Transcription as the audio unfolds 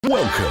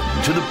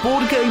Welcome to the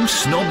Board Game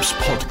Snobs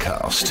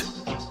Podcast.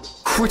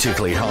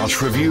 Critically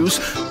harsh reviews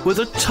with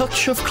a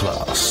touch of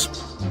class.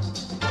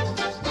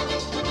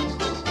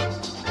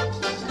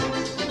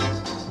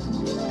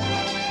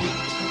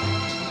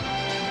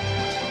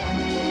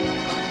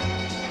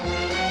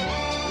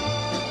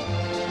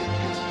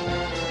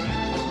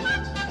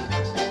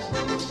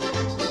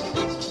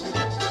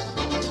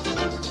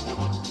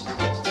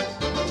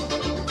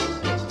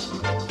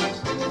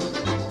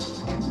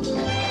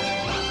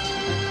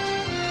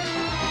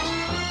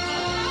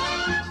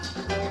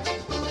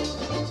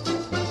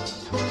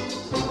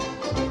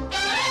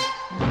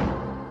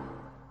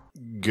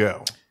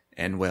 Go.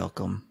 And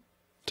welcome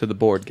to the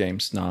Board Game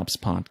Snobs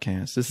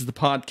Podcast. This is the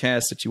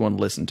podcast that you want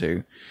to listen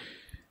to,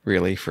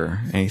 really, for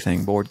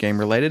anything board game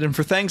related and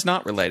for things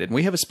not related.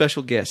 We have a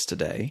special guest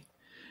today.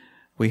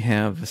 We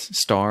have a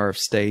star of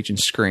stage and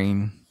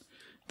screen,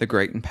 the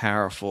great and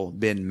powerful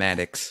Ben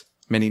Maddox.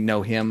 Many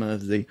know him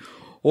as the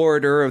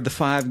orator of the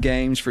 5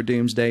 Games for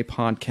Doomsday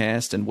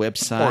podcast and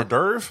website. Hors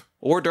d'oeuvre?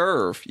 Hors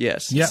d'oeuvre,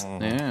 yes. Yep.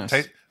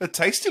 Yes. A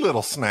tasty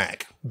little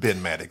snack,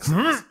 Ben Maddox.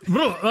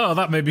 Oh,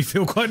 that made me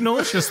feel quite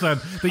nauseous then,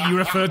 that you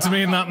referred to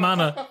me in that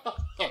manner.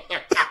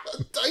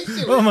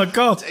 Oh my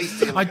God.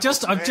 I've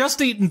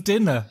just eaten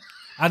dinner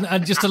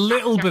and just a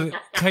little bit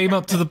came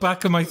up to the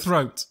back of my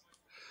throat.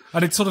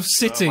 And it's sort of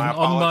sitting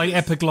on my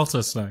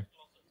epiglottis now.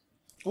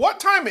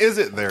 What time is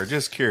it there?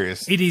 Just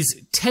curious. It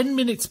is 10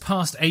 minutes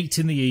past 8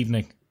 in the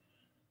evening.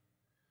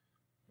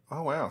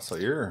 Oh, wow.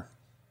 So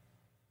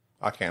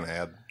I can't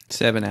add.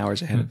 7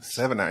 hours ahead.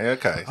 7 hours.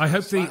 Okay. I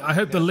hope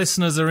the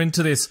listeners are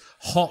into this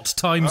hot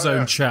time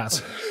zone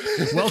chat.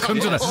 Welcome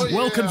to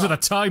the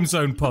time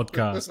zone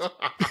podcast.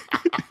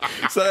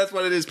 So that's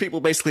what it is.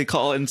 People basically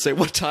call in and say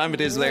what time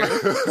it is there.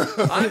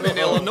 I'm in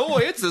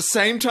Illinois. It's the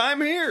same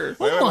time here.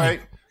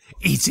 Wait.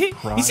 Is it?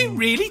 Is it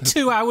really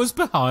 2 hours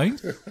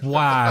behind?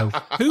 Wow.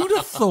 Who'd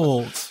have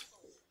thought?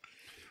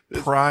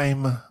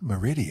 Prime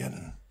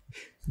Meridian.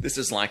 This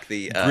is like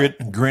the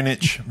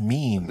Greenwich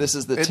Mean. This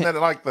is the Isn't that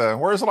like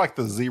where's like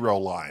the zero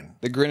line?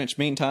 the Greenwich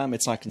Mean Time.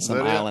 It's like in some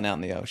Is that it? island out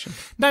in the ocean.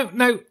 No.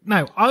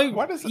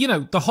 What is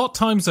it? The hot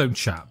time zone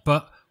chat,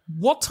 but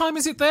what time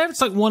is it there?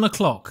 It's like 1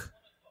 o'clock.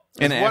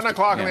 And 1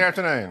 o'clock in the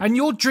afternoon. And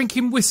you're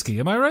drinking whiskey,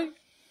 am I right?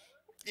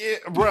 Yeah,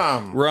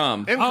 rum.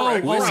 Rum. Oh,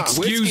 Incorrect. well, Rum.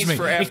 excuse Whiskey's me.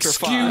 for after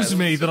Excuse 5.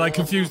 me that I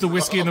confused the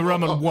whiskey and the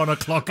rum at 1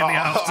 o'clock in the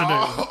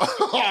afternoon.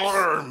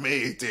 Oh,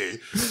 matey.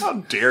 How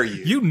dare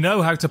you? You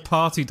know how to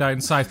party down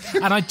south.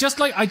 And I'd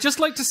just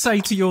like to say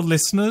to your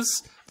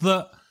listeners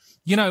that,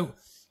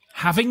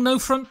 having no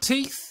front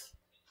teeth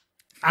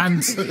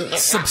and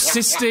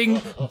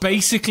subsisting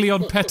basically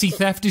on petty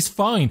theft is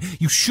fine.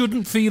 You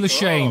shouldn't feel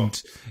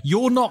ashamed.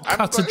 You're not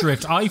cut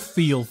adrift. I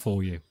feel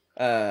for you.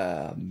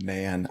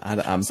 Man,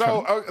 I'm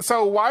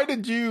So why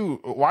did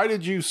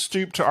you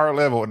stoop to our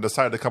level and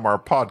decide to come our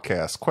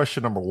podcast?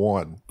 Question number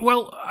 1.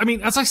 Well, I mean,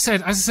 as I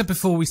said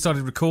before we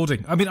started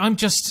recording,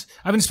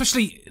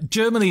 especially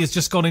Germany has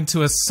just gone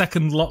into a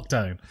second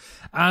lockdown,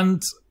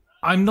 and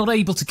I'm not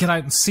able to get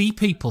out and see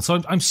people,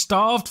 so I'm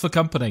starved for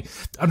company.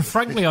 And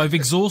frankly, I've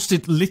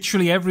exhausted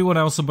literally everyone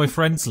else on my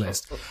friends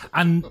list,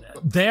 and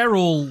they're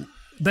all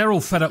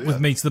fed up with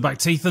me to the back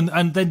teeth.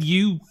 And then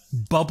you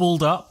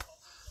bubbled up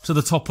to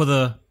the top of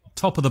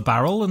the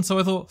barrel, and so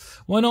I thought,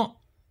 why not?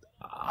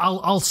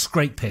 I'll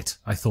scrape it.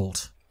 I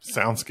thought.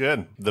 Sounds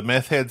good. The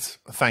meth heads,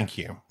 thank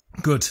you.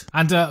 Good.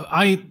 And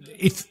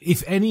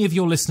if any of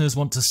your listeners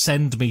want to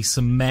send me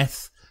some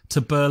meth to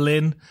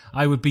Berlin,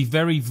 I would be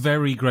very,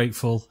 very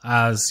grateful.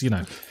 As you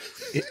know,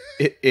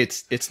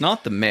 it's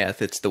not the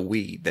meth; it's the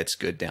weed that's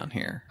good down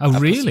here. Oh,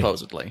 really?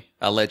 Supposedly,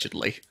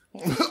 allegedly.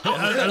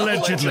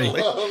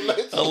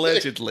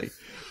 allegedly.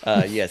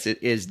 Yes,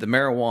 it is the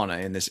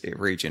marijuana in this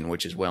region,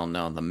 which is well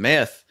known. The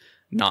meth,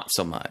 not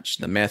so much.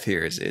 The meth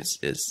here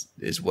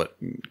is what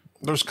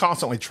There's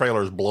constantly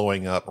trailers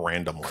blowing up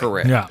randomly.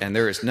 correct. Yeah. And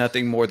there is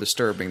nothing more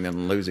disturbing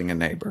than losing a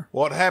neighbor.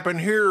 What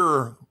happened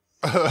here,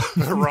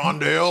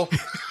 Rondell?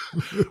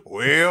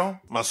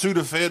 Well, my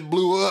Sudafed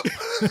blew up.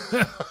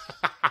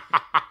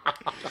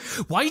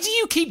 Why do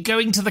you keep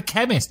going to the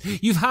chemist?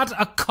 You've had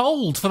a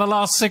cold for the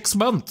last 6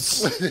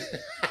 months.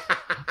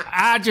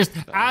 I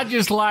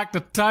just like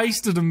the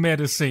taste of the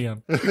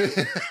medicine.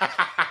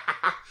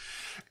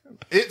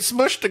 It's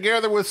smushed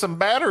together with some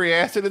battery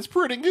acid. It's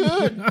pretty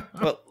good.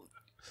 Well,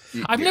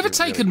 I've never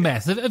taken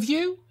meth. Have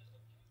you?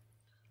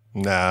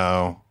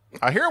 No.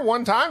 I hear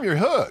one time you're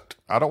hooked.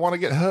 I don't want to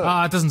get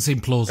hooked. It doesn't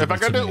seem plausible.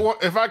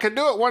 If I could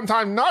do it one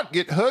time, not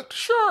get hooked,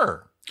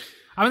 sure.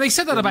 I mean, they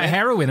said that about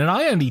heroin, and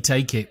I only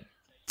take it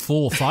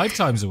 4 or 5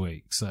 times a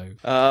week. So,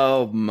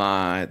 oh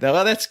my,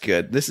 well, that's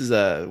good. This is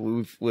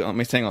let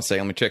me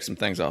check some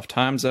things off.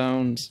 Time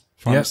zones,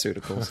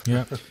 pharmaceuticals.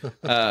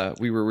 yeah.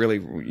 We were really,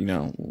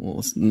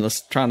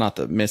 let's try not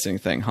to miss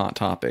anything. Hot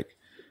topic.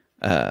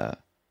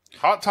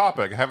 Hot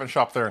topic. I haven't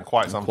shopped there in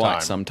quite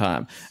some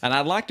time. And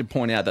I'd like to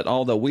point out that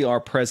although we are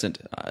present,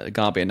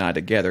 Gabi and I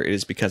together, it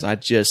is because I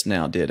just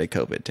now did a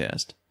COVID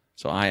test.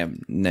 So I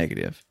am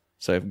negative.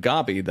 So if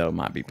Gabi, though,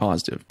 might be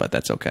positive, but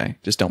that's okay.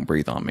 Just don't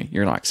breathe on me.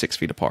 You're like 6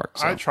 feet apart.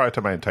 So. I try to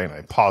maintain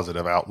a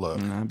positive outlook.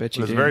 I bet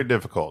you do. It's very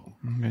difficult.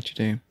 I bet you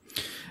do.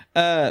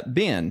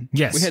 Ben,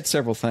 yes, we had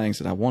several things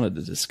that I wanted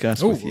to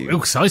discuss with you. Oh,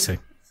 exciting!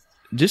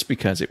 Just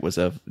because it was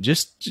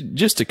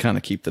just to kind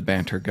of keep the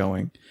banter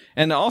going,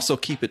 and also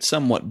keep it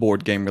somewhat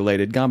board game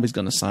related. Gabi's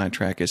going to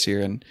sidetrack us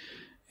here,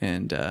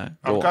 and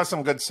I've got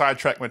some good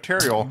sidetrack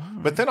material,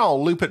 but then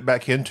I'll loop it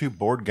back into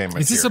board game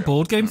material. Is this a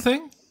board game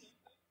thing?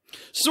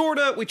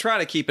 Sorta. We try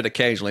to keep it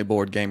occasionally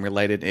board game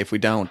related. If we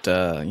don't,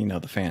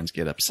 the fans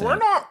get upset. We're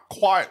not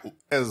quite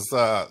as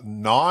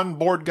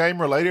non-board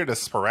game related as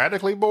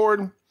sporadically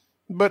board,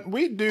 but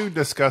we do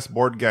discuss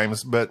board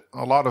games, but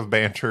a lot of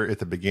banter at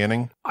the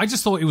beginning. I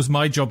just thought it was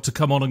my job to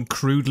come on and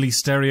crudely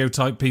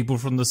stereotype people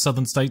from the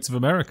southern states of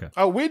America.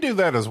 Oh, we do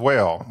that as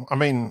well. I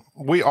mean,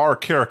 we are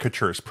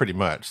caricatures pretty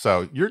much,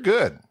 so you're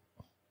good.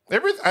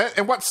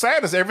 And what's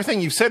sad is everything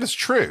you've said is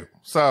true,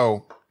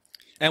 so...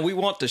 And we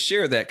want to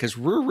share that because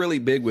we're really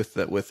big with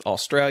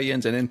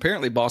Australians and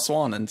apparently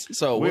Botswanans.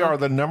 So we are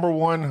the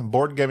 #1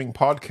 board gaming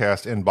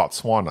podcast in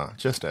Botswana,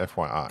 just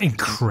FYI.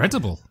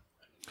 Incredible.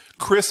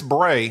 Chris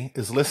Bray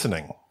is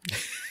listening.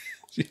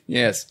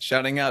 Yes,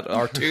 shouting out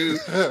our 2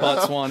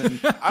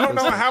 Botswanan. I don't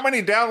know how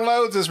many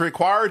downloads is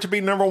required to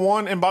be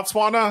 #1 in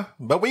Botswana,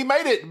 but we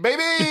made it,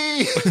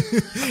 baby!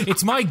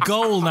 It's my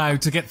goal now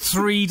to get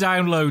 3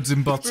 downloads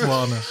in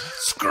Botswana.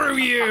 Screw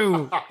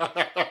you!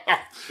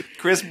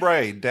 Chris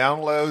Bray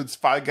downloads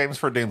 5 Games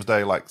for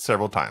Doomsday like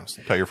several times.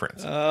 Tell your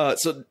friends.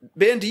 So,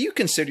 Ben, do you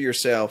consider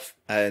yourself,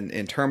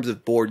 in terms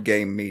of board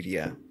game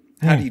media,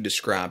 how do you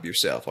describe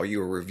yourself? Are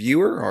you a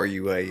reviewer? Are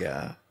you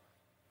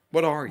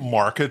what are you?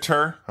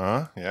 Marketer?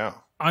 Huh? Yeah.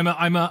 I'm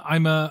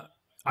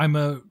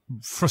a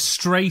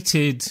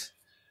frustrated,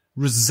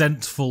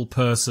 resentful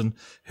person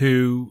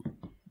who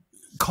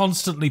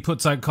constantly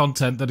puts out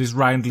content that is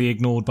roundly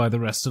ignored by the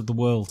rest of the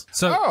world.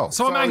 So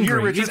I'm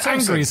angry.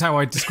 Angry is how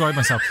I describe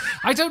myself.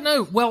 I don't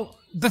know. Well,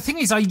 the thing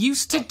is, I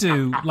used to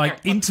do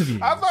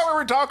interviews. I thought we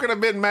were talking to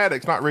Ben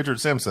Maddox, not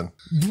Richard Simpson.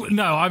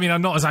 No, I mean,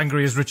 I'm not as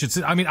angry as Richard.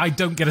 I mean, I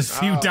don't get as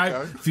few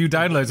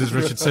downloads as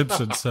Richard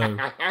Simpson. So,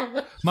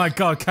 my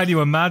God, can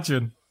you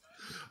imagine?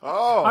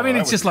 Oh, I mean,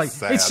 it's just like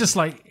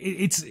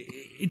it's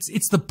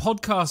the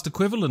podcast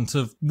equivalent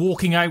of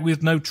walking out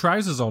with no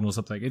trousers on or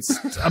something.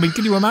 I mean,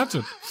 can you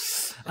imagine?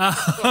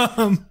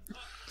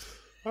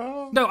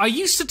 No, I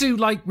used to do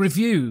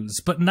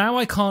reviews, but now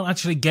I can't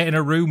actually get in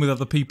a room with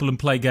other people and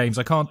play games.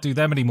 I can't do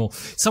them anymore.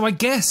 So I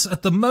guess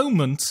at the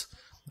moment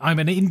I'm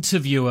an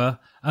interviewer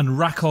and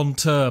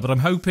raconteur, but I'm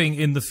hoping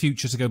in the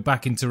future to go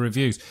back into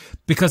reviews,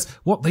 because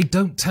what they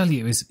don't tell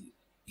you is,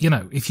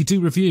 if you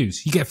do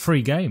reviews, you get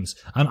free games,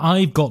 and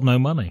I've got no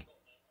money.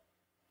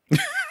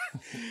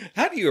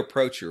 How do you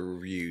approach your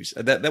reviews?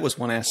 That was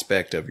one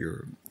aspect of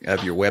your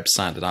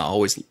website that I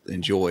always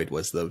enjoyed,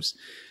 was those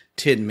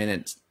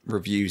 10-minute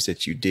reviews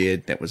that you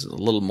did. That was a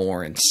little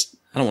more, I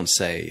don't want to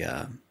say...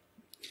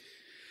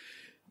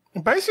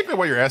 Basically,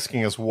 what you're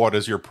asking is, what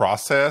is your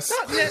process?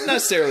 Not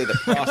necessarily the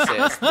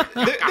process.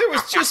 There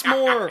was just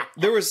more...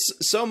 There was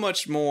so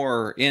much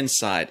more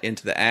insight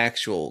into the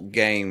actual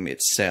game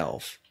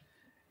itself.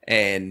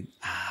 And...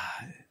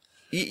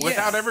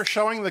 without ever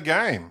showing the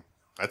game.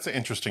 That's an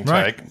interesting take.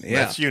 Right.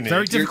 Yeah. That's unique.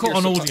 Very difficult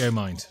on audio,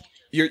 mind.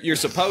 You're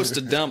supposed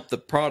to dump the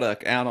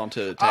product out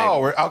onto the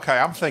table. Oh, okay.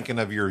 I'm thinking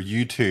of your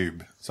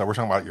YouTube. So we're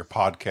talking about your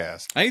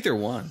podcast. Either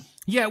one.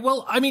 Yeah.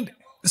 Well, I mean,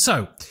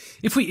 so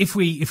if we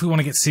want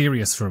to get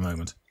serious for a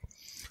moment,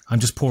 I'm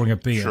just pouring a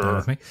beer. Bear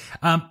with me.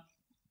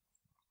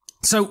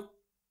 So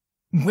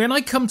when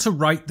I come to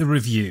write the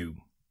review,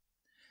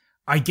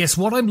 I guess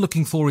what I'm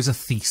looking for is a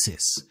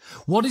thesis.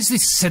 What is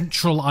this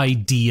central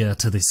idea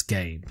to this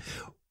game?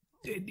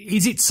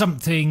 Is it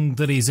something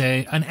that is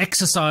an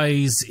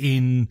exercise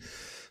in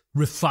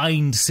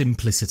refined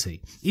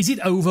simplicity? Is it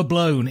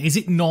overblown? Is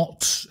it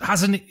not?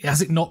 Has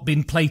it not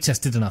been play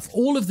tested enough?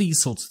 All of these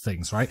sorts of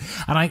things, right?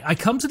 And I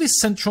come to this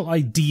central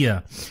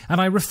idea, and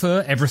I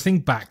refer everything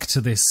back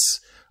to this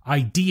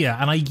idea,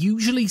 and I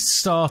usually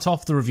start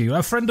off the review.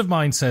 A friend of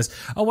mine says,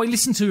 "Oh, I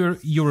listen to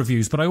your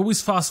reviews, but I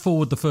always fast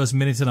forward the first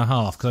minute and a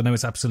half because I know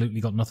it's absolutely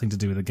got nothing to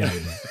do with the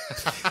game."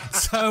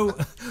 So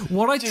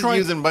what I try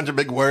using a bunch of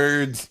big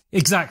words.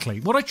 Exactly.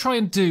 What I try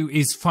and do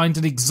is find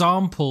an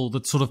example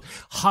that sort of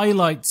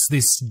highlights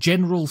this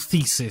general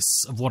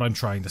thesis of what I'm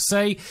trying to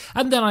say,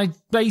 and then I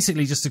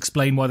basically just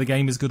explain why the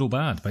game is good or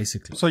bad,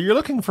 basically. So you're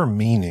looking for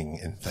meaning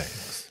in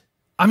things.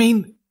 I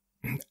mean,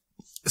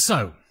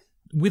 so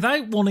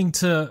without wanting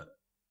to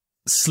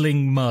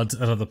sling mud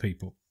at other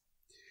people,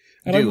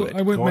 and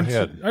I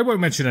won't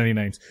mention any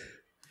names.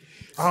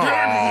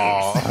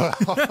 Oh.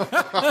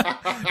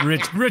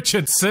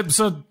 Richard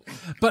Simpson.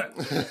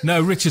 But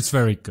no, Richard's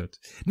very good.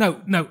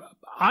 No,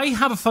 I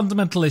have a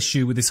fundamental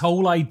issue with this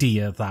whole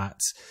idea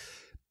that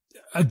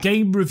a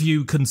game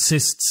review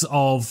consists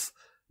of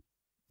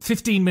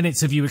 15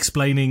 minutes of you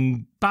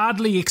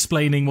badly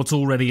explaining what's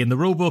already in the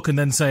rulebook and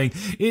then saying,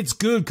 it's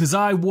good because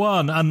I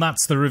won, and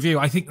that's the review.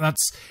 I think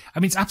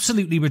it's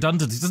absolutely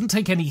redundant. It doesn't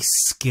take any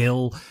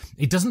skill.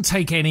 It doesn't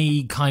take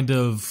any kind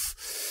of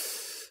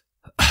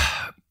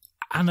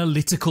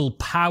analytical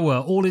power.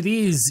 All it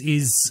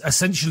is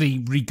essentially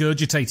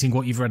regurgitating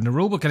what you've read in the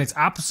rulebook, and it's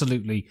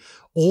absolutely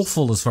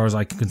awful as far as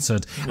I'm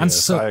concerned. And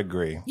Yes, so I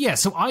agree. Yeah,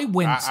 so I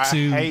went I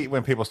to... hate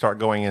when people start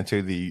going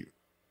into the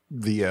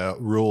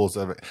rules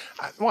of it.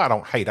 I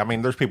don't hate. I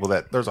mean, there's people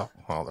that there's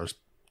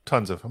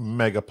tons of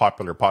mega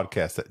popular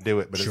podcasts that do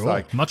it, but Sure, it's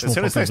like much as more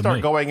soon as they popular than start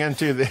me. going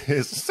into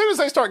as soon as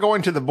they start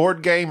going to the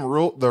board game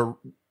rule, the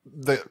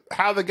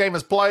how the game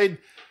is played,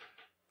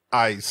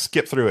 I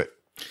skip through it.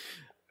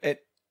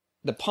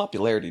 The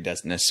popularity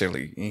doesn't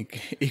necessarily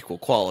equal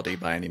quality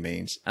by any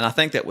means. And I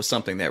think that was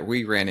something that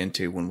we ran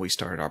into when we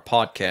started our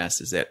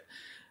podcast, is that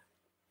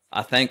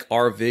I think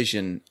our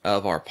vision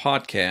of our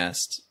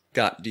podcast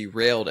got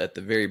derailed at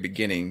the very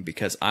beginning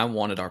because I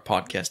wanted our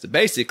podcast to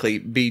basically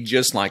be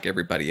just like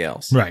everybody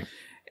else. Right.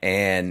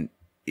 And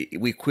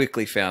we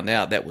quickly found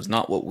out that was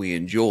not what we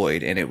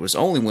enjoyed. And it was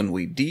only when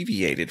we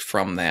deviated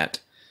from that,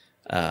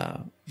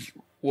 from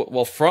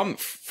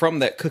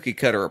that cookie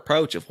cutter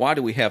approach of why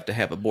do we have to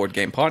have a board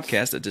game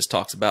podcast that just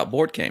talks about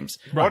board games?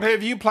 What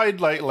have you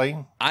played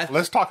lately?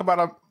 Let's talk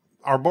about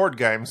our board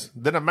games.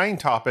 Then a main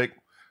topic.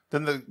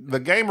 Then the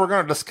game we're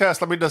going to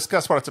discuss. Let me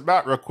discuss what it's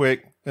about real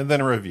quick, and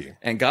then a review.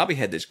 And Gabi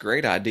had this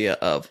great idea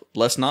of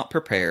let's not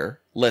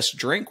prepare, let's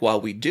drink while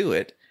we do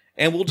it,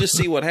 and we'll just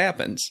see what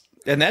happens.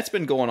 And that's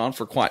been going on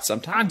for quite some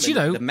time. And, you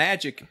know, the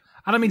magic.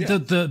 And I mean,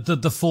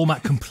 the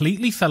format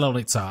completely fell on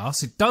its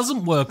ass. It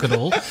doesn't work at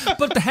all.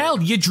 But the hell,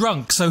 you're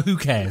drunk, so who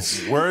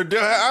cares? We're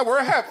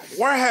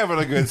having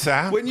a good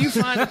time. When you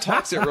find a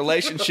toxic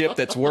relationship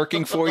that's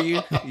working for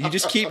you, you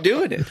just keep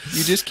doing it.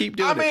 You just keep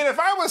doing I mean, if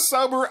I was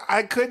sober,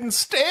 I couldn't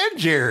stand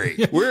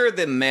Jerry. We're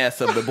the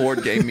meth of the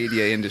board game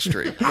media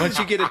industry. Once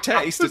you get a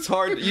taste, it's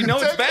hard. You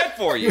know it's bad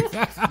for you,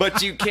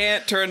 but you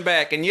can't turn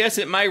back. And yes,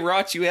 it may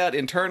rot you out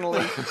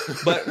internally,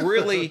 but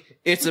really,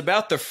 it's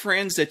about the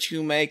friends that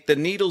you make, the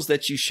needles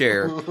that you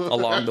share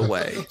along the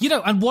way. You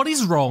know, and what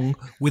is wrong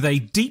with a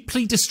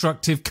deeply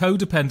destructive,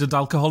 codependent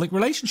alcoholic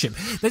relationship?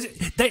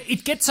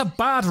 It gets a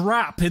bad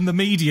rap in the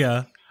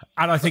media,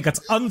 and I think that's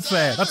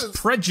unfair. That's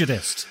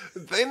prejudiced.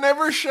 They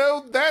never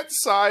showed that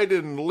side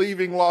in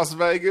Leaving Las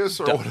Vegas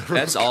or whatever.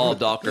 That's all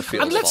Dr.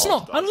 Phil's And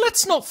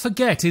let's not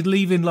forget, in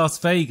Leaving Las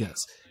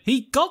Vegas,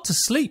 he got to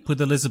sleep with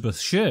Elizabeth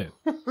Shue.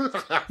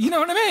 You know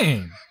what I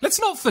mean?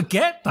 Let's not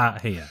forget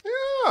that here.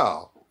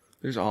 Yeah.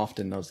 There's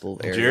often those little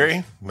areas.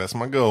 Jerry, that's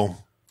my goal.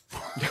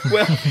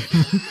 Well,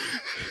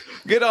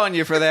 good on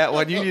you for that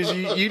one. You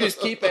just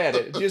keep at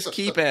it. Just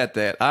keep at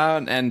that.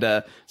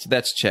 So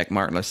that's check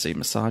mark. Let's see,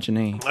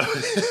 misogyny,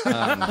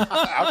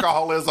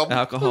 alcoholism.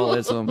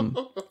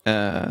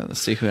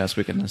 Let's see who else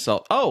we can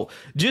insult. Oh,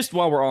 just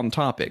while we're on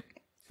topic,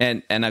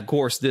 and of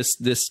course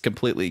this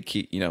completely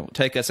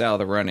take us out of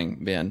the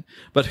running, Ben.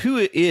 But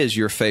who is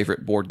your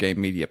favorite board game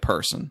media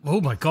person?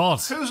 Oh my God!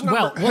 Who's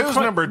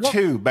number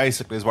two?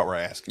 Basically, is what we're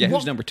asking. Yeah,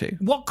 who's number two?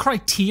 What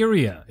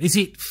criteria? Is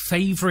it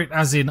favorite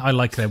as in I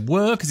like their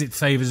work? Is it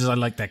favorite as I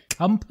like their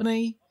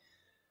company?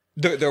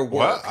 Their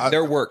work.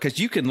 Their work, because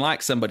you can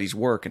like somebody's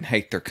work and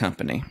hate their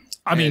company.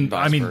 I mean,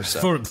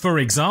 versa. for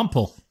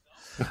example,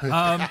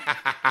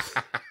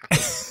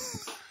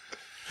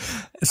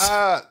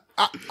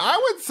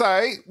 I would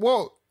say,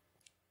 well,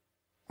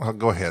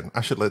 go ahead.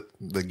 I should let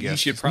the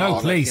guest. No,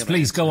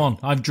 please go on.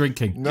 I'm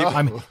drinking. No.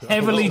 I'm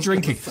heavily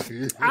drinking.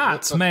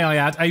 At, may I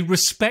add, a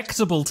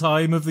respectable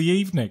time of the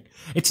evening.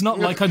 It's not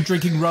like I'm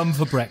drinking rum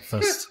for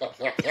breakfast.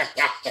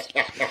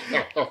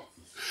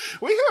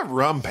 We have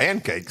rum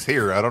pancakes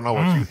here. I don't know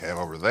what you have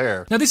over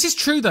there. Now, this is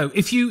true though.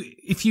 If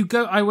you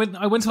go, I went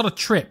on a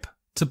trip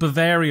to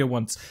Bavaria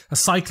once, a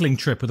cycling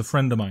trip with a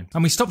friend of mine,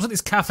 and we stopped at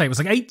this cafe. It was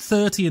like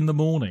 8:30 in the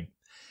morning.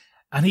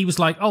 And he was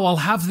like, oh, I'll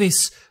have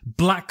this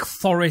Black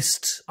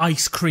Forest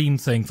ice cream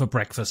thing for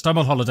breakfast. I'm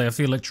on holiday. I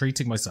feel like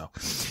treating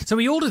myself. So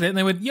we ordered it and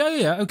they went,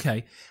 yeah,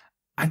 okay.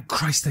 And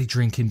Christ, they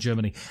drink in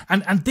Germany.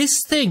 And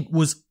this thing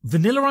was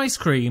vanilla ice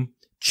cream,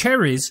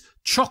 cherries,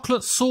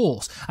 chocolate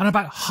sauce, and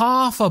about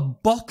half a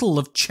bottle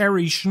of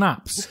cherry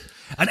schnapps.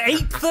 At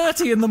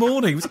 8:30 in the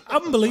morning. It was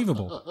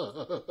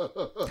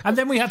unbelievable. And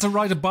then we had to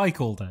ride a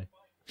bike all day.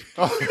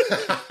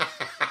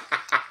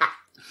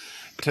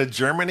 To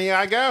Germany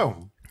I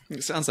go.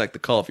 It sounds like the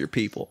call of your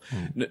people.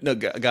 No,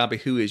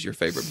 Gabi, who is your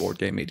favorite board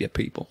game media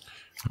people?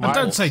 And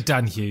don't say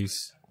Dan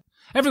Hughes.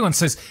 Everyone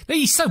says,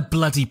 he's so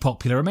bloody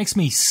popular, it makes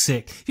me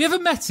sick. Have you ever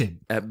met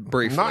him?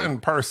 Briefly. Not in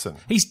person.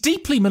 He's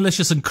deeply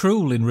malicious and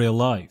cruel in real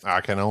life.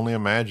 I can only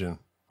imagine.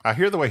 I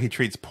hear the way he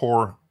treats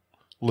poor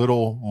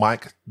little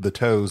Mike the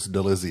Toes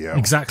Delizio.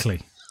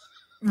 Exactly.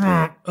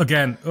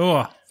 Again.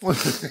 Oh.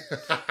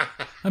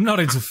 I'm not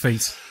into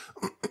feet.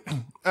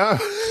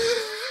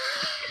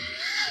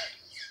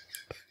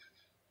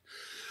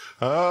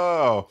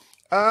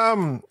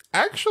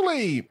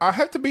 Actually, I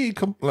have to be,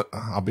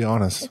 I'll be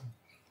honest.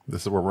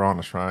 This is where we're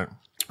honest, right?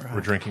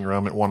 We're drinking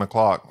rum at 1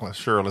 o'clock.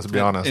 Let's be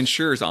honest.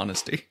 Ensures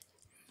honesty.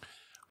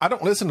 I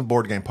don't listen to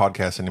board game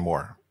podcasts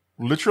anymore.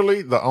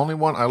 Literally, the only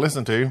one I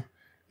listen to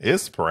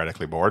is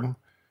Sporadically Bored.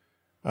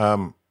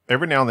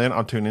 Every now and then,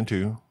 I'll tune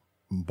into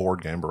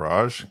Board Game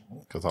Barrage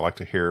because I like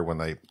to hear when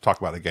they talk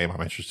about a game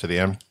I'm interested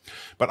in.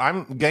 But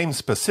I'm game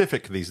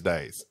specific these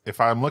days. If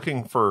I'm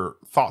looking for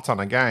thoughts on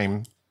a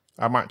game,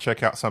 I might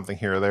check out something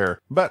here or there.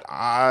 But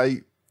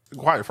I,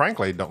 quite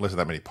frankly, don't listen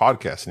to that many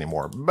podcasts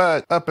anymore.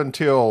 But up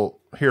until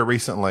here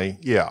recently,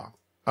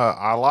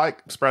 I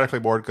like Sporadically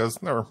Bored because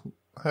they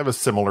have a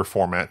similar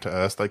format to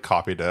us. They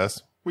copied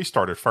us. We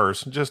started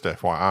first, just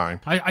FYI.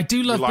 I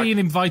do love being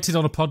invited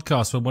on a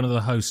podcast where one of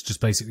the hosts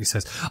just basically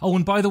says, "Oh,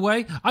 and by the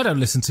way, I don't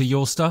listen to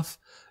your stuff.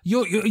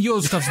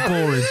 Your stuff's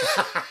boring."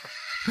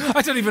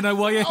 I don't even know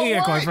why you're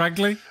here, quite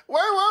frankly. Wait.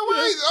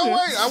 Oh,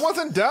 wait. I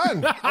wasn't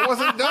done,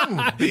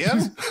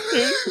 Ben.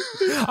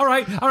 All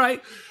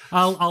right.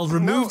 I'll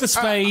remove the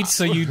spade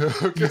so you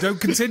don't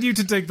continue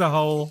to dig the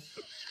hole.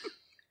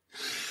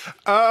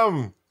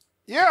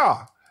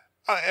 Yeah.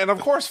 And of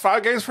course,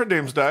 5 games for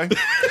Doomsday.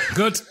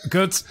 Good.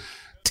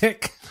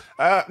 Tick.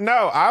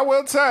 No, I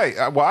will say,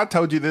 I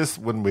told you this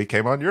when we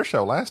came on your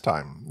show last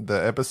time. The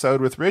episode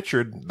with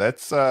Richard,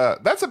 that's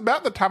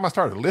about the time I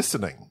started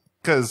listening.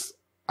 Because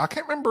I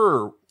don't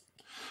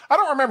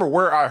remember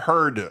where I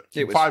heard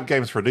 5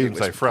 games for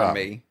Doomsday from.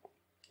 Me.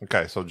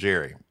 Okay, so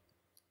Jerry.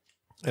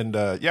 And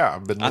I've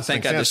been listening I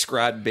think since. I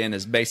described Ben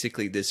as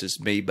basically this is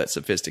me, but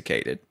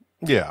sophisticated.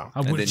 Yeah.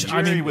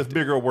 Jerry with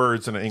bigger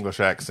words and an English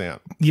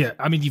accent. Yeah,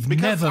 I mean, you've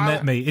never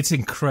met me. It's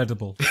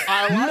incredible.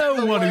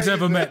 No one who's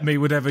ever met me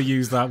would ever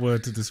use that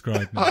word to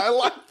describe me. I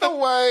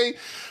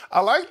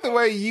like the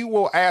way you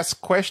will ask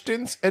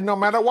questions, and no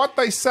matter what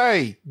they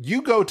say,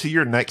 you go to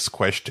your next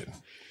question.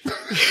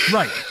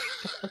 Right.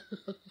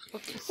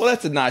 Well,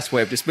 that's a nice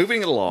way of just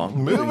moving it along.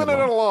 Moving it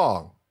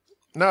along.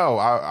 No,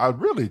 I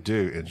really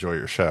do enjoy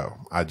your show.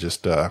 I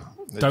just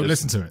don't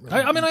listen to it.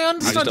 I mean, I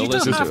understand you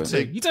don't have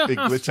to. You don't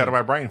have glitch out of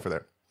my brain for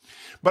that.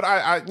 But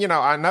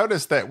I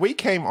noticed that we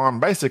came on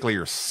basically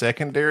your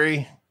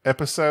secondary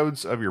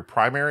episodes of your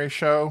primary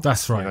show.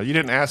 That's right. You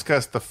didn't ask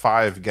us the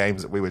 5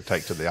 games that we would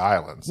take to the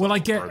islands. Well, I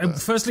get.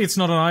 Firstly, it's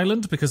not an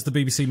island because the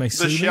BBC may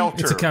sue me.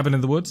 Shelter. It's a cabin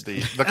in the woods.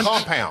 The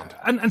compound.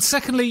 And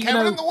secondly,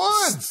 cabin in the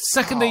woods.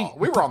 Secondly,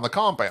 we were on the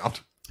compound.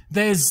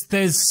 There's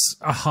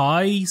a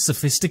high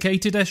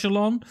sophisticated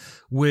echelon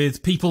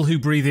with people who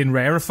breathe in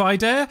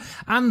rarefied air,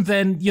 and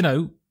then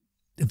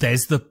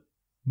there's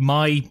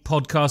my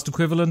podcast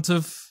equivalent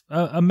of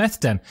a meth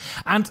den.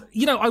 And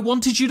I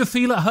wanted you to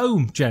feel at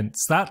home,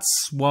 gents.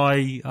 That's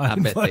why I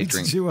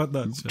invited you on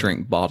that show.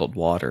 Drink bottled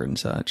water and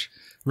such.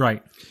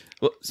 Right.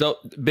 Well, so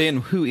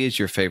Ben, who is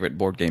your favorite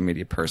board game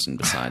media person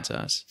besides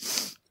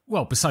us?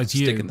 Well, besides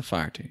you. Stick in the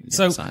fire, too.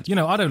 Yeah, so,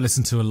 I don't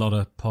listen to a lot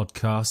of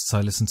podcasts. I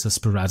listen to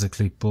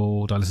Sporadically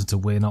Bored. I listen to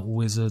We're Not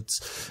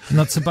Wizards. And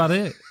that's about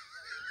it.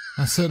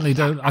 I certainly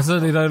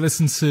don't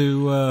listen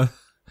to,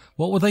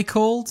 what were they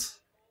called?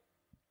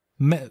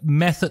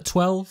 Meth at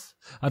 12?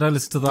 I don't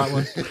listen to that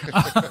one.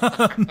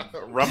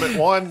 Rum at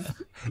 1?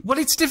 Well,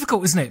 it's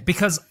difficult, isn't it?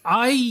 Because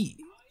I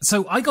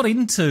got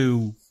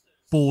into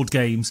board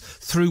games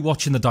through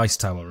watching the Dice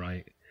Tower,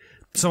 right?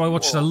 So I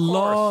watched a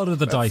lot of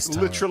the Dice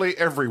Tower. Literally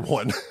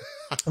everyone.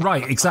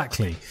 Right,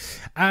 exactly.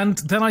 And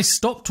then I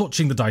stopped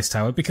watching the Dice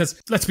Tower because,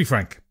 let's be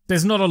frank,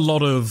 there's not a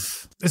lot of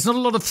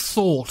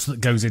thought that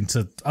goes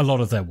into a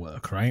lot of their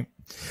work, right?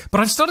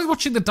 But I've started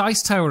watching the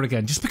Dice Tower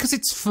again just because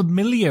it's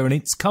familiar and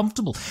it's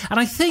comfortable. And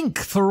I think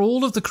for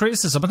all of the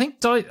criticism, I think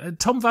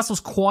Tom Vassel's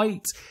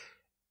quite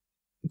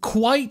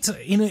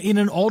in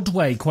an odd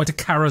way, quite a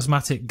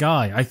charismatic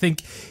guy. I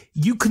think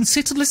you can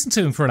sit and listen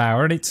to him for an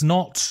hour and it's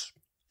not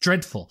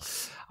dreadful.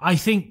 I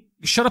think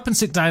Shut Up and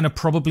Sit Down are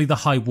probably the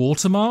high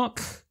watermark.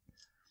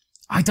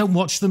 I don't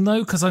watch them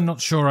though because I'm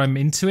not sure I'm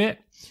into it.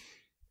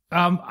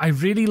 I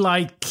really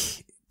like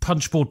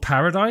Punchboard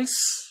Paradise.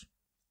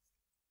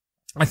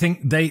 I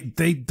think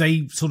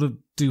they sort of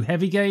do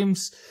heavy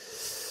games,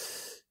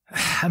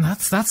 and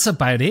that's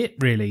about it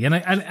really. And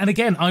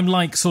again, I'm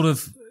like sort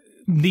of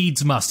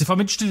needs must. If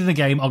I'm interested in a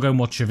game, I'll go and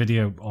watch a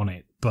video on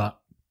it. But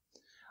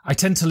I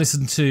tend to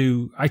listen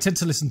to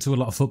a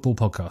lot of football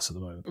podcasts at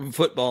the moment.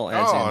 Football,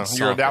 as in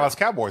soccer. You're a Dallas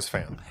Cowboys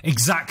fan.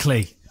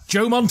 Exactly.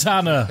 Joe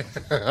Montana.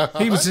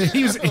 He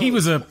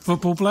was a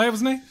football player,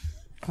 wasn't he?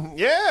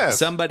 Yes.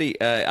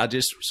 Somebody, I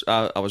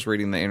was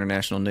reading the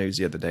international news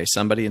the other day.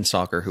 Somebody in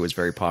soccer who was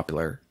very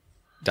popular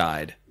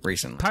died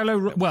recently.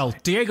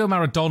 Diego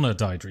Maradona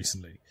died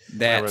recently.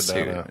 That's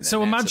Maradona. who.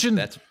 So imagine,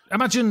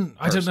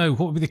 I don't know,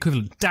 what would be the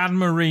equivalent? Dan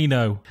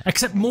Marino.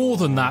 Except more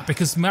than that,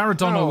 because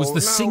Maradona was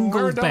the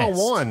single Maradona best.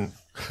 Won.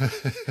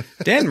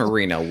 Dan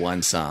Marino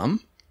won some.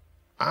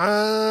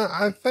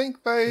 I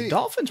think the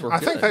Dolphins were I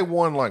good. think they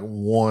won like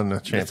one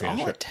That's all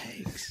championship. it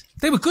takes.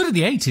 They were good in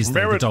the 80s,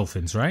 the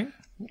Dolphins, right?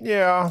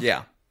 Yeah.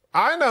 Yeah.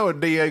 I know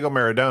Diego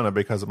Maradona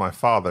because of my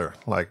father.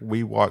 Like,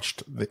 we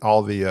watched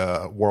all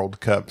the World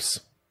Cups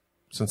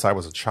since I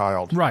was a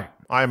child. Right.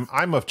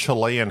 I'm of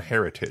Chilean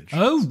heritage.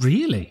 Oh,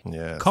 really?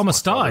 Yes. Como my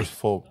stai? father's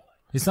full.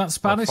 Is that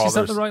Spanish? My Is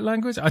that the father's- right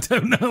language? I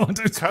don't know. I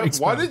don't speak What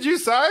Spanish. did you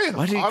say?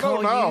 What did he I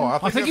call don't know. you?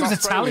 I think it was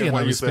it's Italian what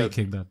I you was said.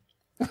 speaking then.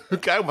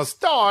 Come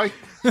stai.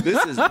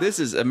 This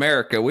is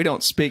America. We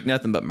don't speak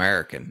nothing but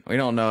American. We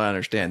don't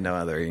understand no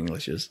other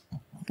Englishes.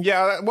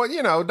 Yeah,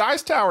 well,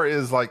 Dice Tower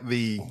is like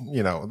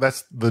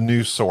that's the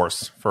news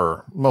source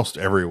for most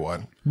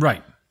everyone.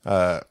 Right.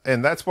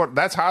 And that's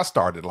how I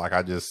started. Like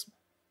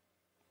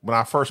when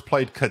I first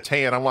played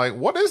Catan, I'm like,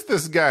 what is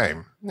this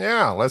game?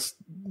 Yeah, let's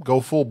go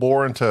full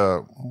bore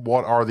into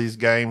what are these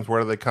games?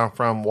 Where do they come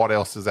from? What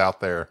else is out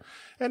there?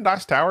 And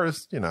Dice Tower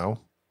is,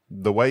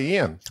 the way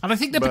in. And I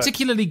think they're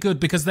particularly good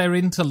because they're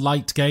into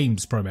light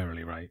games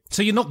primarily, right?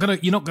 So you're not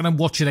gonna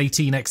watch an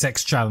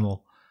 18xx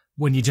channel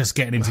when you're just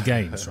getting into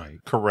games,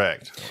 right?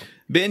 Correct.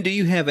 Ben, do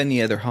you have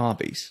any other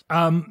hobbies?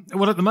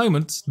 Well, at the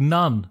moment,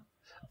 none.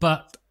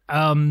 But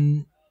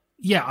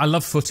yeah, I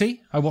love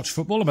footy. I watch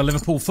football. I'm a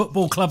Liverpool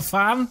Football Club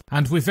fan,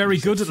 and we're very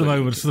good at the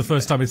moment for the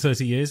first time in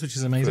 30 years, which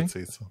is amazing.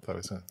 Footy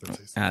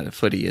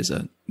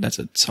that's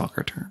a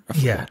soccer term, a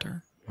football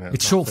term. Yeah,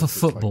 It's short for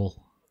football.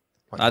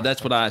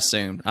 That's what I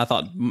assumed. I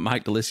thought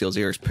Mike Delicio's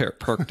ears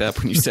perked up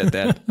when you said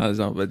that.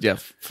 But yeah,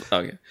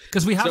 okay.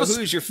 Because we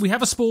have we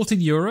have a sport in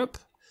Europe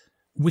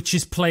which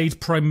is played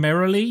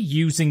primarily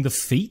using the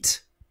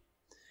feet,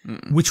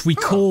 which we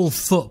call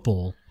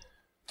football.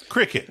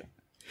 Cricket.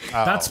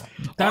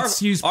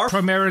 That's used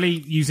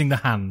primarily using the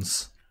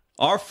hands.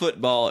 Our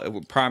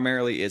football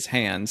primarily is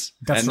hands,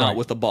 That's and right. not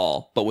with a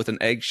ball, but with an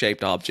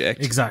egg-shaped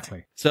object.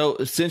 Exactly. So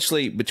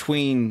essentially,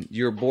 between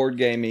your board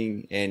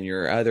gaming and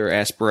your other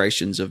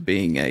aspirations of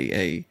being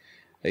a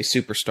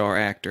superstar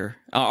actor,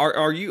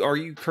 are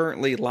you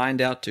currently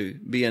lined out to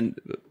be in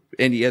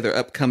any other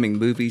upcoming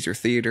movies or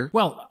theater?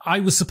 Well, I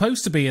was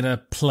supposed to be in a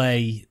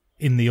play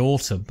in the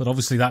autumn, but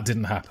obviously that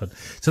didn't happen.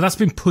 So that's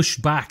been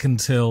pushed back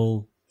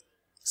until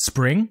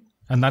spring,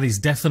 and that is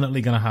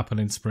definitely going to happen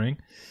in spring.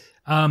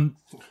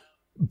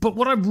 But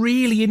what I'm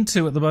really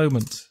into at the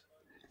moment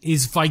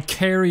is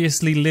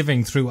vicariously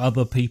living through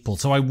other people.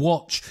 So I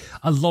watch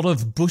a lot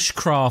of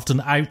bushcraft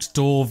and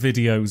outdoor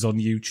videos on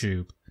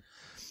YouTube.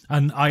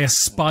 And I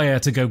aspire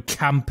to go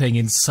camping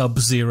in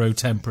sub-zero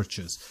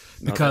temperatures.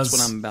 Because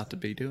that's what I'm about to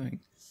be doing.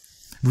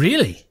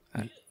 Really?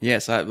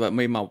 Yes,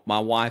 my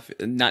wife.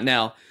 Not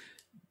now.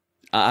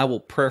 I will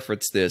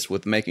preface this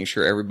with making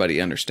sure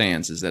everybody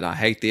understands is that I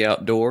hate the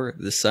outdoor.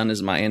 The sun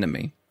is my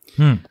enemy.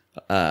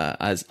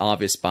 As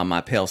obvious by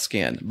my pale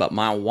skin. But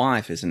my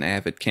wife is an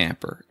avid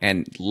camper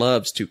and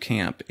loves to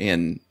camp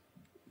in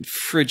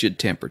frigid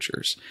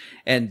temperatures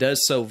and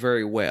does so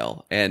very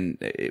well. And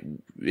it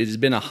has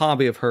been a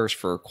hobby of hers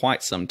for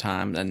quite some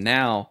time. And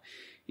now,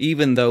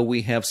 even though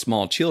we have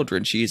small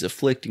children, she's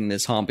afflicting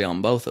this hobby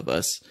on both of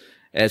us,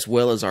 as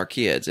well as our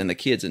kids. And the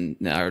kids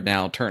are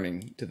now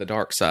turning to the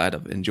dark side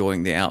of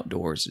enjoying the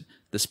outdoors,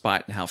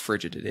 despite how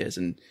frigid it is.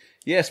 And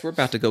yes, we're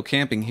about to go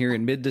camping here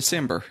in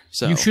mid-December.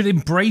 So You should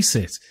embrace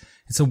it.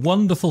 It's a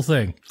wonderful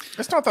thing.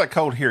 It's not that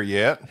cold here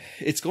yet.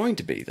 It's going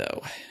to be,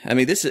 though. I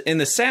mean, this is in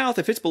the South.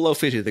 If it's below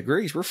 50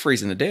 degrees, we're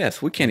freezing to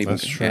death. We can't even.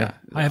 That's true. Yeah,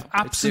 I have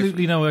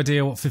absolutely no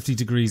idea what 50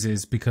 degrees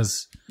is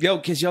because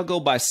because y'all go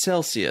by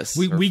Celsius.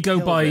 we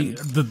go by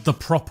Kelvin. the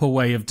proper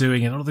way of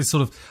doing it, not this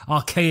sort of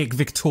archaic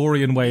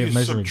Victorian way of You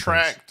measuring things.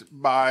 subtract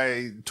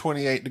by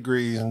 28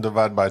 degrees and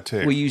divide by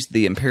 2. We use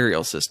the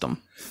imperial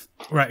system.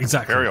 Right,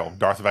 exactly. Ariel,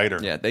 Darth Vader.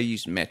 Yeah, they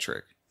use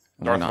metric.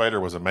 Darth Vader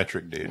was a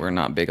metric dude. We're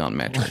not big on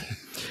metric.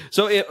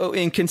 So,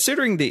 in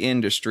considering the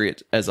industry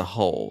as a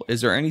whole,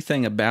 is there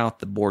anything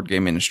about the board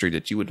game industry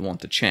that you would want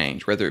to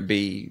change, whether it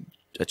be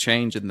a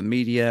change in the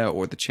media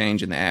or the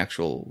change in the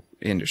actual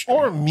industry?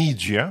 Or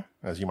media,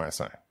 as you might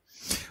say.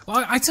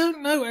 Well, I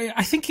don't know.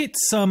 I think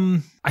it's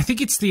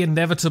the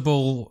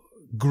inevitable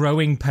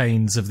growing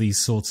pains of these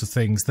sorts of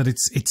things that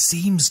it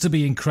seems to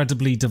be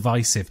incredibly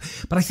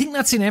divisive. But I think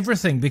that's in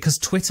everything because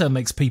Twitter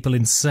makes people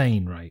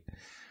insane, right?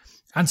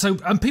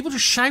 And people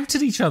just shout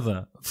at each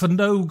other for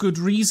no good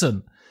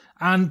reason.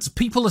 And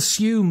people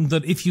assume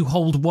that if you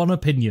hold one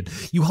opinion,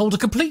 you hold a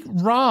complete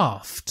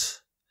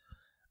raft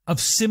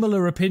of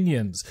similar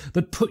opinions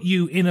that put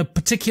you in a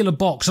particular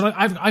box. And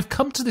I've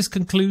come to this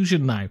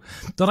conclusion now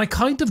that I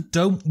kind of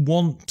don't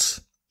want,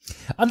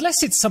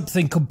 unless it's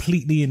something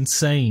completely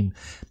insane.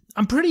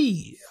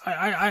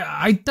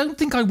 I don't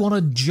think I want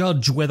to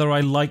judge whether I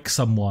like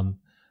someone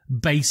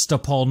based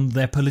upon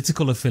their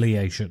political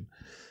affiliation.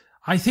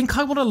 I think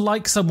I want to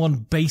like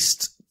someone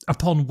based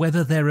upon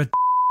whether they're a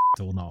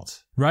or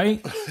not, right?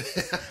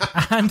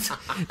 and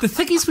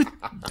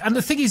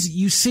the thing is,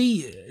 you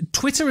see,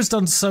 Twitter has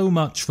done so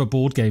much for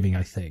board gaming,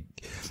 I think.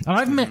 And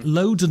I've met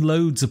loads and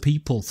loads of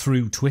people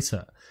through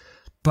Twitter,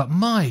 but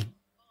my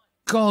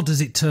God,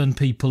 does it turn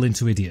people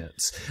into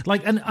idiots?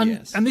 Like, and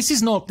this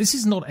is not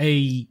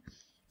a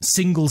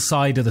single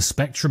side of the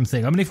spectrum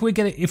thing. I mean, if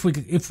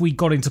we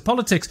got into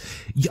politics,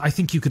 I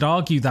think you could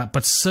argue that,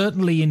 but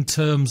certainly in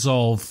terms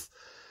of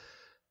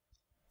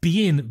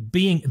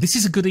being this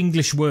is a good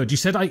English word. You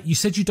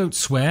said you don't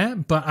swear,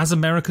 but as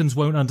Americans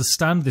won't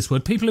understand this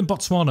word. People in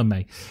Botswana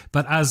may,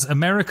 but as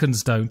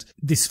Americans don't,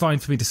 this is fine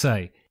for me to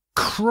say.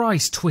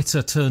 Christ,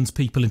 Twitter turns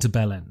people into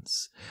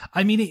bellends.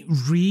 I mean, it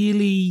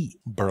really...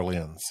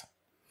 Berlins.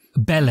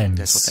 Bellends.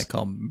 That's what they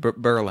call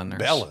Berliners.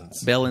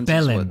 Bellends.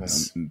 Bellends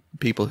is what,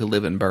 people who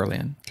live in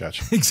Berlin.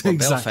 Gotcha. Or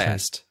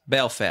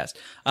Belfast.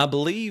 I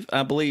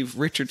believe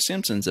Richard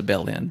Simpson's a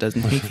bellend,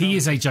 doesn't he? He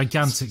is a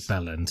gigantic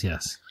bellend,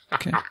 yes.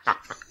 Okay.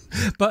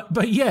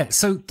 But yeah,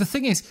 so the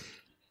thing is,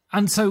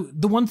 and so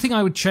the one thing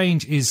I would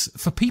change is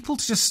for people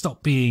to just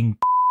stop being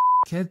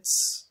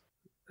kids,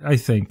 I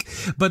think.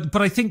 But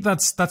I think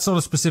that's not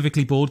a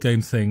specifically board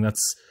game thing.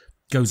 That's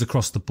goes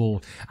across the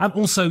board. And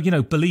also,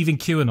 believe in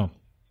QAnon.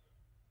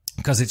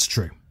 Because it's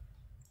true.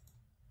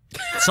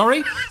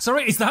 Sorry,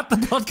 is that the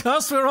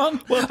podcast we're on?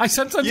 Well, I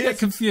sometimes get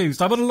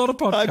confused. I'm on a lot of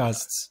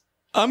podcasts.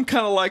 I'm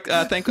kind of like,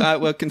 I think I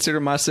will consider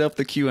myself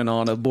the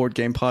QAnon of board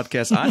game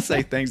podcasts. I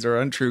say things are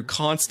untrue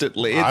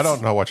constantly. I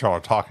don't know what y'all are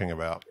talking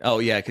about. Oh,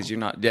 yeah, because you're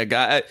not.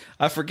 Yeah,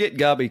 I forget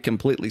Gabi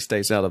completely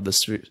stays out of the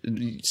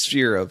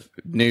sphere of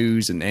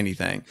news and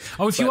anything.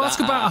 Oh, if you ask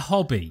about a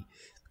hobby,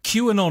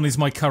 QAnon is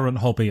my current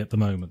hobby at the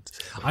moment.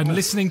 I'm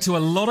listening to a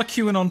lot of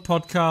QAnon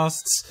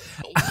podcasts.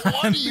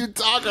 What are you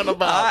talking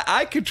about?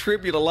 I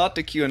contribute a lot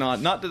to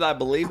QAnon. Not that I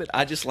believe it.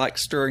 I just like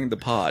stirring the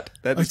pot.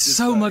 It's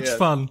so much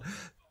fun.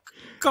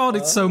 God,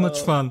 it's so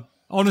much fun.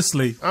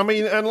 Honestly. I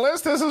mean,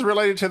 unless this is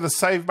related to the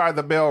Saved by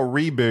the Bell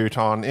reboot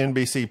on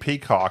NBC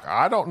Peacock,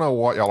 I don't know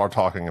what y'all are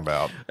talking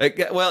about.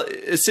 Well,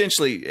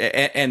 essentially,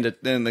 and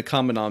the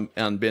comment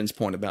on Ben's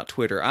point about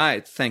Twitter,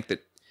 I think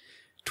that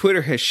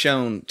Twitter has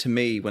shown to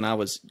me when I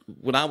was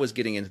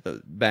getting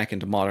back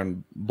into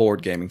modern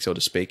board gaming, so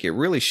to speak, it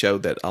really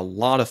showed that a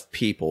lot of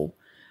people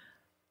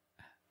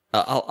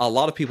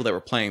that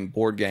were playing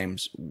board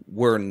games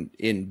were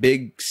in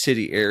big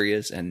city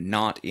areas and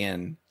not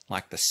in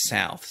like the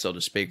South, so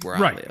to speak, where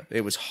I live.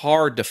 It was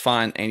hard to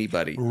find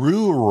anybody.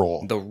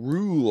 The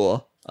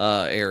rural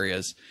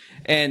areas.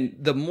 And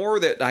the more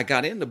that I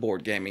got into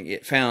board gaming,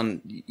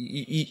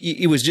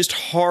 it was just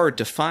hard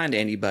to find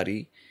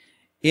anybody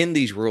in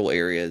these rural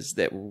areas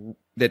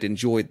that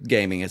enjoyed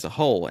gaming as a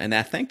whole. And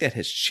I think that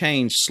has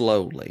changed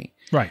slowly.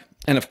 Right.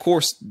 And of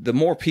course, the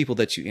more people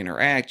that you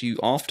interact, you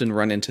often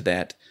run into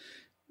that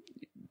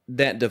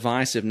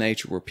divisive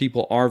nature where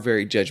people are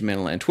very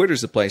judgmental, and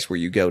Twitter's the place where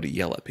you go to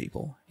yell at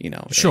people,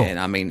 Sure. And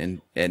I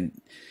mean, and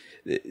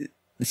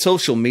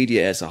social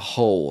media as a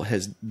whole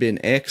has been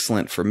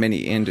excellent for many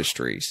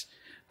industries,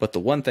 but the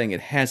one thing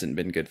it hasn't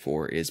been good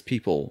for is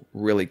people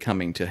really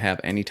coming to have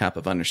any type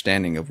of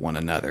understanding of one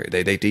another.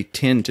 They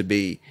tend to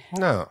be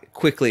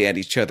quickly at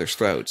each other's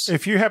throats.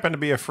 If you happen to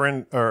be a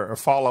friend or a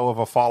follow of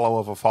a follow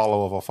of a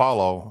follow of a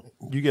follow,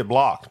 you get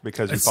blocked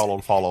because you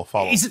follow,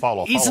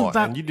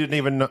 and you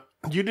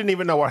didn't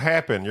even know what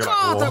happened. You're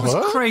God, like, that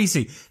was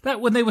crazy. That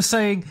when they were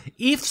saying,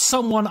 if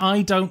someone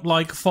I don't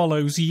like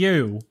follows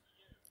you,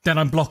 then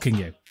I'm blocking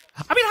you.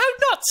 I mean,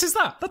 how nuts is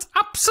that? That's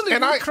absolutely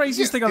the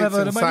craziest thing I've ever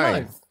heard in my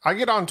life. I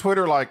get on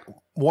Twitter like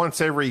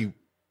once every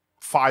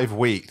 5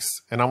 weeks,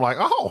 and I'm like,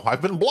 oh,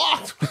 I've been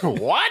blocked.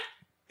 What?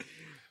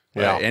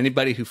 Yeah.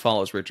 Anybody who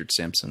follows Richard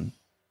Simpson,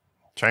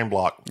 chain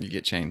block. You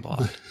get chain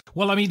blocked.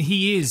 Well, I mean,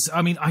 he is.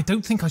 I mean, I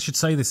don't think I should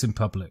say this in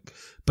public,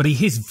 but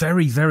he is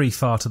very, very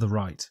far to the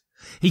right.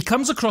 He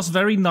comes across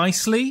very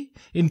nicely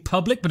in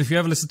public, but if you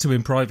ever listen to him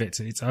in private,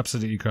 it's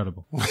absolutely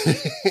incredible.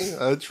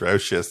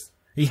 Atrocious.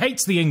 He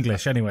hates the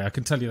English, anyway, I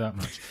can tell you that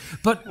much.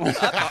 But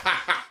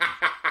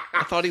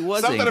I thought he was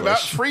something English.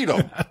 About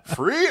freedom.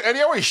 And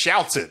he always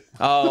shouts it.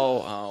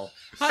 Oh.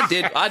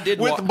 I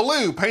did with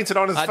blue painted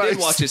on his face. I did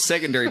watch his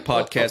secondary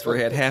podcast where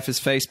he had half his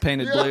face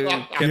painted blue,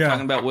 kept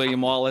talking about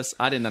William Wallace.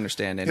 I didn't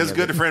understand any of it. His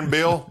good friend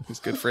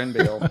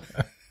Bill.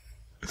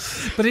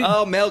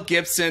 But Mel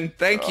Gibson,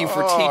 thank you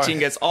for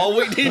teaching us all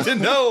we need to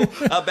know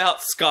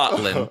about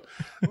Scotland.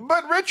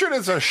 But Richard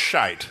is a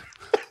shite.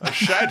 A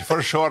shite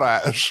for short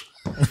eyes.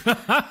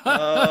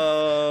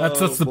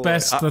 That's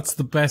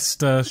the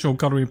best Sean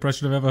Connery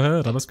impression I've ever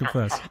heard, I must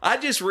confess. I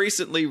just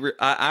recently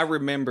I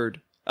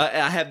remembered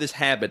I have this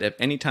habit of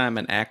any time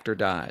an actor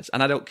dies,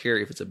 and I don't care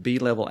if it's a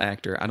B-level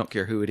actor, I don't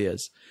care who it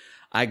is,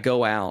 I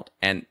go out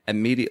and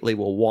immediately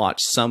will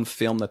watch some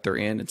film that they're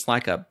in. It's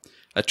like a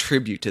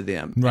tribute to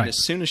them. Right. And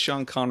as soon as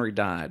Sean Connery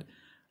died,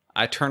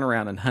 I turned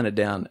around and hunted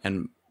down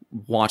and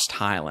watched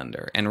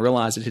Highlander and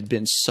realized it had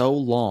been so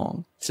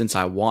long since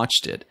I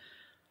watched it,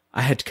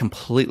 I had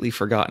completely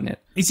forgotten it.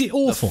 Is it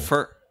awful?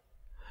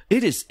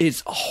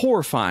 It's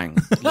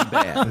horrifyingly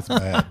bad. It's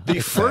bad. The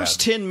first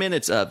 10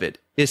 minutes of it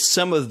is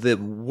some of the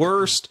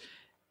worst.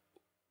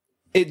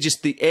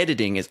 The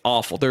editing is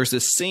awful. There's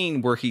this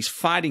scene where he's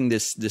fighting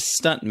this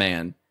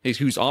stuntman,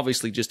 who's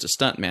obviously just a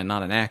stuntman,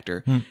 not an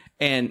actor,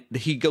 and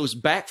he goes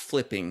back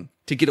flipping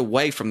to get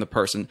away from the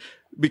person.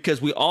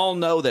 Because we all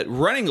know that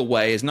running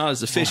away is not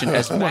as efficient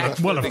as back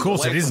well, of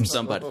course away it isn't. from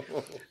somebody.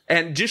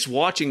 And just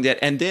watching that,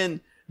 and then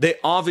they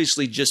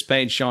obviously just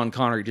paid Sean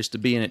Connery just to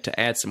be in it to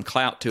add some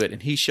clout to it,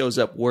 and he shows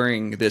up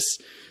wearing this.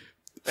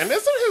 And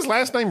isn't his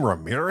last name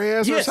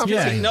Ramirez or something?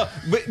 Yeah. No,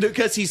 but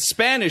because he's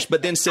Spanish,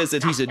 but then says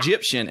that he's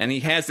Egyptian, and he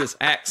has this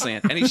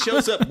accent, and he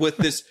shows up with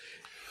this.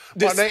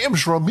 My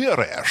name's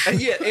Ramirez. And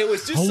yeah, it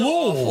was just so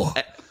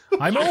awful.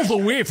 I'm all the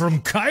way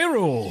from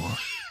Cairo.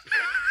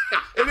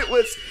 And it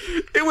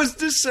was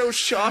just so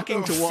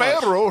shocking to watch.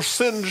 Pharaoh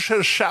sends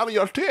his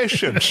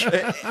salutations.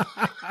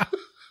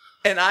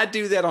 And I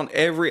do that on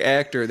every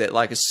actor that,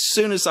 like, as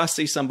soon as I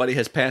see somebody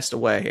has passed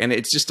away, and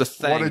it's just a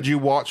thing. What did you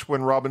watch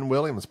when Robin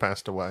Williams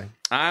passed away?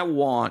 I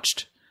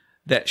watched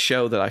that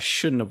show that I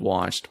shouldn't have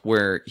watched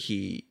where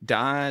he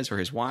dies or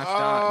his wife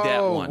dies.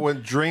 That one.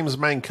 When Dreams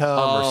May Come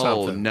or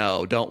something. Oh,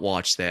 no, don't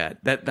watch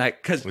that.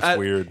 Because It's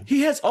weird.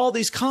 He has all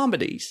these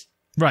comedies.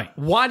 Right.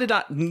 Why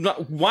not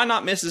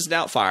Mrs.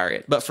 Doubtfire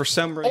it? But for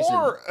some reason.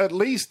 Or at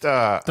least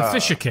The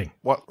Fisher King.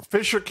 What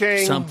Fisher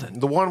King? Something.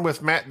 The one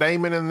with Matt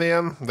Damon in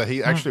them that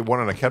he actually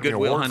won an Academy Good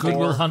Will Award Hunting. for. Good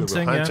Will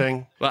Hunting, yeah.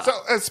 Hunting. Well, So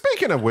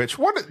speaking of which,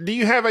 what do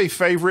you have a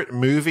favorite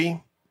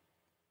movie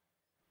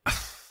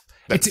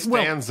that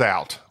stands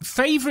out?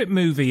 Favorite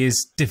movie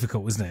is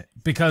difficult, isn't it?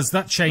 Because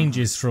that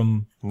changes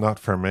from Not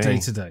for me. day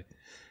to day.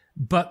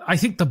 But I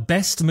think the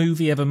best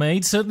movie ever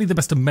made, certainly the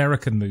best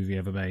American movie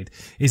ever made,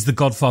 is The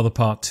Godfather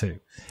Part 2.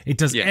 It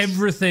does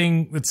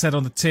everything that's said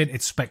on the tin.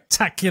 It's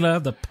spectacular.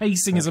 The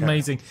pacing is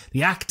amazing.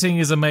 The acting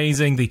is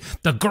amazing.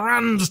 The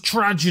grand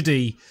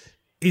tragedy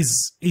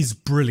is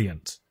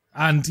brilliant.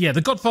 And yeah,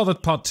 The Godfather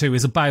Part 2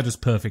 is about as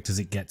perfect as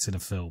it gets in a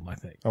film, I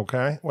think.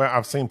 Okay. Well,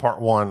 I've seen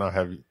part 1. I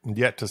have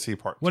yet to see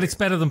part 2. Well, it's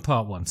better than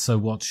Part 1, so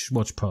watch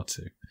Part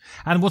 2.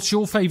 And what's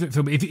your favourite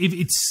film?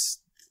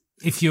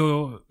 If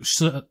you're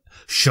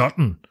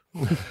certain.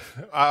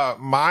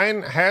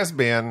 Mine has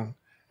been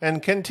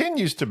and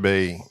continues to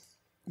be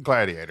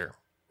Gladiator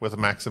with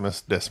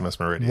Maximus Decimus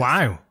Meridius.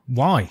 Wow.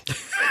 Why?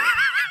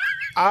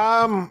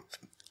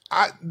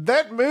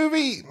 That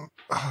movie.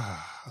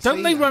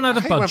 Don't they run out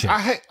of budget?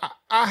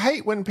 I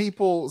hate when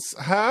people.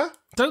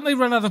 Don't they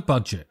run out of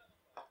budget?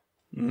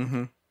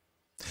 mm-hmm.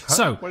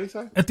 So, What did he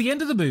say? at the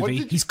end of the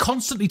movie, he's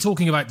constantly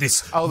talking about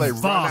this Oh, they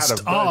run out vast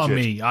of budget.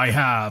 army I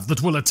have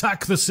that will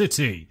attack the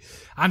city.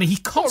 And he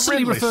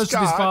constantly Ridley refers to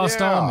this Scott, vast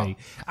yeah. army.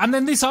 And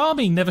then this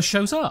army never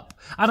shows up.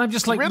 And I'm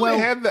just like, Ridley well,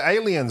 had the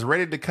aliens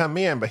ready to come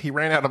in, but he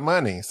ran out of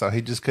money, so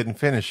he just couldn't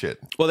finish it.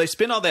 Well, they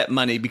spent all that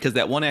money because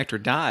that one actor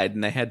died,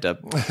 and they had to.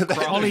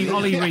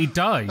 Ollie Reed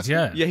died,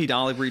 yeah. Yeah,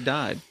 Ollie Reed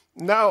died.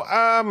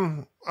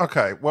 No,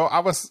 okay. Well,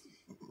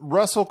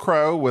 Russell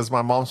Crowe was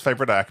my mom's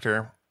favorite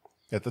actor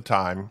at the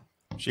time.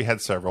 She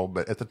had several,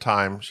 but at the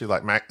time,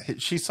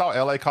 she saw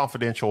L.A.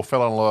 Confidential,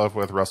 fell in love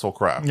with Russell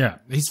Crowe. Yeah,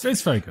 it's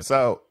very good.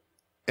 So,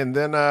 and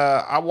then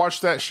I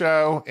watched that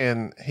show,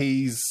 and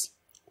he's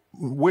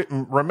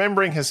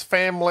remembering his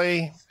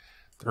family.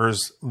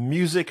 There's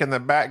music in the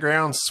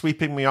background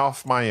sweeping me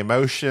off my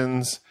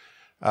emotions.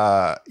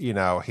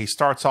 He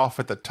starts off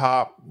at the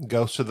top,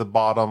 goes to the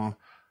bottom,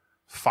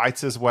 fights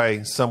his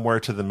way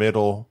somewhere to the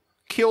middle,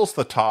 kills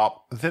the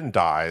top, then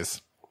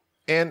dies.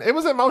 And it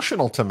was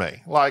emotional to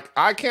me. Like,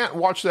 I can't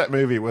watch that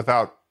movie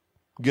without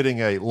getting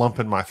a lump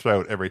in my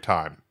throat every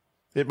time.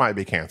 It might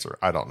be cancer.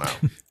 I don't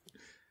know.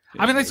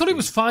 I mean, I thought it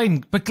was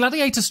fine, but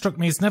Gladiator struck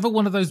me as never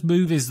one of those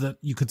movies that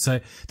you could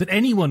say, that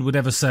anyone would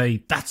ever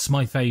say, that's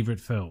my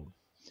favourite film.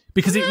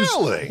 Because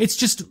it's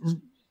just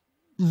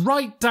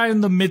right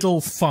down the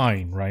middle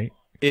fine, right?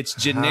 It's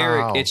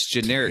generic. It's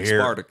generic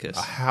Spartacus.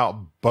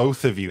 How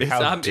both of you?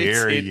 How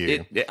dare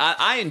you?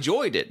 I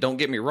enjoyed it. Don't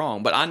get me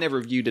wrong, but I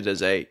never viewed it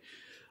as a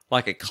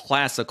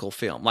classical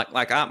film.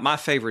 My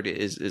favorite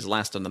is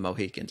Last of the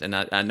Mohicans, and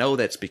I know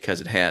that's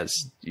because it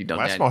has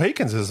Last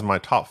Mohicans is in my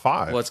top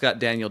 5. Well, it's got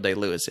Daniel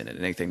Day-Lewis in it,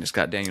 and anything that's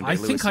got Daniel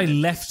Day-Lewis. I think I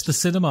left the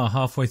cinema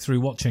halfway through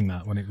watching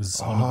that when it was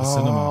on at the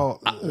cinema.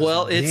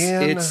 Well,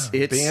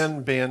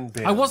 Ben.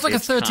 I was like a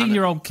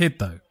 13-year-old kid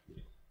though.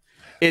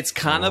 It's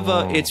kind of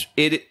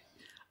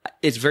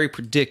it's very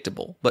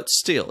predictable, but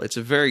still, it's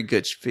a very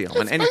good film.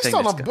 It's based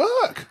on a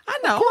book. I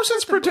know. Of course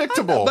it's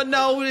predictable. But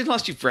no,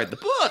 unless you've read the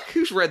book.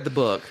 Who's read the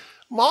book?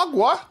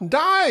 Magua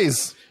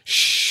dies.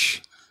 Shh.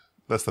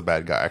 That's the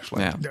bad guy,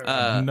 actually.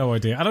 Yeah. No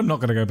idea. And I'm not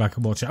going to go back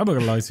and watch it. I'm not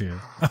going to lie to you.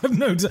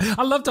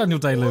 I love Daniel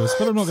Day-Lewis,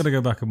 but I'm not going to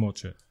go back and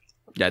watch it.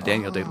 Yeah,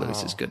 Daniel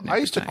Day-Lewis is good. I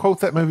used to quote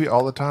that movie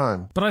all the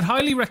time. But I'd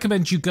highly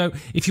recommend you go,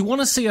 if you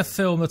want to see a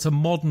film that's a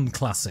modern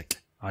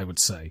classic, I would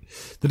say,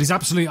 that is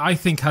absolutely, I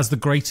think, has the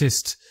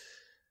greatest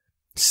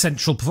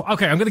central.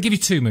 Okay, I'm going to give you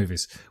 2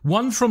 movies.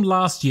 One from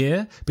last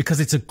year, because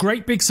it's a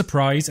great big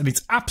surprise and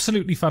it's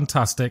absolutely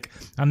fantastic.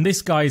 And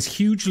this guy is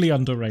hugely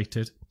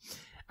underrated.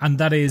 And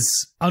that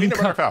is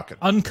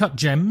Uncut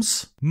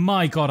Gems.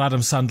 My God, Adam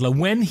Sandler.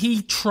 When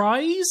he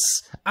tries,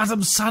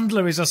 Adam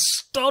Sandler is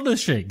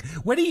astonishing.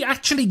 When he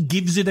actually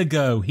gives it a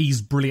go,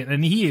 he's brilliant.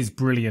 And he is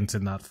brilliant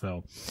in that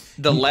film.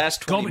 The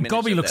last 20 minutes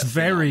Gobby of looks that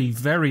very,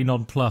 film. very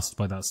nonplussed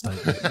by that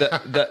statement.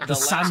 The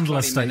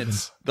Sandler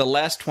statement. The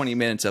last 20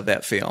 minutes of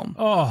that film.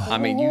 Oh. I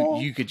mean,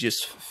 you could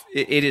just...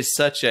 It is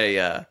such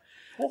a...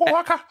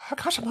 I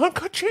got some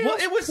uncut gems. Well,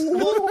 it was...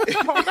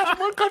 I got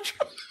some uncut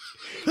gems.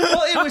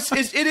 Well,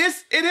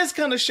 it is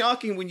kind of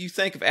shocking when you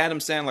think of Adam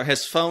Sandler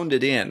has phoned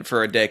it in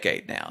for a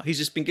decade now. He's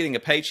just been getting a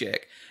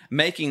paycheck,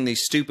 making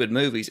these stupid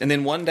movies, and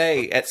then one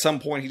day, at some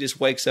point, he just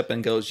wakes up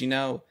and goes,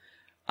 I'm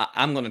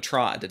going to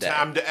try today.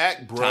 Time to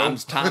act, bro.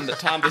 Time to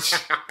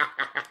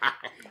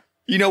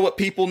You know what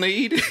people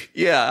need?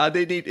 I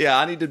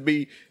need to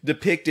be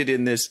depicted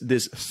in this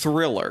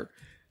thriller.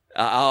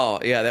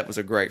 That was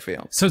a great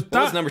film. So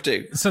what was number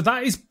 2? So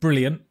that is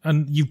brilliant,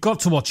 and you've got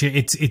to watch it.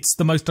 It's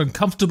the most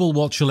uncomfortable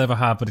watch you'll ever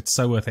have, but it's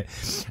so worth it.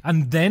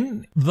 And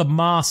then The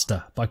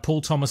Master by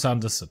Paul Thomas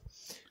Anderson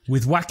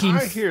with Joaquin.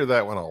 I hear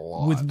that one a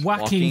lot. With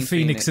Joaquin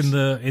Phoenix in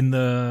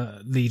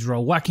the lead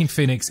role. Joaquin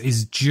Phoenix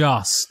is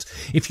just,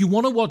 if you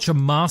want to watch a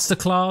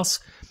masterclass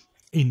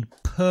in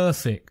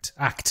perfect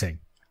acting,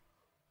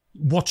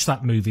 watch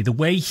that movie. The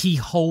way he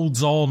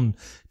holds on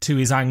to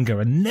his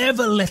anger and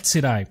never lets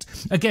it out.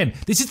 Again,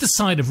 this is the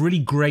side of really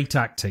great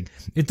acting.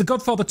 In The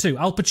Godfather 2,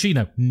 Al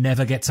Pacino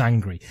never gets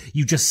angry.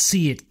 You just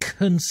see it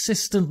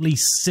consistently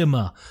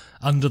simmer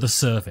under the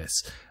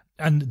surface.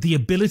 And the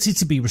ability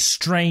to be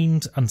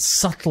restrained and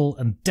subtle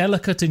and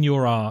delicate in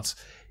your art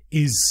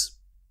is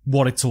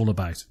what it's all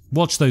about.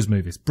 Watch those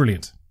movies.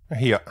 Brilliant.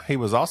 He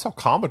was also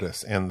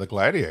Commodus in The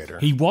Gladiator.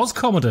 He was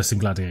Commodus in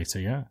Gladiator,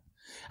 yeah.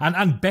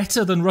 And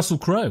better than Russell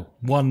Crowe,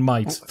 one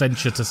might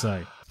venture to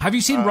say. Have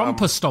you seen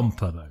Romper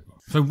Stomper, though?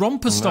 So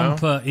Romper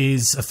Stomper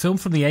is a film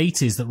from the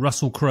 80s that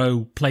Russell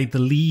Crowe played the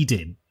lead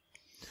in.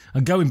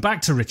 And going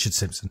back to Richard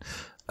Simpson,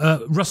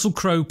 Russell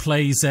Crowe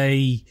plays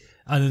a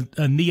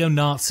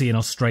neo-Nazi in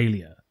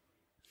Australia.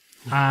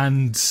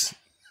 And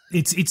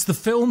it's the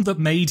film that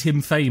made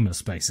him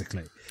famous,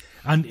 basically.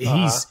 And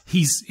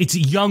it's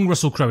young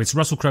Russell Crowe. It's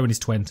Russell Crowe in his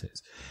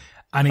 20s.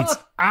 And it's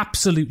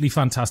absolutely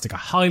fantastic. I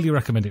highly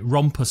recommend it.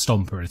 Romper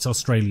Stomper. It's an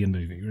Australian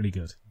movie. Really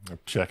good.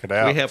 Check it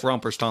out. We have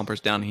Romper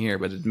Stompers down here,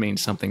 but it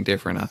means something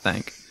different, I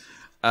think.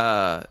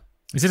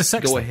 Is it a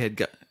sex Go thing?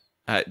 ahead.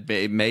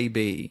 It may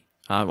be.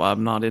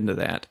 I'm not into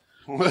that.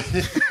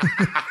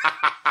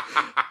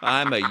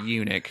 I'm a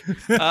eunuch.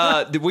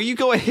 Will you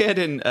go ahead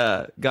and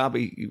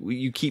Gabi?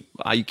 You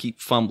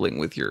keep fumbling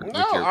with your.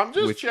 I'm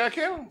just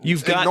checking.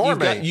 You've got your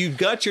Ben,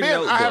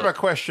 notebook. I have a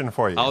question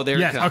for you. Oh, there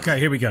it comes. Okay,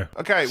 here we go.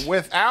 Okay,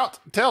 without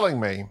telling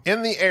me,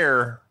 in the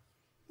air,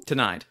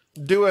 Tonight.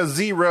 do a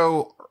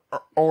 0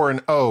 or an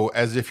O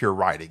as if you're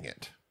writing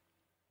it.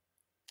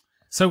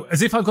 So,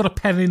 as if I've got a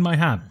pen in my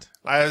hand.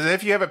 As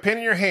if you have a pen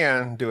in your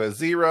hand, do a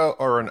 0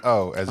 or an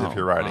O as if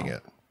you're writing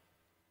it.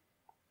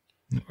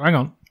 Hang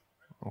on.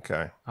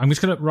 Okay. I'm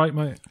just going to write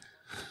my...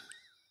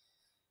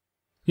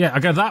 Yeah, I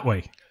go that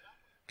way.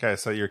 Okay,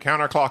 so you're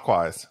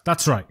counterclockwise.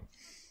 That's right.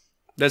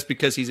 That's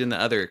because he's in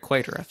the other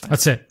equator, I think.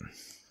 That's it.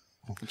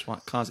 That's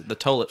what causes it. The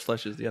toilet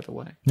flushes the other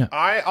way.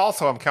 I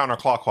also am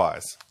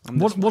counterclockwise.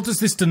 What does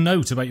this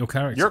denote about your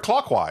character? You're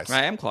clockwise.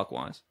 I am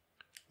clockwise.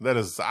 That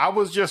is, I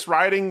was just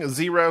writing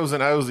 0s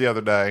and O's the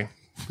other day,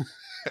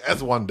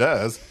 as one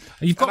does.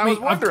 You've got and me. I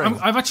was wondering.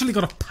 I've actually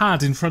got a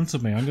pad in front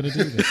of me. I'm going to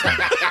do this.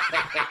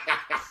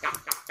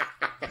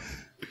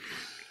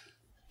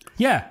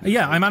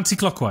 Yeah, I'm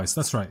anti-clockwise.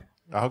 That's right.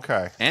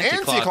 Okay.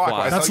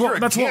 Anti-clockwise. That's So what you're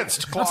that's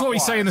against what we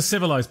say in the clockwise.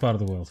 civilized part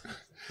of the world.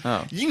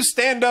 You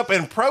stand up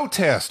and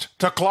protest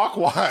to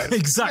clockwise.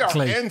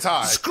 Exactly. You're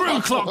anti.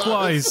 Screw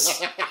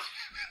clockwise.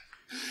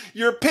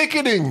 You're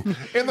picketing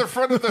in the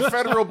front of the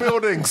federal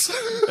buildings.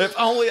 If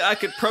only I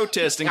could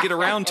protest and get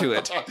around to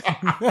it.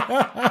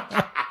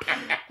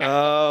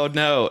 Oh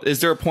no!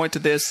 Is there a point to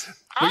this?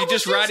 Were you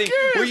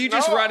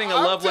just writing a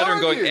love letter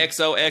and going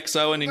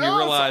XOXO, and then you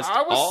realized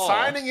I was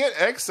signing it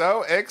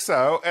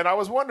XOXO, and I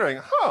was wondering,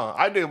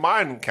 I do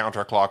mine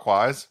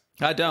counterclockwise.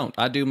 I don't.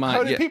 I do mine.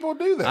 How do people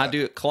do that? I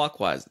do it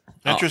clockwise.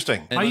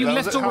 Interesting. Are you Those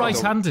left or that-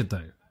 right-handed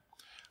though?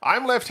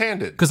 I'm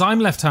left-handed. Because I'm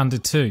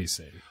left-handed too. You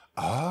see,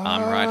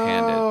 I'm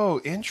right-handed.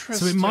 Oh,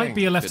 interesting. so it might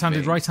be a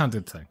left-handed, be.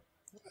 right-handed thing.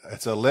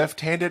 It's a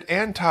left-handed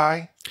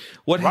anti,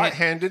 What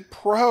right-handed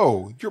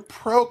pro. You're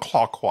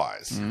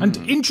pro-clockwise. And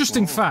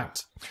interesting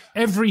fact: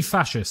 every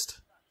fascist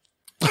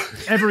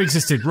ever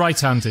existed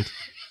right-handed.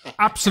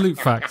 Absolute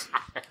fact.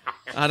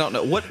 I don't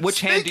know. Which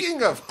hand?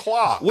 Speaking of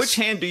clocks, Which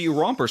hand do you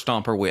romper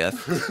stomper with?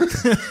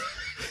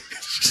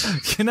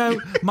 You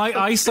know, my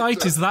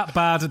eyesight is that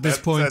bad at this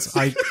point.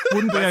 I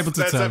wouldn't be able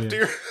to tell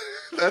you.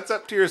 That's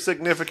up to your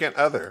significant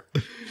other.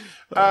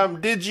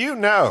 Did you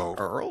know?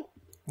 Earl?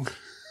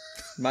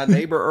 My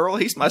neighbor Earl?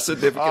 He's my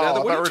significant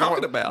other. What are you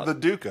talking about? The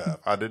Duke of.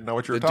 I didn't know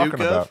what you were The talking Duke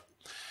of? about.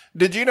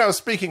 Did you know,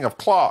 speaking of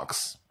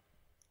clocks,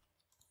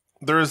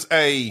 there's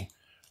a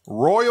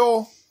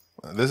royal,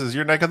 this is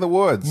your neck of the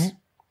woods,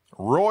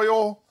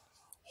 Royal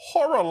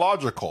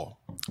Horological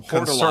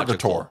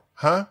Conservator.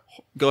 Huh?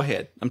 Go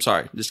ahead. I'm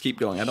sorry. Just keep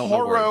going. I don't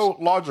know words.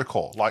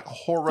 Horological, like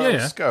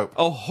horoscope.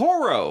 Oh,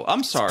 horo.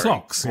 I'm sorry.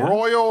 Clocks. Yeah.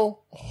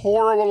 Royal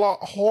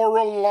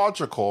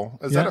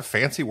Horological. Is that a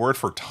fancy word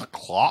for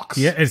clocks?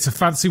 Yeah, it's a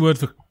fancy word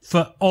for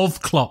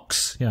of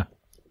clocks. Yeah.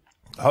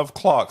 Of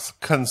clocks.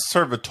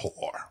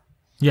 Conservator.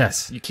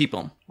 Yes. You keep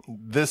them.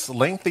 This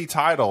lengthy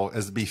title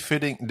is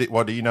befitting.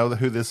 Well, do you know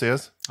who this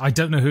is? I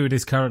don't know who it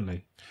is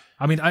currently.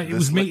 I mean, it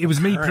was me. It was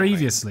me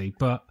previously,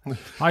 but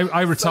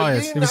I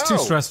retired. you It was too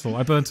know. stressful.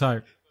 I burnt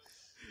out.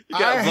 You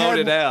got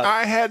voted out.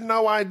 I had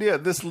no idea.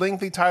 This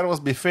lengthy title is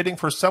befitting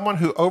for someone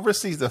who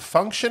oversees the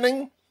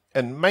functioning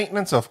and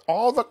maintenance of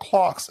all the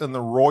clocks in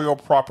the royal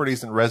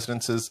properties and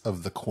residences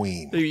of the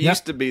Queen. There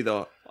used to be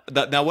the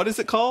Now, what is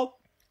it called?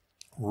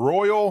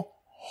 Royal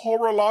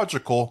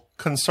Horological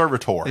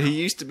Conservator.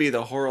 He used to be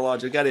the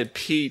horological. Got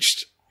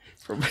impeached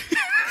from.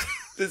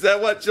 Is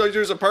that what? So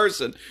there's a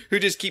person who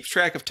just keeps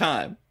track of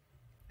time.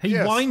 He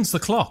Yes. winds the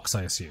clocks,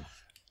 I assume.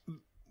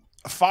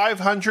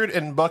 500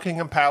 in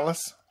Buckingham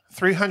Palace,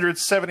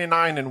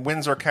 379 in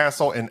Windsor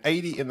Castle, and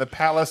 80 in the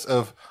Palace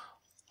of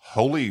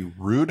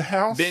Holyrood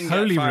House. Ben got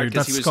fired Holyrood,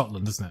 'cause that's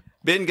Scotland, isn't it?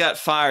 Ben got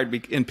fired,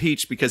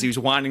 impeached because he was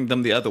winding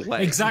them the other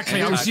way.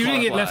 Exactly. I was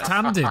doing it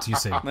left-handed, you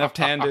see.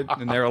 Left-handed,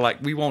 and they were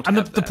like, "We won't." And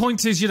have the that.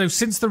 point is,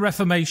 since the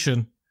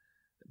Reformation,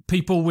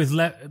 people with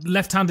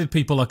left-handed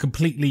people are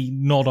completely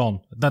not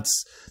on. That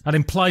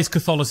implies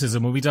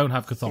Catholicism, and we don't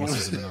have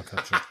Catholicism in our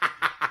country.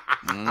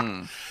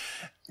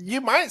 You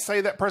might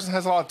say that person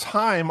has a lot of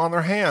time on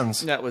their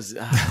hands. That was.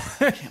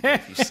 I can't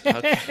believe you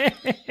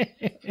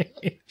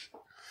okay.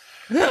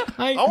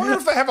 I wonder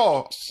if they have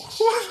a...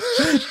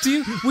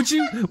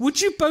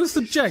 Would you both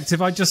object if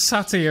I just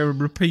sat here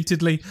and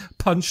repeatedly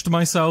punched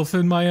myself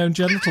in my own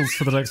genitals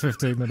for the next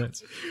 15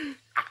 minutes?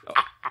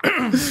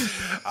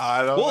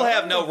 I don't We'll know.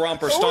 have no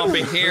romper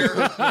stomping here.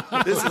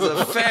 This is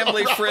a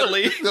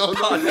family-friendly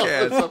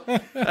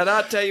podcast. And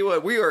I tell you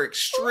what, we are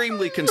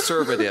extremely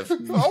conservative. I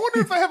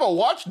wonder if they have a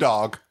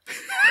watchdog.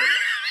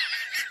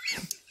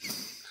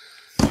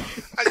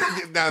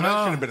 Now,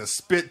 that should have been a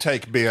spit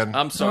take, Ben.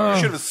 I'm sorry.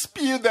 You should have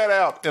spewed that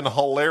out in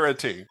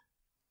hilarity.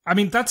 I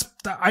mean,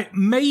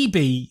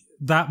 maybe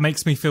that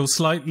makes me feel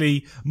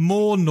slightly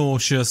more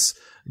nauseous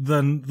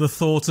than the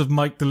thought of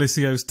Mike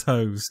Delicio's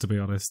toes, to be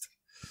honest.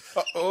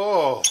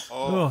 Oh.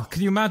 Oh,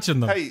 can you imagine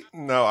them? Hey,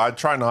 no, I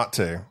try not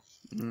to.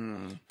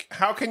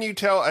 How can you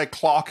tell a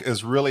clock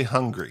is really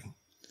hungry?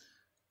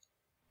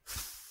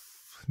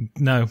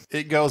 No.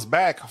 It goes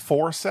back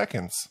 4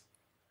 seconds.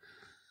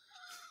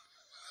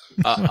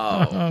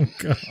 Oh,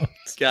 God.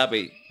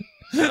 Gabby,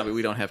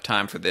 we don't have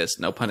time for this.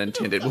 No pun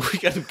intended. But we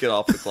got to get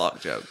off the clock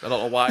joke. I don't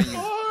know why you've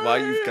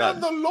I got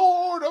am the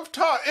Lord of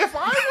Time. If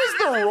I was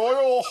the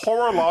Royal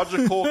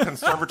Horological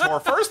Conservator,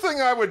 first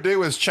thing I would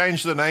do is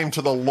change the name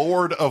to the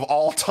Lord of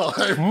All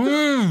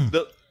Time.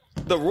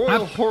 the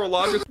Royal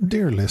Horological.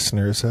 Dear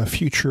listeners,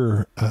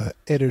 future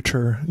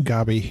editor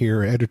Gabi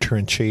here,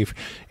 editor-in-chief.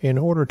 In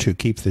order to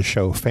keep the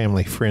show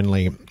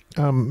family-friendly,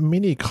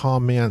 many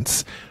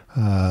comments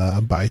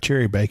by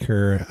Jerry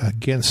Baker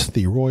against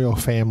the royal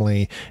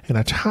family and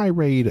a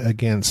tirade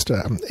against,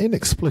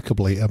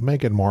 inexplicably,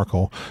 Meghan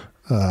Markle.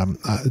 These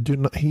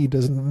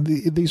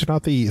are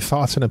not the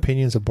thoughts and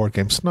opinions of Board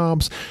Game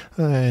Snobs,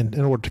 and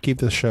in order to keep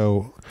this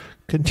show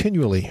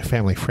continually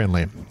family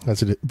friendly,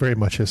 as it very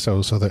much is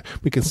so that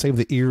we can save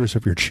the ears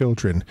of your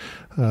children,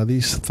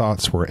 these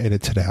thoughts were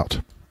edited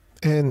out.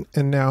 And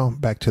now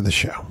back to the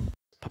show.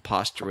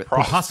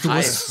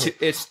 Preposterous.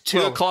 It's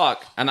 2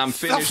 o'clock, and I'm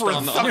finished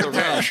on the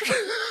run.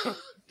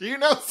 Do you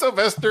know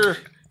Sylvester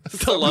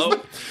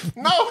Stallone?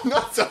 No,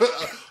 not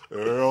Sylvester.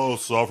 I'll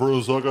suffer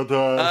a second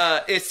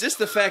time. It's just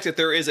the fact that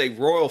there is a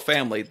royal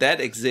family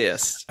that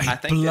exists. I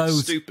think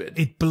that's stupid.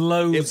 It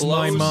blows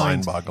my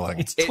mind. Mind-boggling.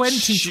 It's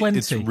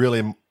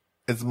 2020.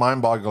 It's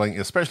mind-boggling,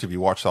 especially if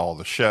you watch all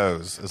the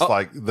shows. It's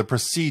like the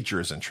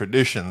procedures and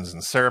traditions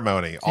and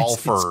ceremony,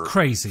 It's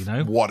crazy,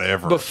 no?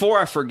 Whatever. Before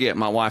I forget,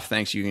 my wife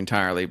thanks you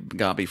entirely,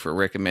 Gabi, for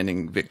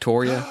recommending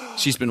Victoria.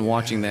 She's been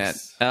watching that.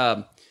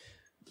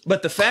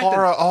 But the fact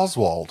Clara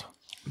Oswald.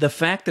 The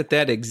fact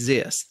that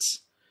exists,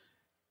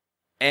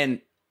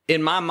 and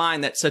in my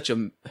mind, that's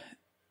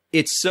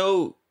it's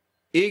so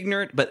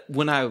ignorant. But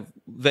when I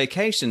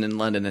vacationed in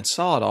London and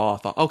saw it all, I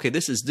thought, okay,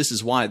 this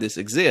is why this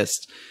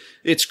exists.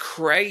 It's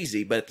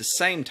crazy, but at the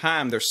same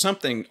time, there's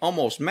something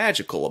almost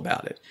magical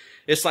about it.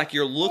 It's like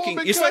you're looking.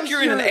 It's like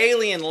you're in an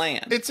alien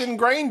land. It's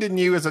ingrained in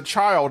you as a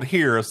child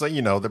here. So,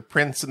 the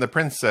prince and the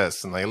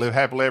princess, and they live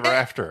happily ever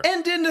after.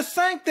 And then to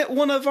think that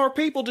one of our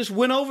people just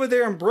went over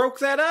there and broke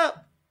that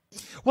up.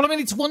 Well, I mean,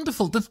 it's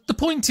wonderful. The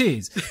point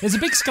is, there's a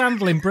big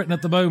scandal in Britain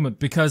at the moment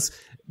because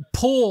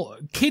poor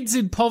kids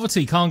in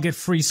poverty can't get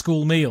free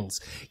school meals.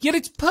 Yet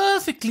it's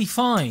perfectly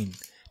fine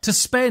to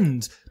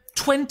spend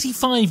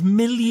 25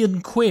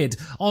 million quid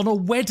on a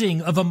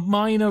wedding of a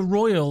minor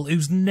royal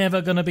who's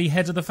never going to be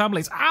head of the family.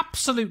 It's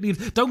absolutely...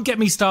 Don't get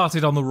me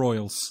started on the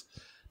royals.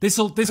 This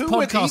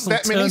podcast will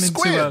turn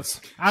into an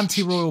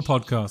anti-royal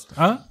podcast.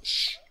 Huh?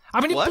 I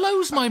mean, it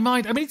blows my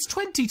mind. I mean, it's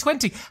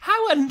 2020.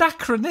 How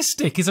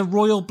anachronistic is a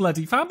royal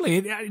bloody family?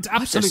 It's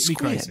absolutely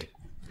crazy.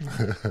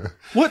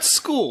 What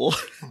school?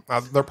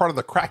 They're part of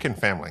the Kraken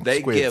family.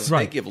 They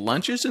give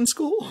lunches in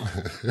school?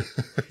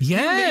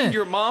 Yeah. You mean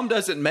your mom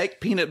doesn't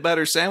make peanut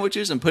butter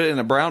sandwiches and put it in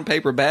a brown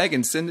paper bag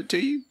and send it to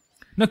you?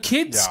 No,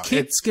 kids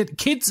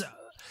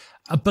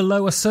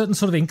below a certain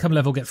sort of income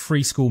level get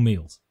free school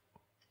meals.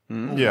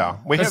 Yeah,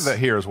 we have that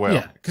here as well.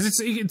 Yeah, because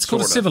it's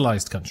called a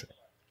civilized country.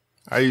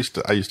 I used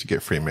to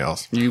get free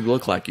meals. You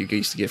look like you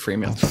used to get free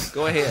meals.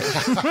 Go ahead.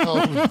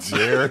 How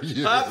dare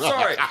you? I'm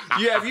sorry.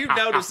 Have you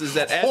noticed is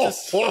that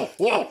as you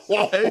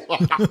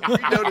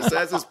notice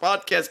as this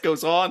podcast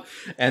goes on,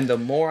 and the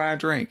more I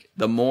drink,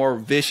 the more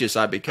vicious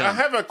I become. I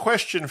have a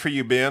question for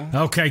you, Ben.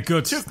 Okay,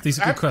 good. These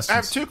are good questions. I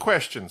have two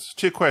questions.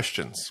 Two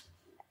questions.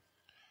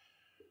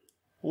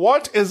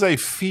 What is a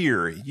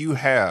fear you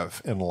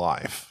have in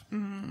life?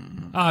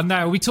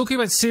 Now, are we talking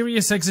about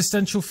serious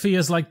existential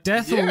fears like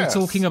death, or are we Yes.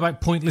 talking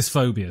about pointless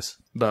phobias?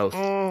 Both.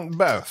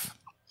 Both.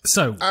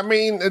 So, I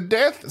mean,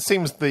 death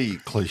seems the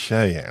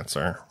cliche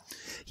answer.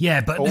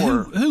 yeah, but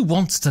Or- who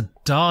wants to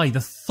die?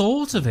 The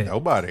thought of it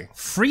Nobody.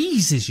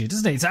 freezes you,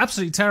 doesn't it? It's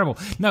absolutely terrible.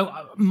 No,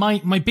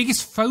 my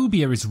biggest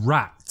phobia is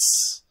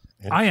rats.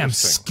 I am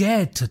Interesting.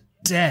 scared to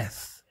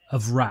death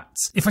of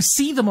rats. If I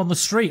see them on the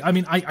street, I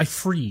mean, I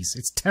freeze.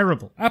 It's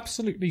terrible.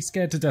 Absolutely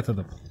scared to death of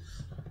them.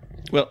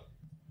 Well,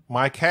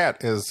 My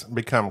cat has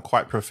become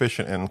quite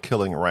proficient in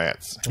killing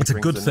rats. He It's a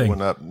brings good new thing.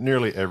 one up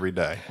nearly every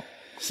day.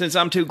 since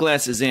I'm 2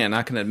 glasses in,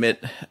 I can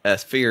admit a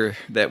fear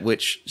that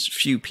which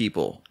few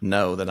people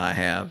know that I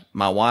have.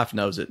 My wife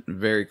knows it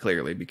very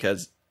clearly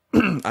because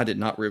I did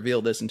not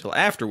reveal this until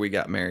after we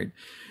got married.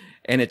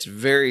 And it's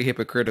very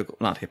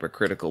not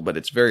hypocritical, but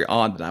it's very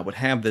odd that I would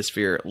have this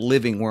fear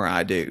living where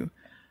I do.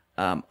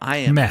 I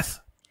am Meth.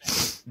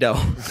 no,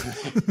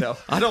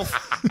 I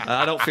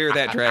don't fear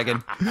that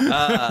dragon.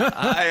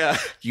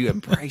 You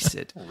embrace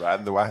it.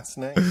 Riding the white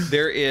snake.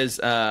 There is,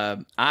 I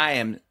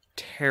am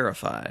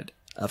terrified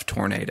of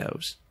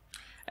tornadoes,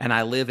 and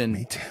I live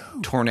in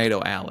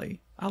Tornado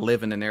Alley. I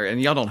live in an area,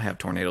 and y'all don't have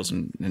tornadoes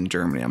in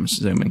Germany, I'm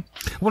assuming.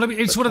 Well, I mean,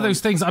 it's one of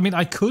those things. I mean,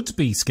 I could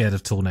be scared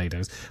of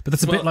tornadoes, but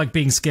that's a bit like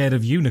being scared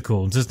of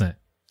unicorns, isn't it?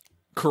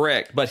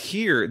 Correct. But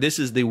here, this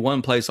is the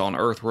one place on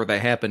Earth where they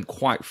happen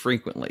quite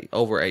frequently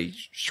over a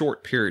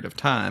short period of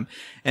time.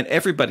 And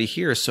everybody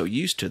here is so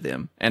used to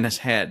them and has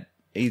had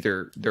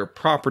either their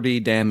property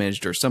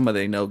damaged or somebody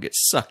they know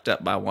gets sucked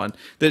up by one,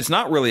 that it's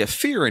not really a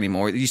fear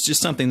anymore. It's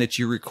just something that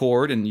you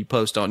record and you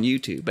post on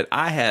YouTube. But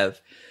I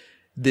have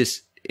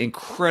this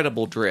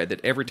incredible dread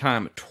that every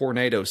time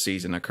tornado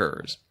season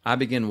occurs, I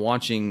begin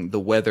watching the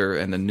weather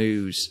and the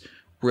news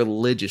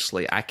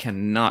religiously. I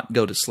cannot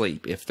go to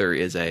sleep if there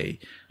is a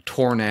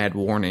tornado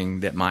warning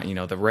that might,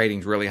 the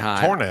rating's really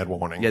high. Tornado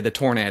warning. Yeah, the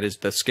tornado is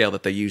the scale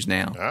that they use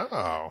now.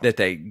 Oh. That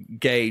they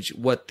gauge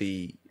what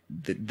the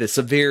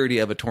severity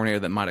of a tornado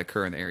that might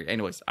occur in the area.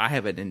 Anyways, I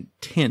have an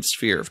intense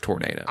fear of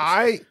tornadoes.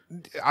 I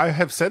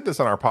have said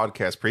this on our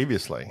podcast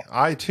previously.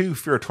 I too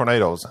fear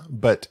tornadoes,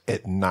 but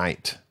at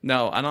night.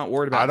 No, I'm not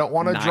worried about I don't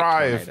want to night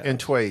drive tornadoes.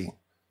 into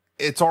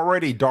it's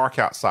already dark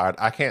outside.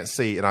 I can't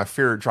see, and I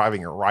fear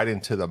driving right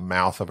into the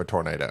mouth of a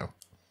tornado.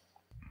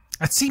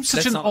 It seems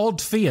such That's an not- odd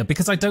fear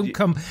because I don't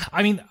come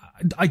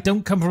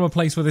from a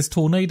place where there's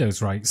tornadoes,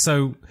 right?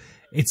 So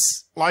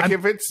it's Like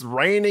if it's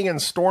raining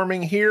and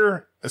storming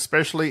here,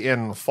 especially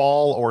in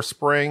fall or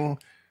spring,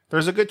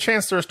 there's a good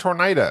chance there's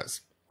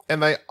tornadoes.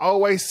 And they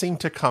always seem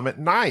to come at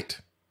night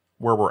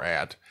where we're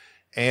at.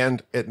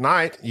 And at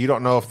night, you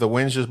don't know if the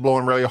wind's just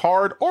blowing really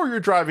hard or you're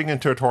driving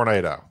into a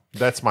tornado.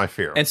 That's my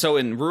fear. And so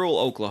in rural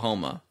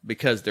Oklahoma,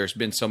 because there's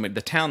been so many,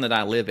 the town that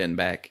I live in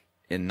back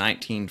in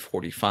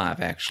 1945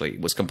 actually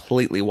was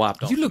completely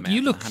wiped off. you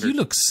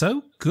look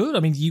so good. I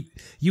mean,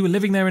 you were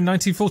living there in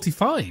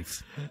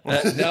 1945.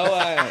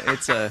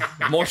 It's a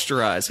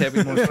moisturized, heavy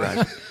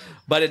moisturized.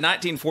 But in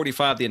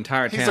 1945, the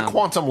entire He's town, a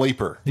quantum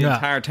leaper. the Yeah.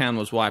 entire town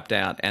was wiped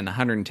out, and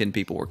 110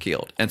 people were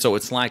killed. And so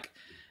it's like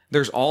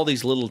there's all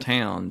these little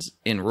towns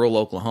in rural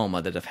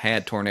Oklahoma that have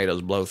had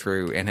tornadoes blow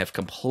through and have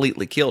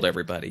completely killed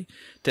everybody.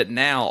 That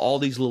now all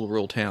these little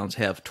rural towns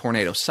have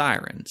tornado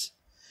sirens.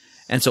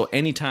 And so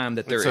anytime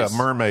that there It's is a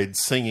mermaid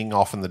singing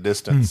off in the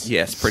distance.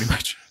 yes, pretty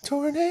much.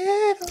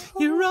 Tornado.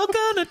 You're all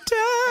gonna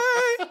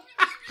die.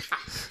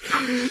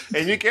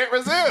 And you can't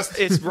resist.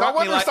 It's no rocked me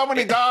wonder like-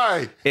 somebody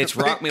died. It's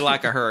rocked me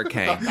like a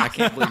hurricane. I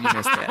can't believe you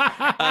missed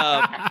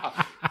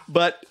that.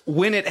 But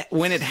when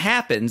it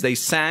happens, they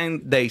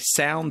sound these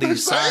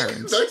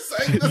sirens. They're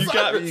saying the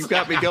sirens. You've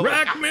got me going.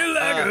 Rock me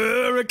like a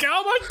hurricane.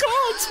 Oh my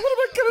God! What am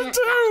I gonna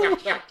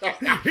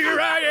do? Here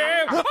I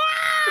am.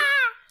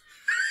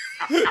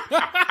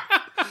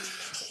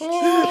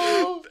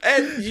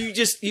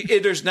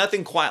 And there's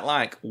nothing quite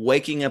like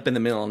waking up in the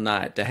middle of the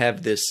night to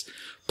have this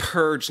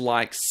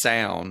purge-like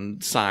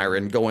sound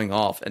siren going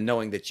off and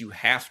knowing that you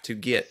have to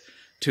get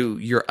to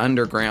your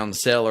underground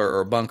cellar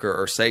or bunker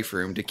or safe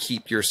room to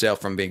keep yourself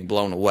from being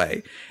blown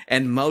away.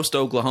 And most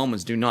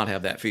Oklahomans do not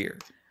have that fear.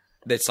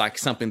 That's like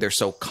something they're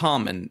so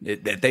common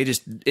that they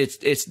just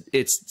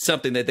it's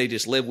something that they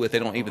just live with. They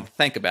don't even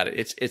think about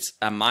it. It's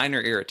a minor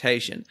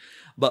irritation,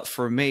 but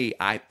for me,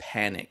 I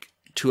panic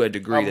to a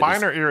degree. A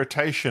minor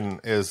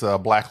irritation is a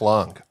black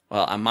lung.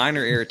 Well, a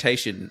minor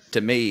irritation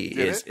to me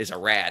is a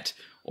rat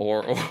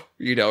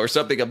or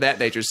something of that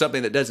nature,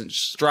 something that doesn't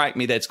strike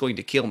me that's going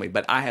to kill me.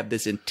 But I have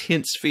this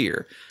intense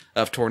fear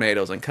of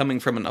tornadoes, and coming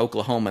from an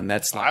Oklahoman,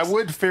 that's like, I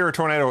would fear a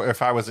tornado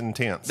if I was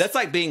intense. that's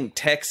like being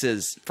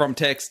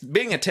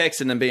being a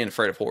Texan and being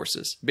afraid of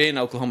horses. Being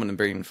an Oklahoman and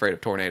being afraid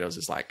of tornadoes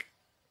is like,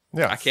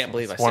 yeah, I can't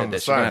believe I it's one said and the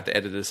this. You're gonna have same. to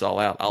edit this all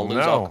out. I'll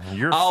lose No, all.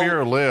 your I'll-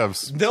 fear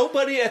lives.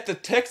 Nobody at the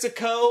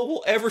Texaco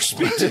will ever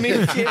speak to me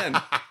again.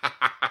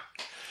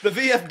 The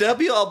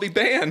VFW, I'll be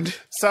banned.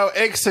 So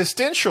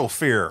existential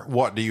fear,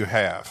 what do you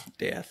have?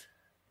 Death.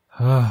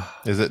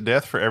 Is it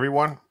death for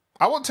everyone?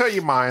 I won't tell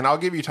you mine. I'll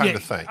give you time to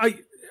think.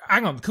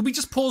 Hang on. Could we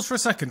just pause for a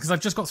second? Because I've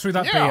just got through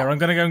that Yeah. beer. I'm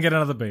going to go and get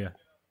another beer.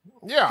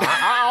 Yeah,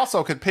 I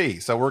also could pee,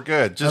 so we're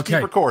good. Just Okay.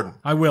 keep recording.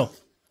 I will.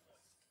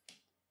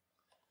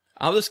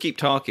 I'll just keep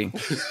talking.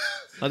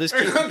 I'll just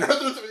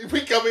keep,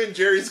 We come in,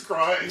 Jerry's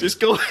crying. just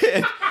go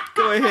ahead.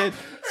 Go ahead.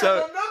 So,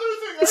 Another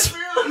thing I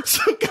fear.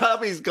 so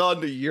Gobby's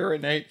gone to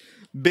urinate.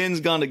 Ben's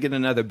gone to get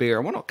another beer.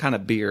 I wonder what kind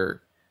of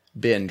beer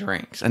Ben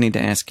drinks. I need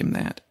to ask him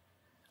that.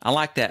 I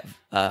like that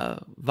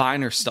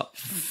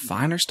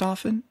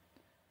Weinerstoffen.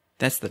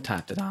 That's the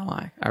type that I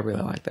like. I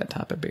really like that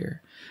type of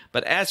beer.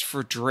 But as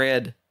for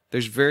dread,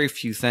 there's very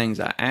few things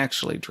I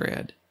actually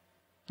dread.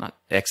 Not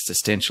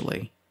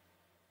existentially.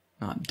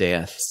 Not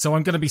death. So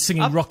I'm going to be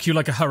singing Rock You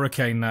Like a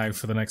Hurricane now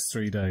for the next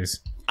 3 days.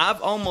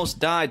 I've almost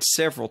died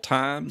several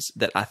times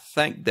that I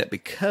think that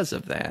because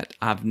of that,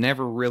 I've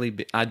never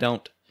really I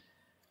don't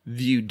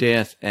view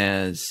death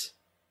as,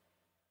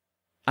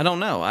 I don't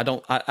know. I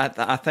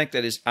think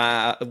that is,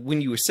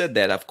 when you said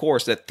that, of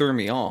course, that threw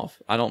me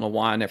off. I don't know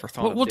why I never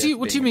thought What do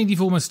you mean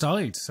you've almost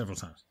died several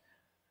times?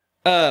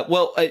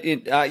 Well,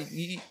 I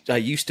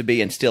used to be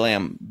and still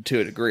am to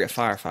a degree a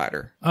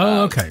firefighter.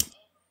 Oh, okay.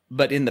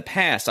 But in the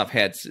past, I've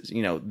had,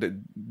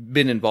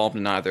 been involved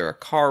in either a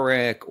car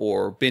wreck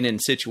or been in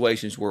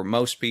situations where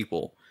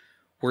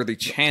where the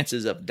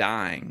chances of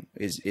dying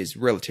is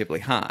relatively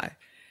high.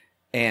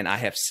 And I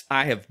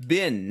have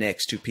been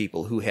next to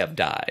people who have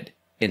died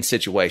in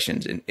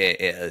situations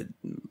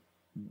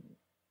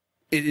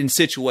in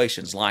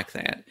situations like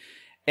that.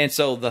 And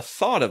so the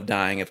thought of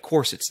dying, of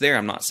course, it's there.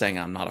 I'm not saying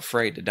I'm not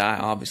afraid to die.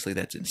 Obviously,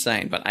 that's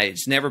insane. But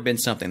it's never been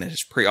something that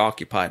has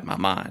preoccupied my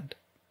mind.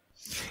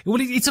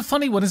 Well, it's a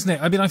funny one, isn't it?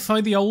 I mean, I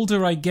find the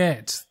older I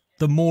get,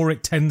 the more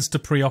it tends to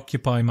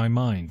preoccupy my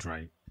mind,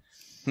 right?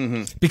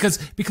 Mm-hmm.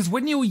 Because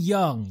when you're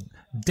young,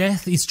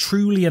 death is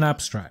truly an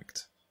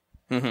abstract.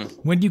 Mm-hmm.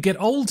 When you get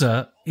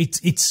older,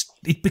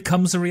 it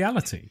becomes a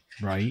reality,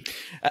 right?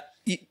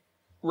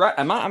 Right.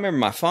 I remember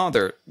my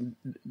father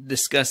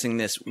discussing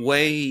this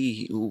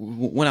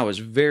when I was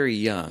very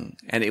young,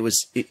 and I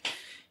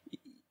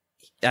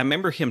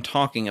remember him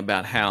talking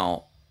about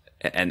how,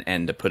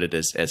 and to put it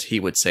as he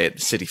would say it,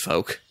 the city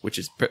folk, which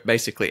is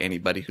basically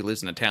anybody who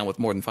lives in a town with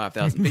more than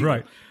 5,000 people,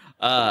 right?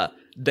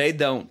 They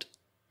don't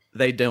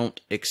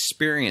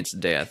experience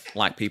death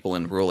like people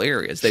in rural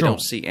areas. They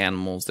don't see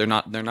animals. They're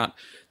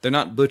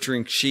not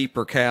butchering sheep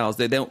or cows.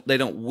 They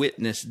don't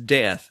witness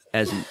death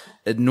as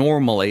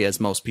normally as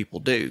most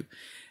people do,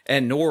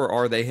 and nor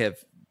are they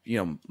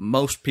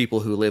most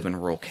people who live in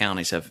rural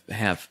counties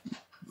have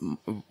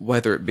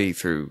whether it be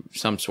through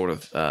some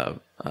sort of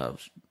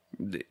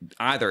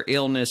either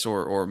illness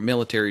or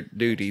military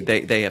duty,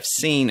 they have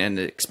seen and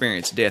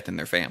experienced death in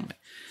their family.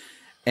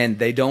 And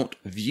they don't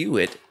view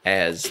it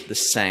as the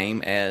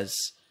same as,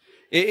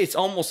 it's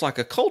almost like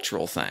a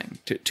cultural thing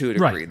to a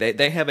degree. Right.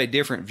 They have a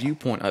different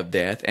viewpoint of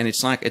death, and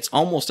it's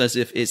almost as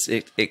if it's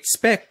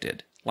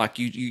expected. Like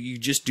you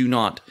just do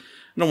not,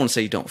 I don't want to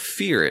say you don't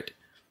fear it.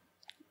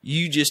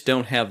 You just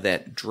don't have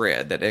that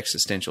dread, that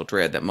existential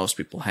dread that most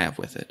people have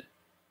with it.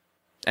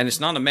 And it's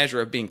not a measure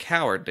of being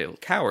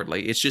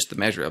cowardly. It's just a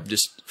measure of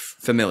just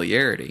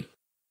familiarity.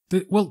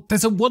 Well,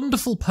 there's a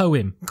wonderful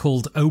poem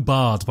called O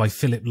Bard by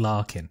Philip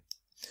Larkin.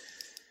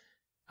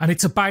 And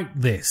it's about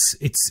this.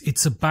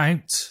 It's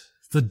about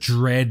the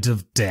dread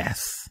of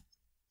death.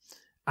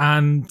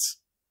 And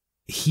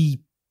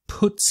he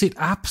puts it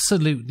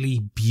absolutely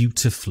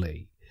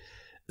beautifully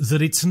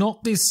that it's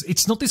not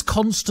this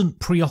constant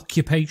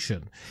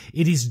preoccupation.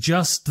 It is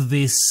just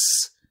this,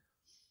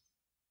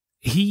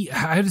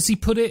 how does he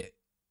put it?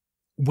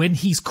 When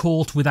he's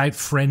caught without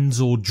friends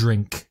or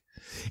drink,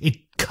 it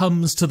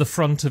comes to the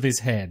front of his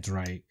head,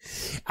 right?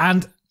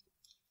 And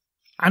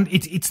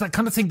it's that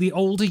kind of thing. The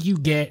older you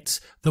get,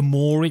 the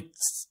more it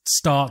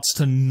starts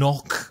to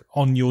knock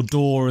on your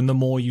door and the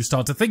more you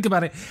start to think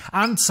about it.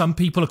 And some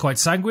people are quite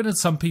sanguine and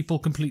some people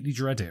completely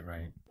dread it,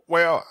 right?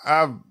 Well,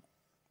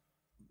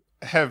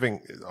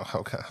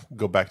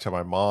 go back to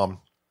my mom.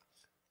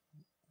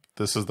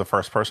 This is the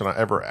first person I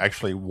ever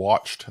actually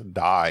watched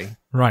die.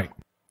 Right.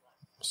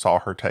 Saw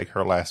her take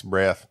her last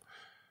breath.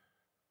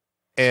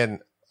 And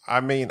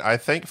I mean, I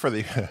think for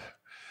the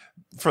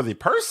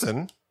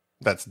person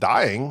that's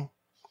dying,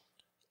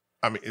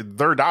 I mean,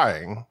 they're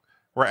dying,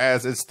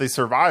 whereas it's the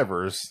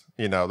survivors,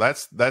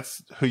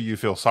 that's who you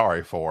feel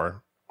sorry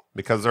for,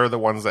 because they're the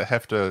ones that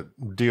have to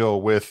deal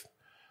with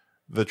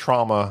the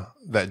trauma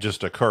that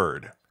just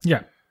occurred.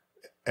 Yeah.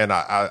 And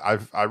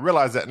I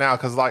realize that now,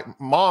 because like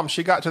Mom,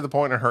 she got to the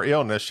point in her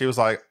illness, she was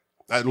like,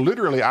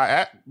 literally,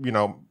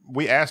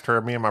 we asked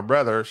her, me and my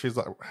brother, she's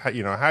like,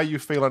 how you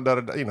feeling?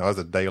 As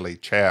a daily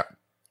chat.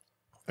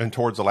 And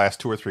towards the last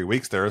 2 or 3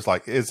 weeks there,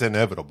 it's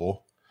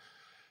inevitable.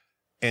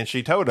 And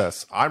she told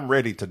us, I'm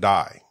ready to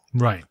die.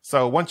 Right.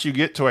 So once you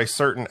get to a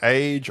certain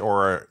age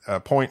or a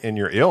point in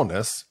your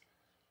illness,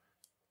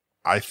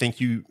 I think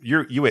you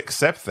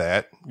accept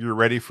that. You're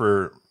ready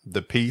for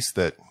the peace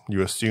that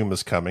you assume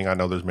is coming. I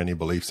know there's many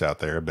beliefs out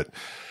there, but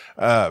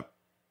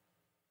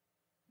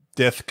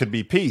death could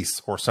be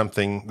peace or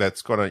something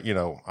that's going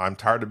to, I'm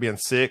tired of being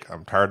sick.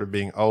 I'm tired of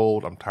being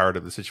old. I'm tired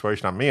of the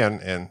situation I'm in,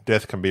 and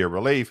death can be a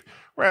relief.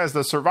 Whereas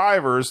the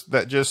survivors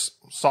that just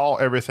saw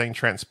everything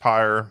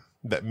transpire,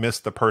 that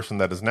missed the person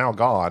that is now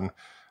gone,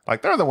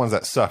 like they're the ones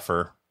that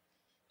suffer.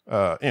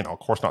 Of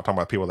course, not talking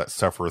about people that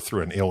suffer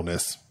through an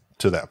illness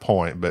to that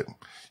point, but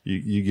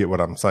you get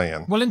what I'm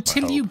saying. Well,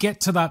 until you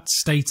get to that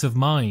state of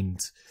mind,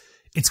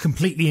 it's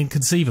completely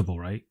inconceivable,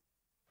 right?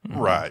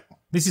 Right.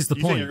 This is the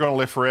You point. think you're going to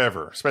live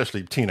forever,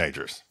 especially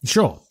teenagers.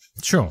 Sure.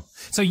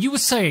 So you were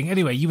saying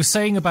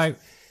about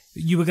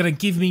you were going to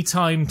give me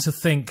time to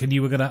think, and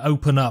you were going to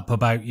open up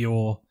about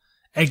your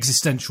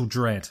existential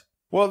dread.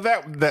 Well,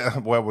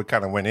 we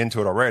kind of went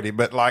into it already,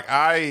 but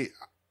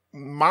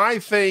my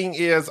thing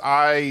is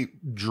I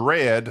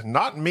dread,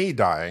 not me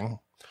dying.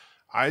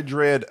 I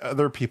dread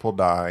other people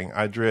dying.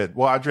 I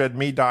dread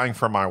me dying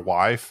for my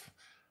wife,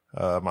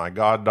 my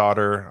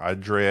goddaughter. I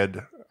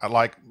dread,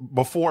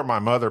 before my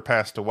mother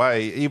passed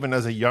away, even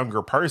as a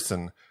younger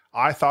person,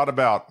 I thought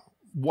about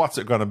what's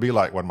it going to be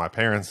like when my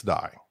parents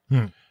die?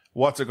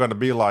 What's it going to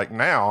be like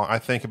now? I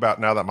think about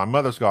now that my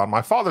mother's gone.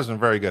 My father's in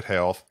very good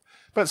health,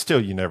 but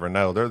still, you never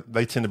know.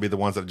 They tend to be the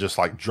ones that just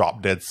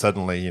drop dead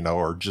suddenly,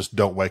 or just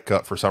don't wake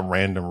up for some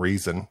random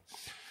reason.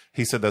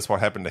 He said that's what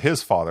happened to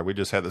his father. We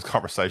just had this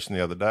conversation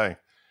the other day.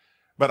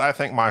 But I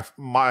think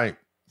my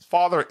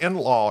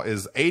father-in-law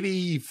is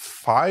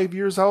 85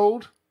 years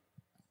old.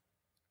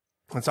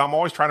 And so I'm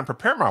always trying to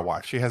prepare my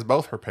wife. She has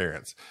both her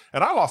parents.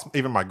 And I lost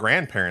even my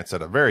grandparents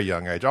at a very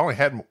young age. I only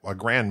had a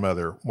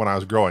grandmother when I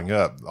was growing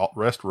up. The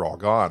rest were all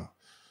gone.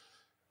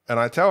 And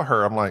I tell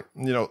her, I'm like,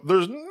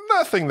 there's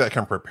nothing that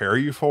can prepare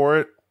you for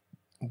it.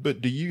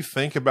 But do you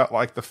think about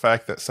the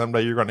fact that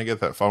someday you're going to get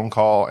that phone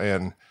call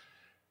and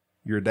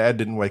your dad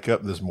didn't wake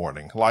up this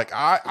morning?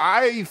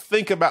 I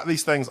think about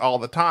these things all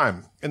the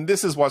time. And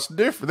this is what's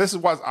different. This is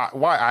why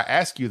I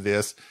ask you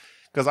this.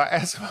 Because I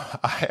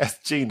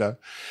asked Gina,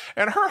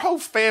 and her whole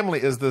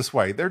family is this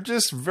way. They're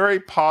just very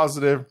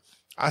positive.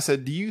 I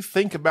said, do you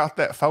think about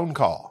that phone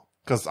call?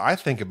 Because I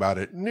think about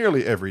it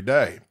nearly every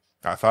day.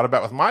 I thought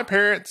about it with my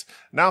parents.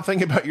 Now I'm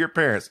thinking about your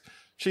parents.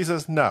 She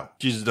says, no,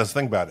 she just doesn't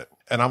think about it.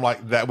 And I'm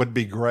like, that would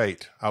be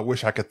great. I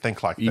wish I could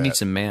think like that. You need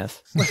some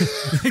meth.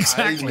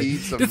 Exactly. I need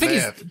some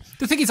meth.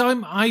 The thing is,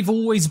 I've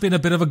always been a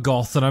bit of a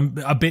goth, and I'm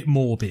a bit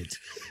morbid,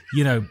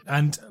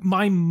 and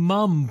my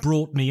mum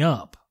brought me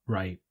up,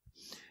 right?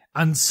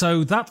 And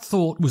so that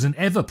thought was an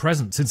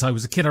ever-present since I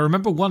was a kid. I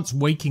remember once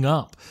waking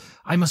up,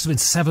 I must have been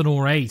 7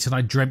 or 8, and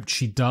I dreamt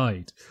she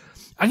died.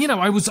 And,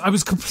 I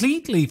was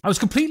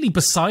completely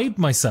beside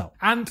myself.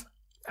 And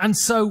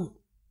so,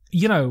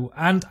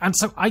 and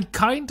so I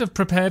kind of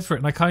prepared for it,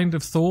 and I kind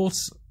of thought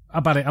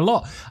about it a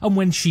lot. And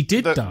when she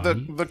did die...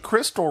 The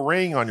crystal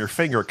ring on your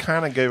finger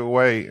kind of gave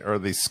away, or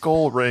the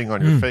skull ring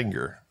on your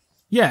finger.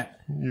 Yeah.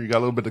 You got a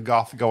little bit of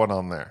goth going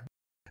on there.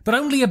 But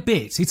only a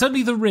bit. It's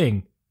only the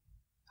ring.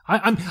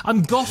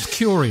 I'm goth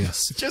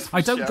curious. I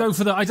don't go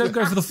for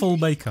the full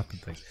makeup and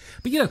things.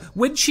 But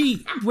when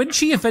she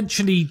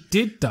eventually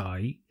did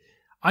die,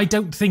 I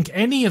don't think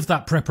any of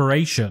that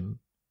preparation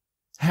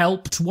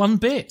helped one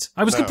bit.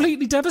 I was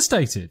completely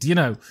devastated,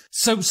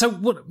 So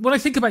when I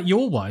think about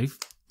your wife,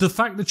 the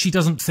fact that she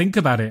doesn't think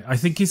about it, I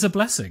think is a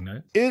blessing,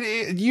 no?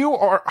 You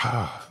are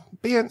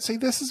Ben, see,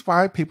 this is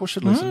why people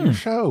should listen to your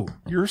show.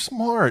 You're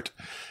smart.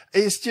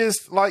 It's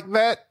just like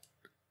that.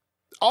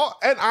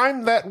 And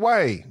I'm that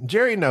way.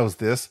 Jerry knows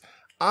this.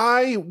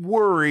 I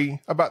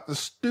worry about the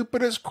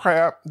stupidest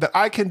crap that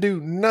I can do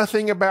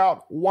nothing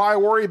about. Why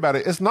worry about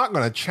it? It's not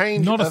going to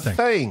change a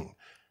thing.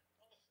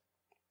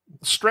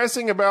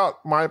 Stressing about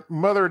my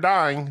mother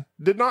dying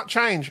did not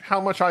change how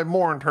much I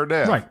mourned her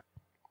death. Right.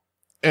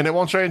 And it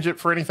won't change it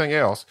for anything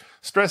else.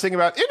 Stressing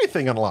about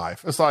anything in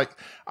life. It's like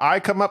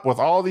I come up with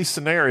all these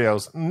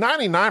scenarios.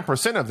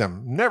 99% of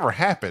them never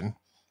happen.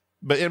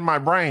 But in my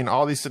brain,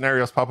 all these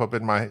scenarios pop up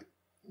in my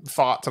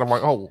thoughts, and I'm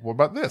like, oh, what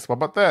about this? What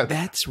about that?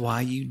 That's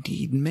why you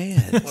need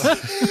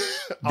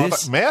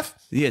meth. Meth?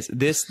 Yes,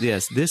 this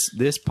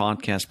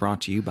podcast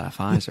brought to you by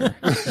Pfizer.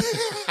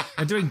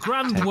 They're doing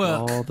grand Take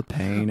work. all the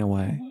pain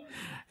away.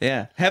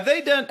 Yeah.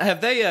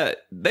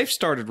 They've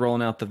started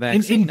rolling out the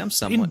vaccine. I'm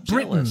somewhat in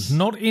Britain, jealous.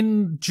 not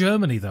in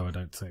Germany, though, I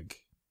don't think.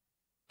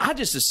 I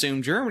just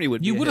assumed Germany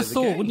would be You would have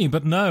thought, wouldn't you?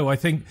 But no, I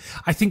think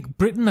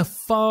Britain are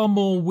far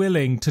more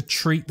willing to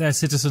treat their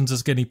citizens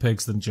as guinea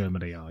pigs than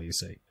Germany are, you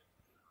see.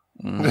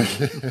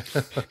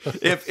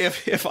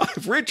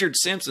 If Richard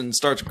Simpson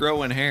starts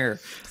growing hair,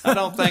 I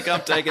don't think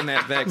I'm taking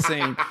that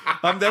vaccine.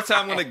 That's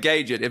how I'm going to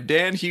gauge it. If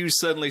Dan Hughes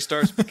suddenly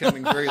starts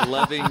becoming very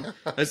loving,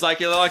 it's like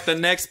the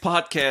next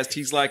podcast.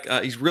 He's like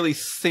he's really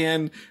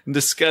thin and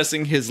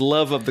discussing his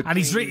love of the And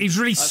he's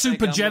really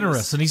super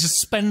generous, and he's just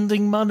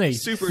spending money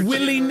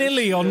willy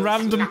nilly on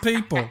random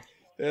people.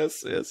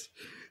 Yes.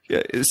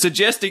 Yeah,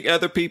 suggesting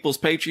other people's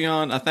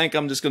Patreon. I think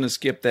I'm just going to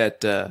skip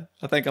that.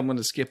 I think I'm going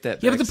to skip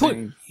that. Yeah, but the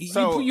point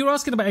you're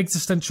asking about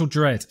existential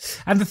dread,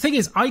 and the thing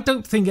is, I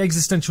don't think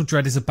existential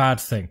dread is a bad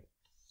thing,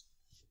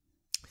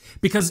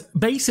 because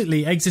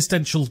basically,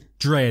 existential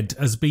dread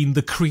has been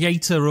the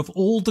creator of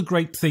all the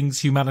great things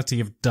humanity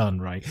have done,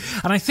 right?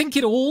 And I think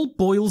it all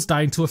boils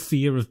down to a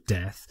fear of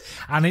death,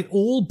 and it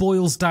all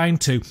boils down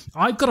to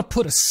I've got to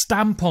put a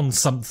stamp on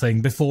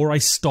something before I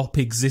stop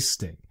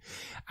existing.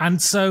 And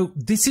so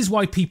this is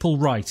why people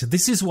write.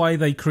 This is why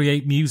they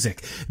create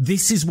music.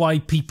 This is why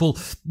people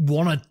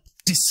want to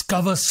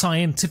discover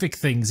scientific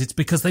things. It's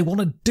because they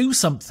want to do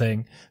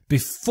something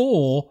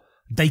before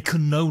they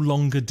can no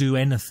longer do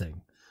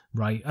anything,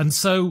 right? And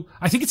so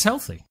I think it's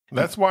healthy.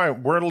 That's why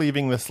we're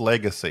leaving this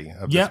legacy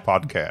of this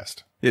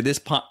podcast. Yeah, this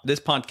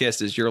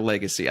podcast is your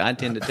legacy. I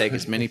intend to take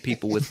as many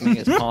people with me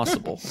as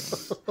possible.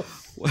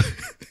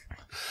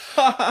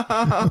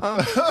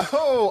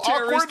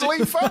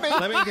 Awkwardly funny.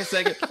 Let me just a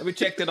second. Let me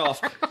check that off.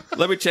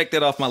 Let me check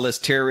that off my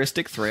list.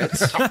 Terroristic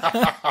threats.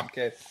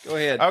 Okay, go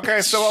ahead.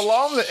 Okay, so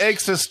along the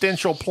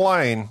existential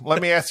plane,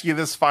 let me ask you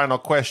this final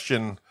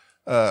question,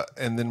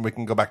 and then we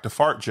can go back to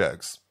fart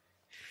jokes.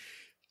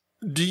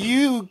 Do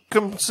you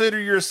consider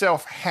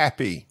yourself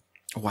happy?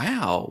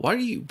 Wow. Why are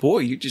you, boy,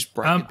 you just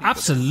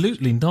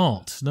absolutely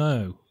not.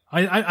 No.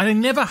 I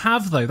never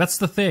have, though. That's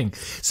the thing.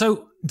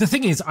 So the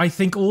thing is, I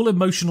think all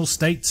emotional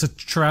states are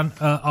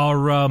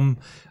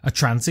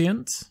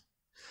transient.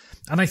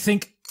 And I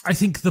think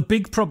the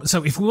big problem,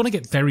 so if we want to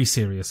get very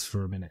serious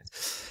for a minute,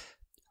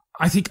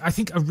 I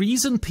think a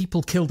reason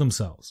people kill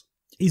themselves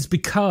is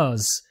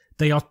because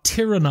they are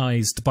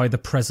tyrannized by the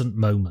present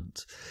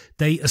moment.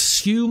 They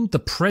assume the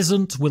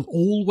present will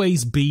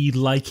always be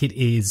like it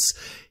is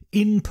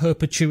in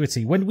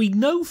perpetuity, when we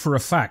know for a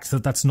fact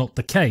that that's not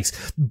the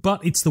case. But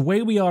it's the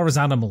way we are as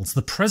animals.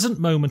 The present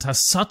moment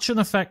has such an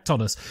effect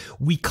on us,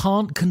 we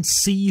can't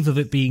conceive of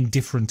it being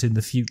different in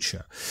the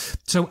future.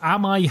 So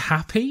am I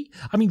happy?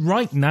 I mean,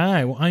 right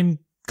now, I'm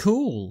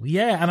cool.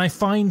 Yeah, and I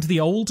find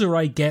the older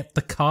I get,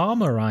 the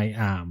calmer I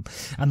am.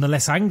 And the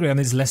less angry I am,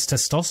 there's less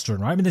testosterone,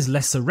 right? I mean, there's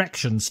less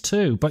erections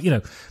too. But,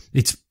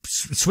 it's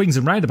swings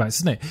and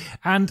roundabouts, isn't it?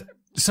 And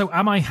so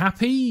am I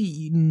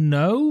happy?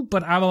 No.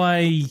 But am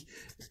I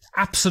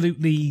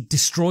absolutely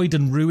destroyed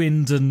and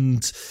ruined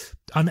and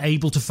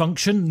unable to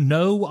function?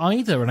 No,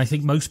 either. And I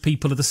think most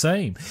people are the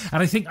same.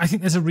 And I think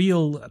there's a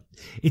real,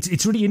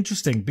 it's really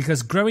interesting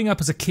because growing up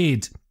as a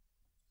kid,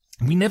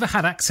 we never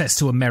had access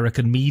to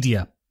American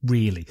media,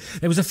 really.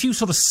 There was a few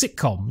sort of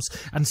sitcoms,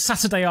 and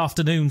Saturday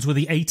afternoons were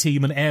the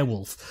A-Team and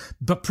Airwolf,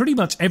 but pretty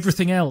much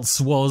everything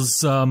else was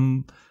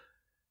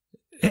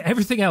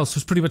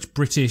pretty much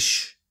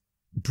British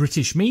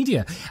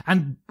media.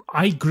 And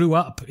I grew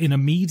up in a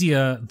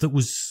media that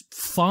was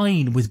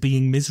fine with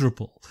being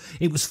miserable.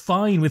 It was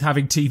fine with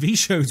having TV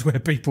shows where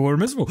people were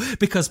miserable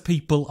because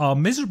people are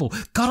miserable.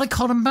 God, I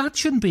can't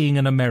imagine being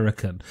an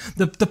American.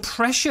 The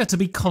pressure to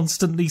be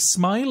constantly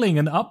smiling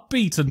and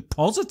upbeat and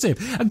positive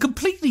and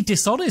completely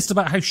dishonest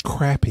about how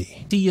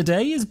crappy your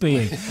day is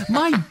being.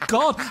 My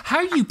God,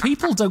 how you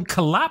people don't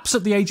collapse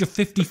at the age of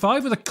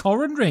 55 with a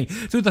coronary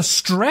through the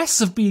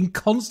stress of being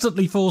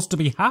constantly forced to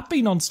be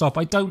happy nonstop.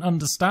 I don't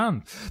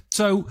understand.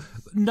 So,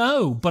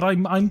 no, but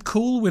I'm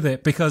cool with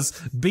it because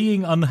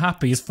being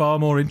unhappy is far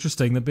more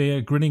interesting than being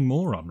a grinning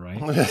moron, right?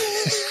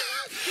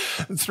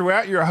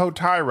 Throughout your whole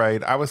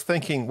tirade, I was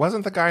thinking,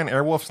 wasn't the guy in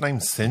Airwolf's name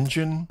St.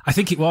 I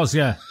think it was,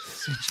 yeah.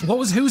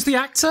 Who's the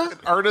actor?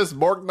 Ernest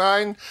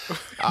Borgnine?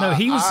 No,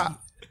 he was...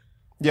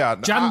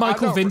 Jan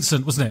Michael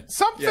Vincent, wasn't it?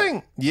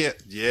 Something. Yeah.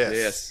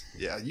 Yes.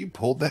 Yeah, you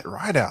pulled that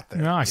right out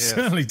there. Yeah, I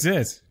certainly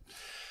did.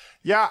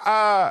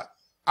 Yeah,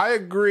 I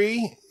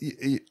agree.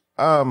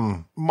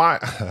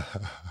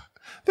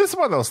 This is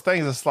one of those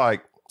things. It's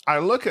like, I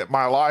look at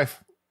my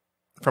life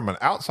from an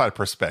outside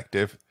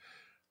perspective.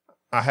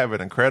 I have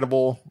an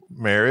incredible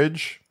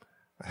marriage.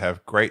 I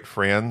have great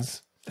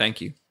friends.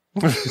 Thank you.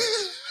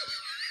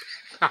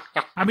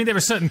 I mean, there are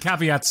certain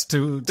caveats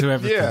to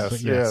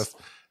everything. Yes.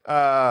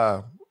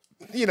 I've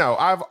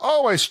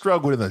always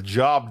struggled in the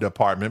job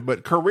department,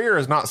 but career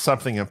is not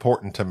something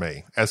important to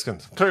me, as can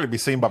clearly be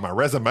seen by my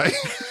resume.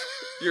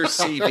 Your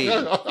CV.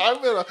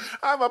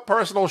 I'm a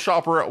personal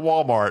shopper at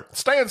Walmart.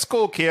 Stay in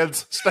school,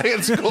 kids. Stay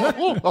in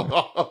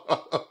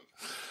school.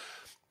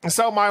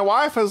 So my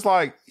wife is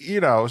like,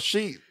 I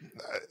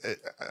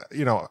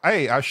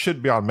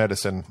should be on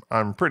medicine.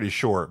 I'm pretty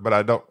sure,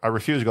 but I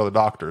refuse to go to the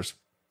doctors.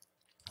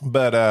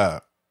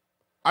 But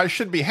I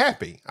should be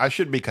happy. I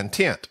should be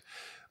content.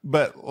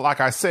 But like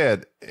I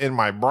said, in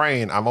my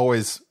brain, I'm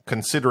always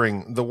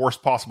considering the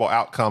worst possible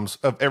outcomes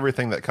of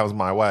everything that comes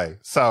my way.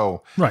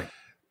 So, right.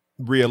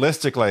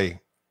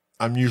 Realistically,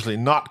 I'm usually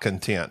not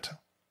content.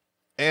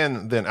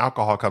 And then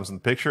alcohol comes in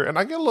the picture, and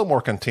I get a little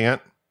more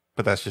content,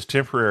 but that's just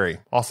temporary.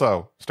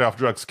 Also, stay off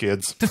drugs,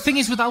 kids. The thing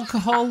is with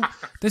alcohol,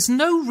 there's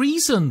no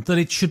reason that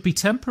it should be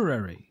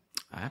temporary.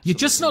 Absolutely You're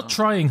just not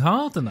trying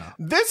hard enough.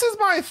 This is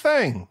my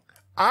thing.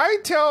 I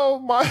tell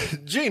my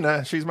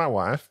Gina, she's my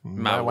wife.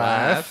 My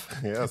wife.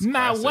 Yes,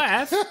 My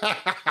classic. wife.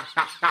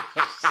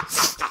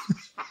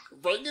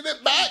 Bringing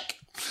it back.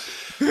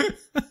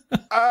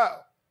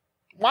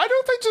 Why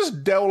don't they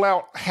just dole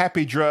out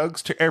happy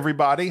drugs to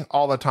everybody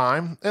all the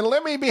time and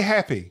let me be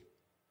happy?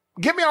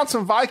 Get me on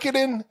some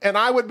Vicodin and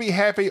I would be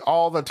happy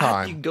all the You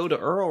time. can go to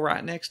Earl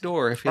right next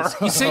door if his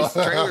You see,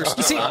 trailer's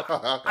you see, still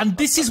up. and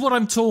this is what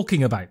I'm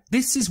talking about.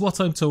 This is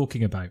what I'm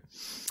talking about.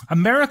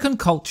 American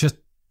culture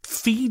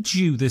feeds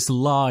you this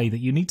lie that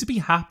you need to be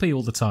happy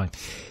all the time.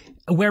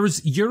 Whereas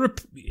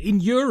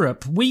in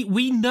Europe,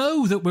 we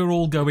know that we're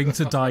all going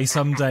to die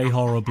someday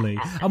horribly,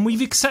 and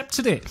we've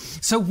accepted it.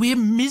 So we're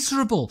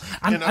miserable.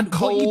 And, In a and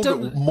what you cold,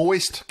 don't...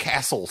 moist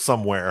castle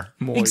somewhere.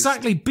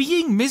 Exactly.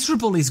 Being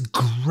miserable is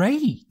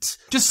great.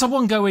 Just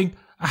someone going,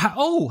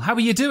 oh, how are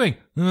you doing?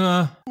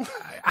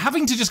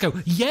 Having to just go,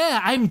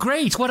 yeah, I'm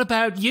great. What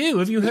about you?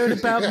 Have you heard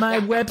about my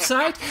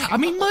website? I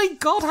mean, my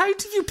God, how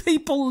do you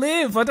people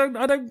live? I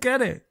don't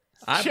get it.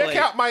 Check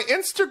out my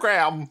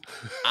Instagram.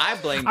 I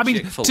blame I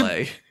mean,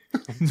 Chick-fil-A.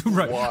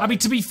 Right. I mean,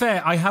 to be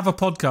fair, I have a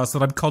podcast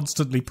that I'm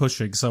constantly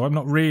pushing, so I'm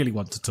not really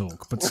one to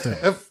talk, but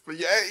still.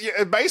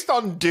 Yeah, based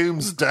on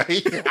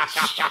Doomsday.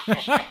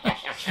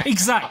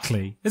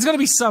 Exactly. There's going to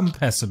be some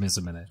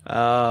pessimism in it.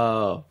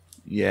 Oh,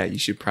 yeah, you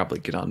should probably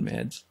get on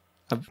meds.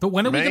 But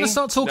when are we Me? going to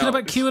start talking No.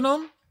 about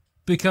QAnon?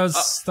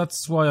 Because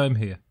that's why I'm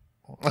here.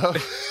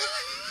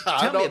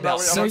 Tell me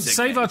about something.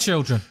 Save our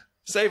children.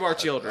 Save our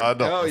children. I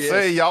don't Oh,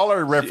 yes. see. Y'all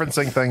are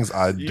referencing things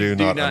I do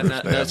not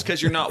understand. That's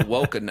because you're not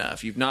woke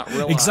enough. You've not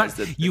realized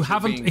Exactly. that You you're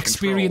haven't being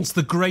experienced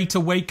the Great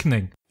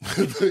Awakening.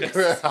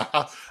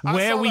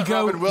 Where we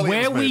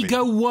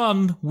go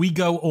one, we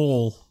go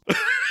all.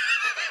 controlled.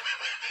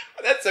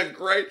 That's a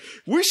great.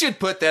 We should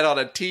put that on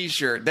a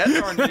T-shirt. That's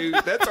our new.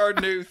 That's our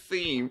new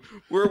theme.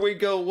 Where we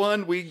go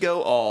one, we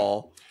go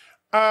all.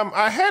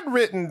 I had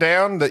written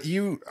down that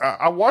you.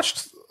 I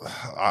watched.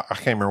 I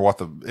can't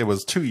remember it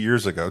was 2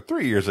 years ago,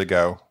 3 years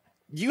ago.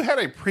 You had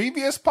a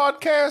previous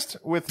podcast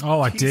with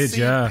Oh, I did,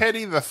 yeah.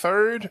 Petty the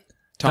Third.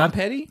 Tom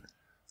Petty.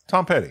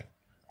 Tom Petty.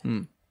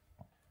 You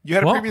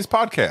had a What? previous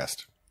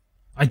podcast.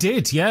 I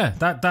did, yeah.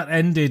 That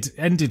ended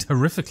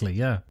horrifically,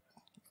 yeah.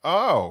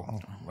 Oh,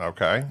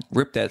 okay.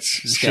 Rip that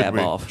scab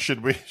off.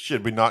 Should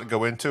we not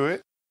go into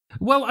it?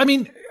 Well, I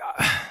mean,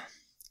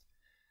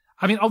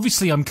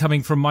 obviously I'm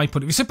coming from my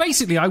point of view. So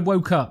basically I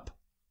woke up.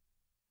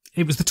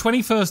 It was the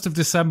 21st of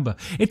December.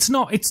 It's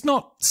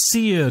not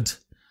seared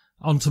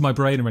onto my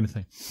brain or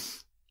anything.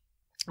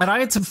 And I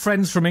had some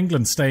friends from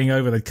England staying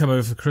over. They'd come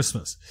over for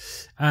Christmas.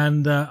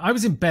 And I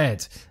was in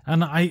bed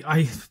and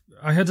I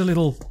heard a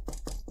little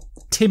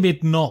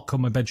timid knock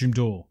on my bedroom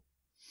door.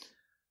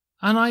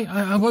 And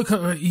I woke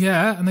up,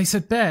 yeah, and they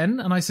said, Ben,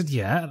 and I said,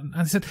 yeah. And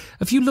I said,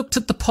 have you looked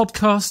at the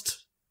podcast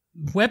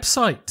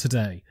website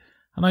today?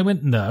 And I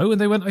went, no.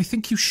 And they went, I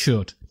think you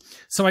should.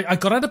 So I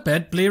got out of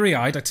bed,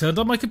 bleary-eyed, I turned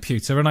on my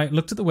computer and I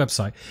looked at the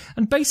website.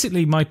 And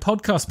basically my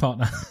podcast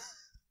partner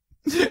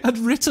had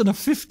written a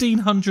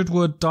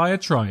 1,500-word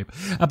diatribe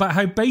about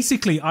how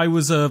basically I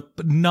was a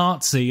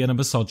Nazi and a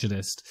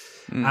misogynist.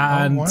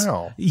 And, Oh,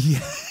 wow. Yeah.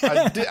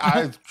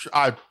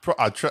 I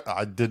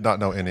did not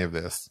know any of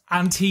this.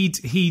 And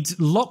he'd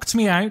locked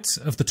me out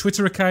of the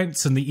Twitter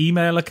accounts and the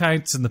email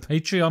accounts and the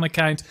Patreon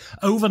account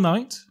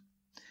overnight.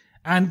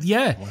 And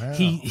yeah,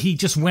 he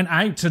just went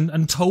out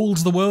and told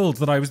the world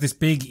that I was this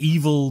big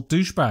evil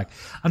douchebag.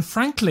 And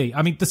frankly,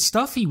 I mean, the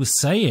stuff he was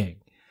saying,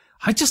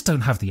 I just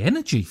don't have the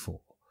energy for.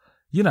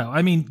 You know,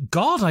 I mean,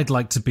 God, I'd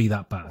like to be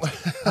that bad.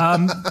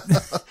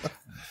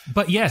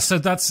 But yeah, so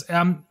that's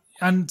and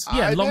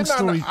yeah, long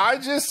story. I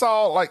just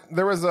saw like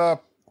there was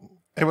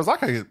it was like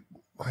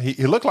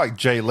he looked like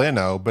Jay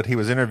Leno, but he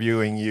was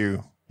interviewing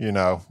you. You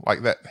know,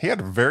 like that. He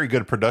had a very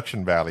good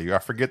production value. I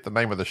forget the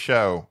name of the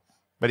show.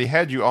 But he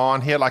had you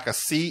on. He had like a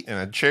seat and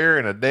a chair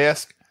and a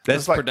desk.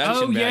 That's like,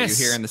 production value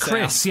here in the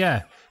Chris, South.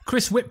 yeah.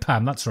 Chris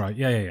Whitpan, that's right.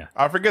 Yeah.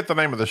 I forget the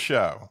name of the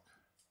show.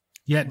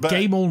 Yeah,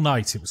 Game All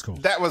Night it was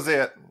called. That was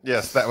it.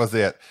 Yes, that was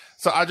it.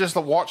 So I just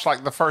watched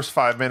like the first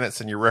 5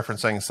 minutes and you're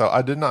referencing. So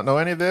I did not know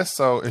any of this.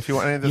 So if you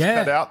want any of this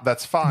cut out,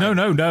 that's fine.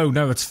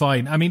 No, it's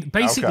fine. I mean,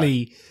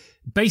 basically,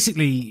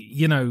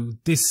 you know,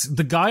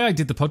 the guy I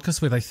did the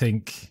podcast with, I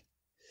think,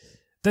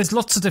 there's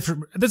lots of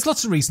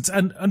reasons.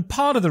 And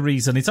part of the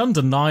reason, it's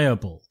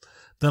undeniable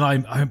that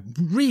I'm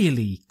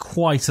really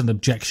quite an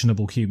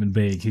objectionable human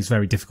being who's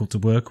very difficult to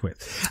work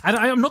with. And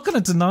I'm not going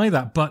to deny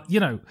that, but, you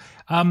know,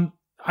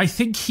 I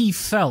think he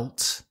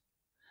felt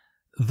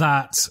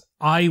that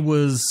I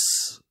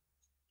was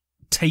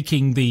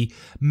taking the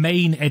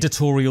main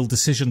editorial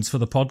decisions for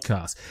the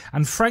podcast.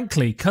 And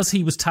frankly, because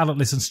he was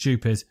talentless and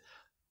stupid,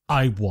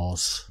 I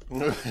was.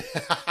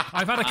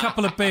 I've had a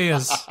couple of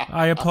beers.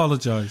 I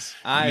apologize.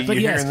 You But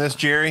yes. hearing this,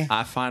 Jerry?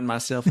 I find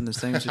myself in the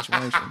same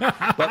situation.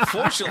 But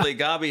fortunately,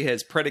 Gabi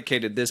has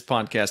predicated this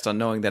podcast on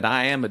knowing that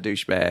I am a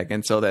douchebag,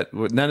 and so that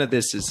none of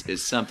this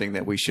is something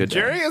that we should.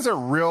 Jerry is a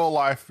real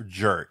life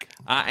jerk,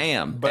 I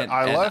am, but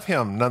I love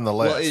him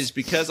nonetheless. Well, it's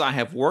because I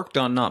have worked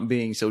on not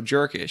being so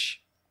jerkish.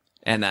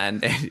 And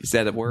is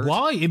that a word?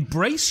 Why?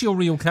 Embrace your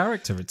real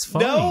character. It's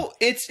fine. No,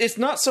 it's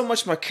not so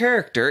much my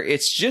character.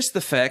 It's just the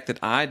fact that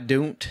I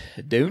don't.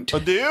 A dude? A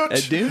dude? Oh, A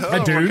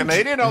dude? we're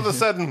Canadian all of a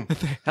sudden.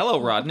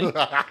 Hello, Rodney.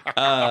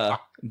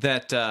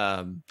 That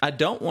I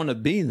don't want to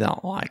be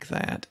that like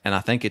that, and I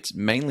think it's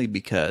mainly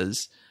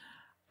because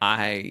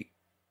I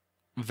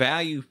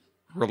value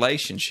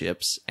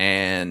relationships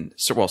and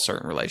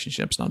certain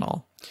relationships, not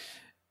all.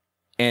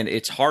 And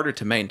it's harder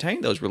to maintain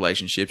those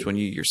relationships when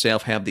you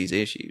yourself have these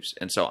issues.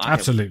 And so I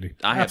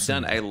have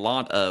done a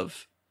lot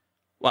of.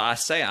 Well, I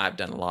say I've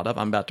done a lot of.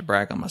 I'm about to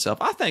brag on myself.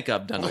 I think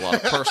I've done a lot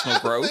of personal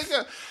growth.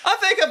 I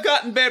think I've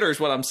gotten better, is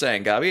what I'm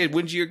saying, Gabi.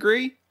 Wouldn't you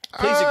agree?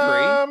 Please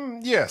agree.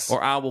 Yes.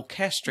 Or I will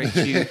castrate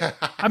you.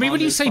 I mean, on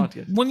when you this say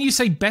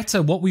podcast.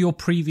 better, what were your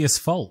previous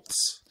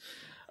faults?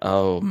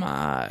 Oh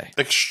my!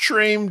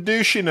 Extreme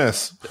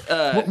douchiness.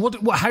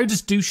 What? How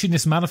does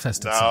douchiness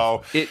manifest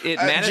itself? No. It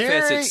manifests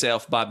Jerry-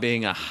 itself by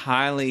being a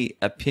highly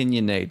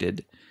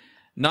opinionated.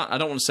 I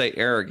don't want to say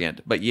arrogant,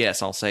 but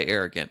yes, I'll say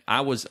arrogant.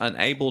 I was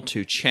unable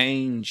to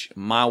change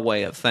my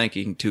way of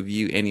thinking to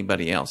view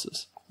anybody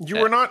else's. You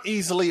were not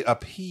easily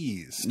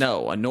appeased.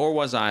 No, nor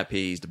was I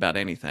appeased about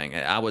anything.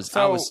 I was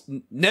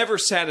never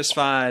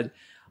satisfied,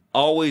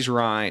 always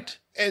right,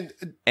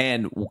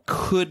 and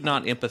could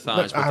not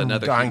empathize with I'm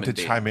another dying human to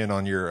being. chime in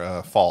on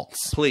your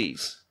faults.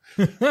 Please.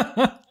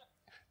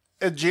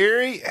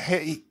 Jerry,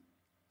 hey,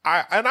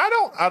 I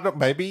don't.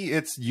 Maybe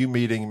it's you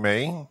meeting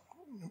me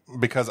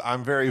because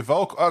I'm very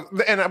vocal,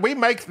 and we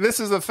make this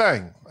is a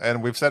thing,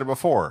 and we've said it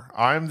before.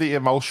 I'm the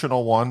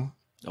emotional one.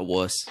 A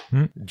wuss.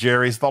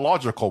 Jerry's the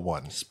logical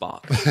one.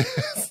 Spock.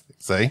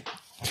 See,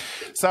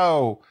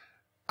 so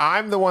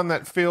I'm the one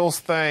that feels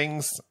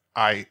things.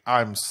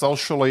 I'm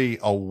socially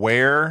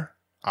aware.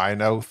 I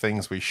know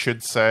things we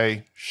should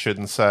say,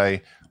 shouldn't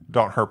say,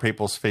 don't hurt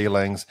people's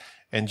feelings.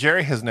 And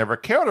Jerry has never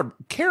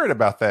cared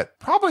about that.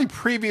 Probably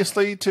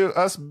previously to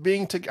us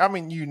being together. I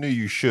mean, you knew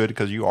you should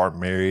because you are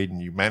married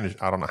and you managed.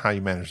 I don't know how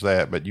you managed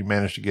that, but you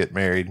managed to get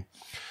married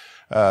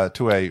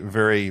to a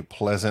very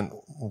pleasant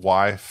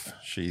wife.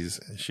 She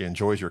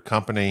enjoys your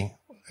company.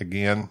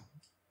 Again,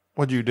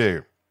 what'd you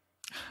do?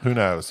 Who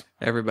knows?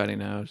 Everybody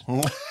knows.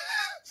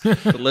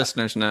 The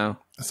listeners know.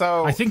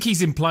 So I think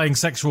he's implying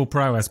sexual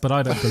prowess, but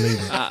I don't believe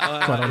it.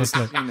 Quite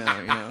honestly. You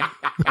know,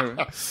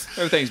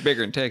 everything's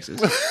bigger in Texas.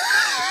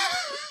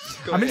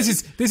 I mean,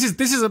 this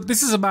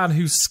is a man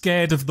who's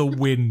scared of the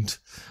wind.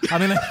 I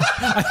mean,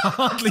 I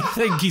hardly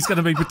think he's going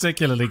to be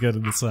particularly good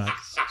in the South.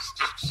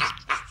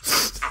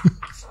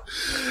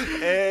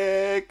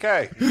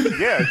 okay,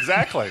 yeah,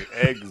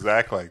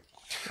 exactly.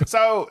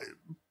 So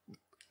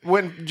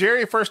when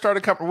Jerry first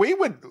started coming,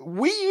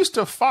 we used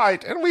to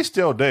fight, and we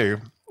still do.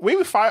 We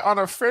would fight on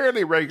a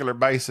fairly regular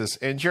basis,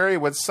 and Jerry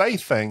would say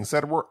things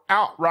that were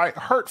outright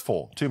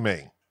hurtful to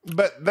me,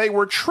 but they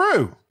were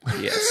true.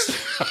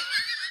 Yes.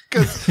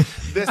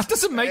 That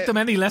doesn't make them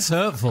any less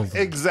hurtful.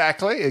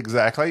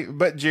 Exactly.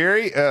 But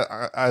Jerry,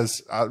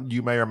 as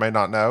you may or may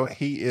not know,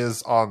 he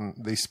is on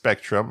the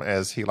spectrum,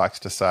 as he likes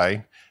to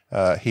say.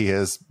 He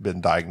has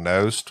been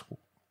diagnosed.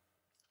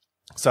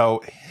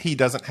 So he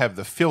doesn't have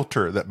the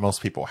filter that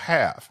most people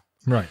have.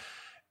 Right.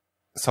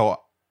 So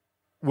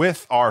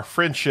with our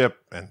friendship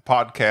and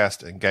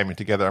podcast and gaming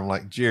together, I'm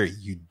like, Jerry,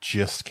 you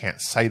just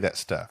can't say that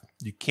stuff.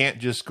 You can't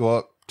just go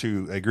up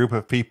to a group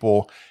of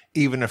people,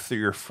 even if they're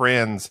your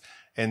friends,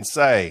 and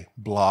say,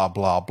 blah,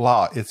 blah,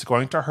 blah. It's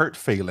going to hurt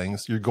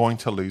feelings. You're going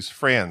to lose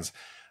friends.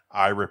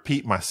 I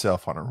repeat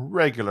myself on a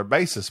regular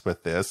basis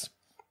with this,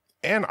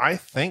 and I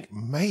think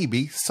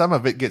maybe some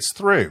of it gets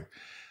through.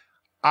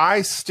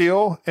 I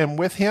still am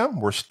with him.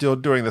 We're still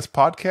doing this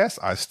podcast.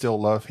 I still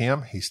love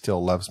him. He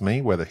still loves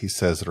me, whether he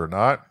says it or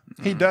not.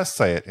 He does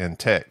say it in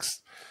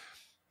text.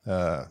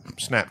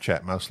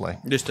 Snapchat mostly.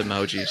 Just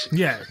emojis.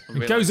 Yeah,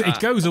 it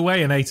goes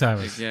away in 8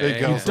 hours. Yeah,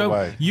 It goes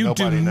away. You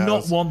Nobody do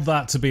knows. not want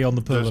that to be on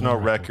the There's no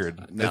record.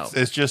 record. No.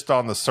 It's just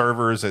on the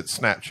servers at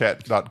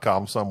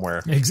snapchat.com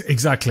somewhere.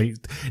 Exactly.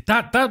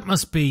 That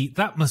must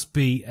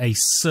be a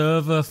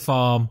server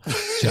farm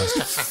just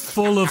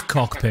full of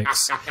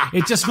cockpits.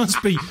 It just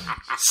must be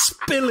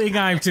spilling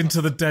out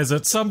into the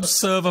desert. Some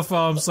server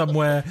farm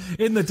somewhere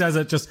in the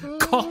desert, just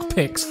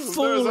cockpits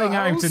falling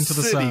out into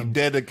the city sun.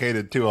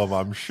 dedicated to them,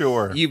 I'm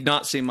sure. You've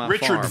not seen my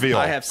Richardville.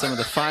 farm. I have some of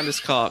the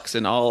finest cocks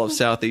in all of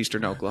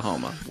southeastern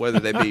Oklahoma, whether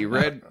they be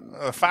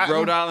Fighting-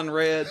 Rhode Island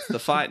Reds, the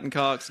fighting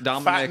cocks,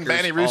 Fighting Dominickers,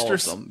 Banny all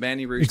Roosters. of them.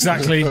 Banny Roosters.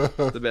 Exactly.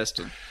 The best.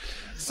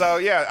 So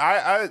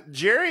yeah,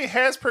 Jerry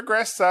has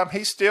progressed some.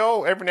 He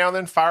still every now and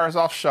then fires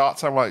off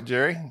shots. I'm like,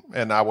 Jerry,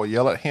 and I will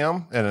yell at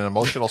him in an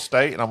emotional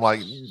state, and I'm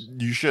like,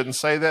 you shouldn't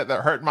say that.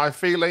 That hurt my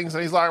feelings.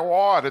 And he's like,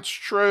 what? It's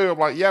true. I'm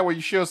like, yeah, well,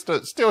 you should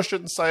still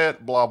shouldn't say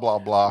it. Blah blah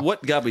blah.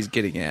 What Gobby's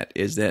getting at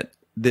is that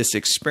this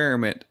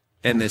experiment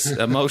and this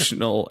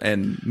emotional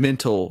and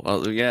mental,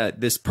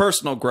 this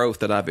personal growth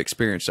that I've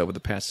experienced over the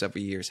past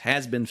several years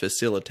has been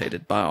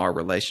facilitated by our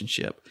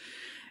relationship.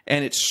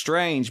 And it's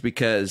strange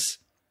because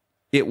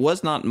it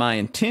was not my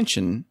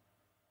intention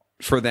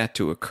for that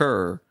to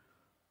occur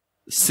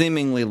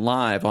seemingly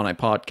live on a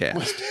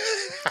podcast.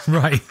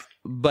 Right.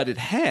 But it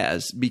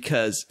has,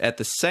 because at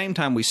the same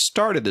time we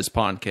started this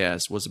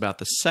podcast was about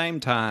the same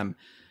time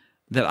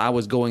that I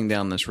was going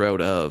down this road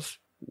of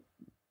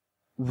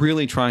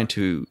really trying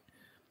to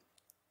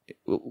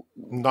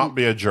not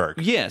be a jerk.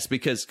 Yes,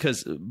 because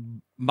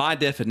by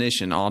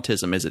definition,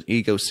 autism is an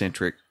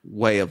egocentric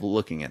way of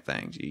looking at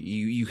things.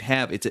 You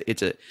have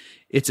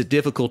it's a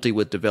difficulty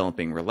with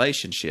developing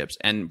relationships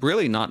and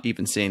really not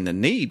even seeing the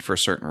need for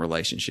certain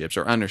relationships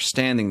or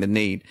understanding the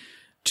need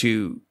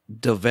to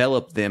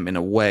develop them in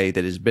a way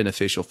that is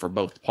beneficial for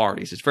both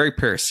parties. It's very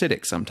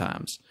parasitic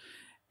sometimes.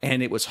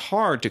 And it was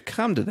hard to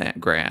come to that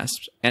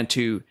grasp and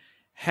to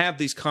have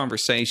these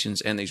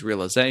conversations and these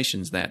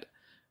realizations that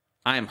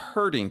I am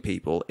hurting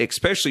people,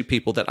 especially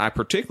people that I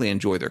particularly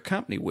enjoy their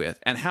company with.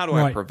 And how do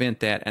I prevent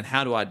that? And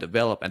how do I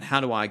develop? And how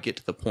do I get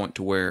to the point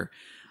to where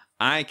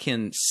I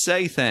can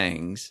say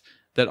things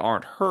that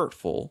aren't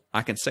hurtful?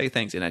 I can say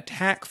things in a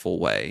tactful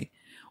way,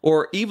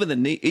 or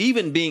even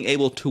being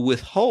able to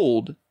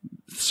withhold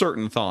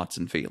certain thoughts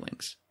and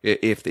feelings. And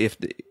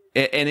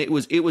it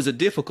was a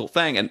difficult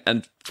thing, and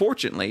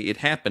unfortunately, it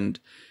happened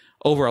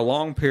over a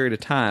long period of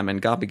time,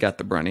 and Gobby got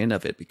the brunt end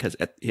of it because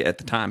at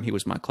the time he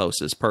was my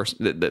closest person,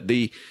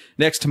 the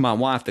next to my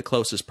wife, the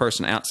closest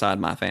person outside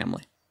my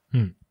family.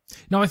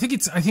 No, I think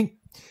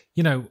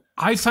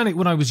I found it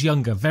when I was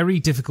younger very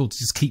difficult to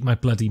just keep my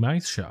bloody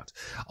mouth shut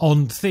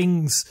on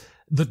things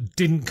that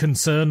didn't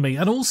concern me,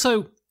 and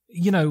also,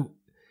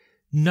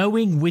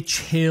 knowing which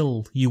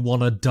hill you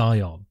want to die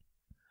on.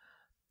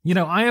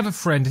 I have a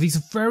friend, and he's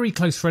a very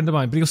close friend of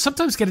mine, but he'll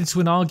sometimes get into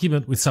an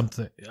argument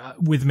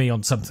with me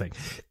on something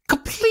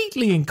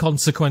completely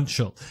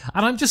inconsequential.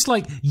 And I'm just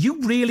like,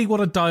 you really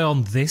want to die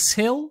on this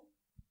hill?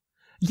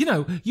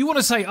 You want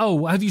to say,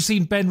 oh, have you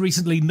seen Ben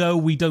recently? No,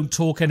 we don't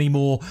talk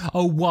anymore.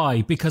 Oh,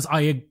 why? Because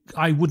I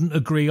wouldn't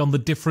agree on the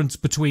difference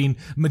between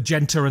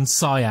magenta and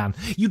cyan.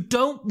 You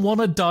don't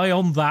want to die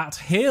on that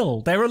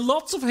hill. There are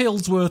lots of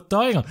hills worth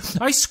dying on.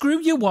 I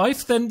screw your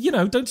wife, then,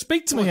 don't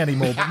speak to me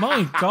anymore. But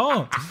my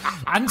God.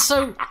 And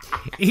so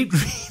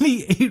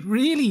it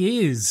really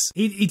is.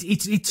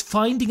 It's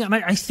finding, and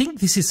I think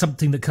this is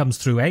something that comes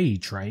through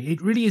age, right?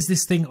 It really is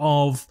this thing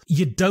of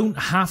you don't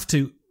have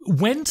to.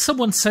 When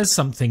someone says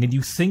something and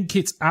you think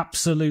it's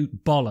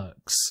absolute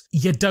bollocks,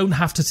 you don't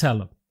have to tell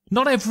them.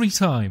 Not every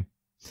time.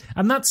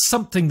 And that's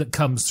something that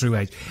comes through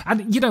age.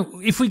 And,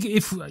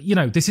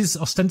 if this is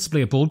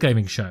ostensibly a board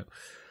gaming show,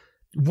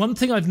 one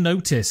thing I've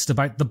noticed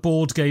about the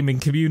board gaming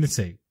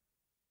community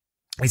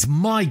is,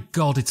 my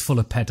God, it's full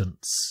of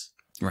pedants.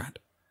 Right.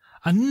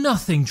 And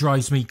nothing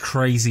drives me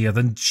crazier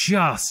than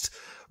just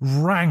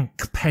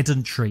rank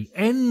pedantry,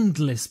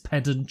 endless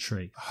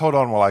pedantry. Hold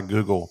on while I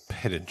Google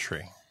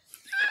pedantry.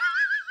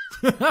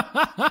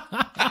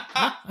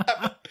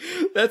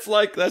 That's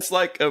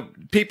like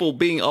people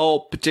being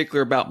all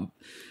particular about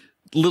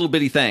little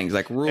bitty things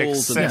like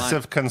rules.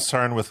 Excessive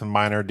concern with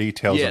minor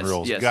details and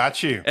rules. Yes.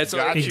 Got you. And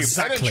so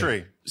exactly.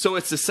 Pedantry. So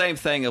it's the same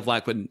thing of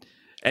like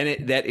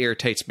that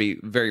irritates me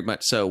very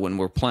much so when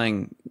we're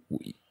playing.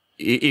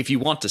 If you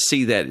want to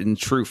see that in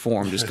true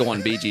form, just go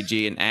on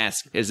BGG and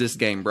ask, is this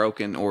game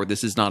broken, or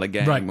this is not a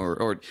game, right.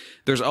 or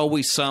there's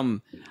always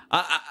some.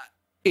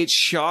 It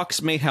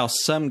shocks me how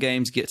some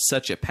games get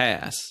such a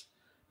pass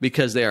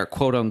because they are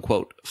quote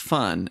unquote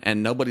fun,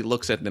 and nobody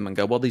looks at them and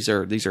go, well, these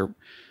are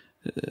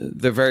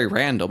they're very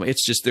random.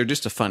 They're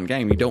just a fun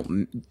game.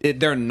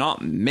 They're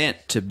not meant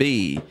to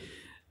be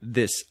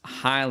this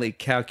highly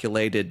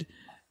calculated,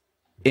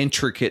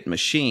 intricate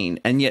machine.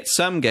 And yet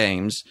some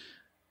games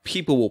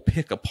people will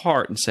pick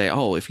apart and say,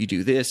 oh, if you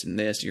do this and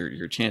this,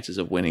 your chances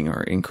of winning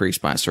are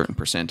increased by a certain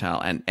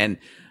percentile, and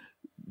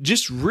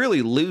just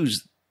really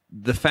lose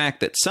the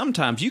fact that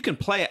sometimes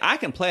I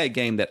can play a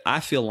game that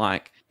I feel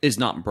like is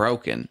not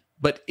broken,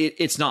 but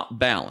it's not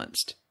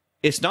balanced.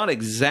 It's not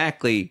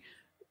exactly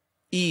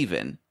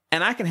even,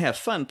 and I can have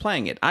fun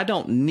playing it. I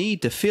don't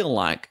need to feel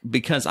like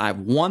because I've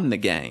won the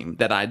game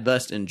that I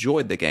thus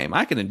enjoyed the game.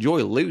 I can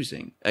enjoy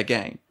losing a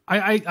game.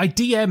 I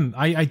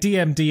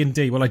DM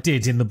D&D. Well, I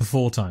did in the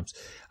before times,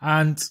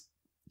 and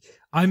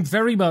I'm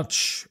very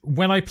much,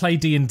 when I play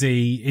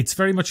D&D, it's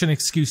very much an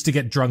excuse to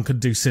get drunk and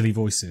do silly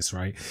voices,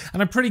 right?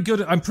 And I'm pretty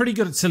good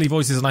at silly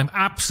voices, and I'm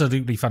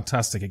absolutely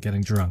fantastic at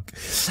getting drunk.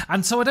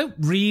 And so I don't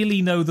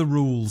really know the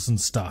rules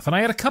and stuff. And I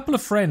had a couple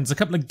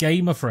of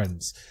gamer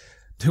friends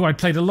who I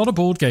played a lot of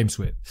board games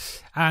with,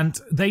 and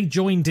they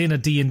joined in a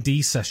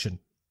D&D session.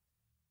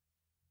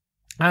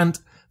 And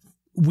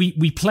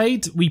we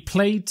played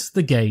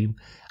the game.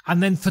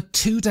 And then for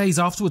 2 days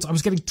afterwards, I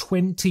was getting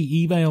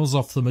 20 emails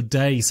off them a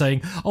day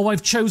saying, "Oh,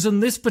 I've chosen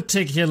this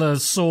particular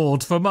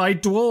sword for my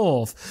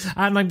dwarf,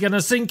 and I'm going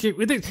to sync it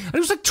with it." And it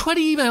was like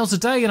 20 emails a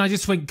day, and I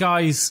just went,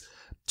 "Guys,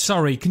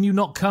 sorry, can you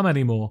not come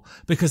anymore?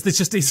 Because this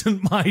just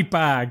isn't my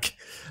bag.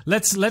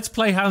 Let's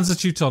play Hands of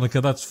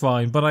Teutonica, that's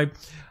fine." But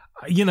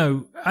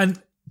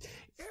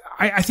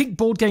I think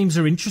board games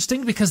are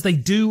interesting because they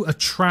do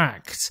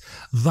attract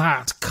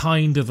that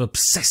kind of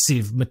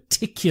obsessive,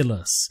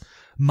 meticulous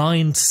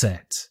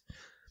mindset.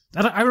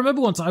 And I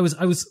remember once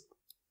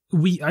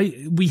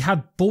we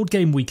had board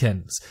game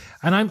weekends,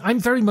 and I'm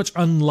very much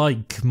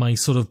unlike my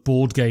sort of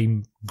board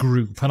game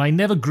group, and I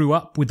never grew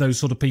up with those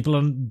sort of people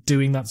and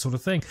doing that sort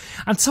of thing.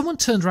 And someone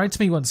turned around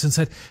to me once and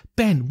said,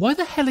 "Ben, why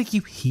the hell are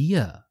you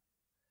here?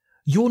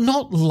 You're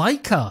not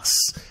like us."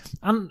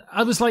 And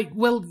I was like,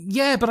 "Well,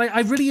 yeah, but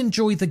I really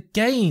enjoy the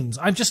games.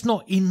 I'm just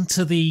not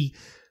into the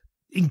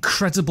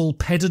incredible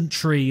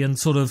pedantry and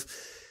sort of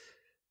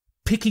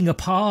picking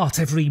apart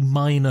every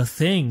minor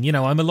thing.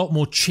 I'm a lot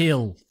more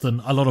chill than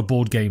a lot of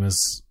board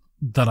gamers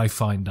that I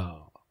find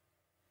are."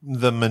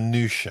 The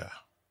minutia,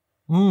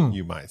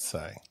 you might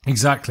say.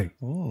 Exactly.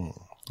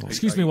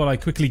 Excuse me while I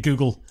quickly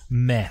Google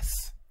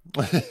meth.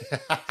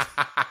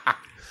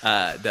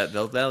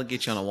 That'll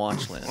get you on a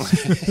watch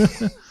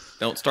list.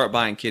 Don't start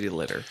buying kitty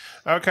litter.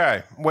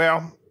 Okay,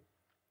 well,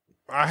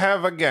 I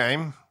have a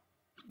game.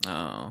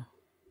 Oh,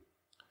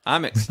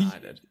 I'm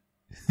excited.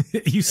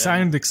 You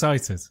sound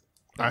excited.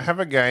 I have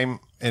a game,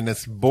 and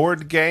it's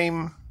board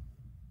game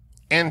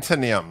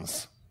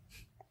antonyms.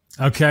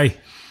 Okay.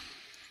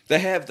 They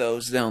have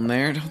those down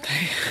there, don't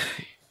they?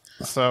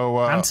 So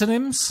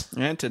antonyms?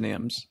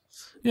 Antonyms.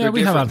 Yeah, They're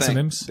we have different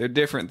antonyms. They're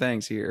different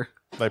things here.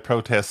 they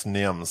protest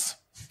NIMS.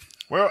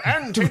 Well,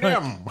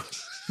 antonym.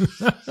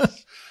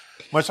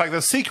 Much like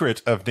The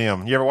Secret of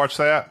NIM. You ever watch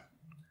that?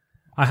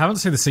 I haven't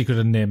seen The Secret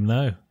of NIM,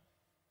 no.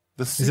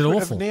 The it Secret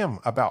awful? of NIM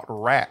about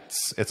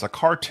rats. It's a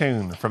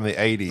cartoon from the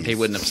 80s. He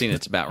wouldn't have seen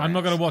It's About Rats. I'm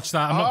not going to watch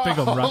that. I'm not big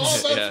on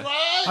rats. Yeah.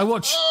 I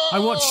watched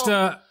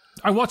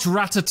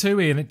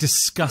Ratatouille and it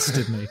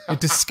disgusted me. It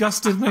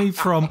disgusted me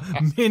from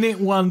minute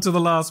one to the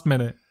last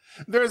minute.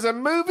 There's a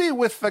movie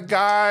with the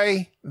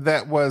guy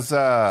that was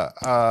oh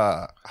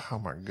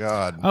my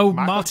god. Oh,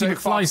 Michael Marty J.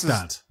 McFly's Fox's-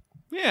 dad.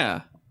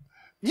 Yeah.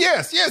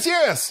 Yes.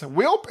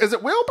 Is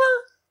it Wilbur?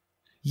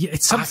 Yeah,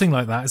 it's something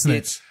like that, isn't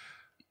it?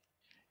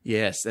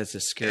 Yes, that's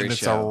a scary And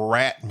it's show. a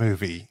rat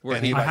movie. Where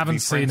and he- he I haven't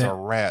befriends seen it. a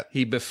rat.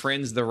 He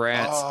befriends the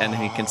rats, and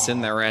he can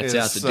send the rats it's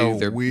out to so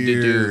do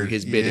weird.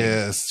 his bidding.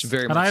 Yes. It's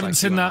very And much I haven't like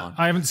seen that. QAnon.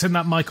 I haven't seen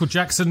that Michael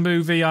Jackson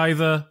movie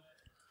either,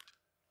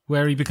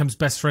 where he becomes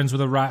best friends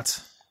with a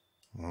rat.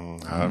 I'm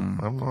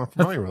not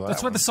familiar with that.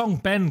 That's where one. the song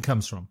Ben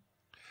comes from.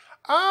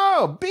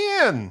 Oh,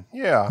 Ben.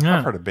 Yeah, Yeah.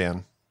 I've heard of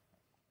Ben.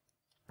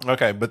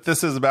 Okay, but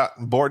this is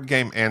about board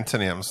game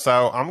antonyms.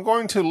 So I'm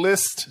going to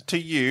list to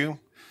you.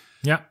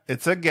 Yeah.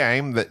 It's a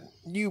game that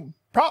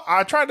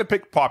I tried to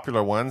pick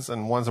popular ones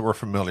and ones that we're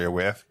familiar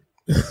with.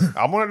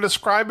 I'm going to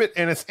describe it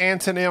in its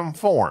antonym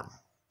form.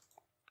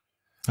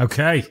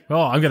 Okay.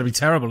 Oh, I'm going to be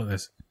terrible at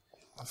this.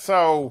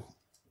 So,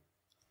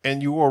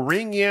 and you will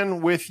ring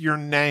in with your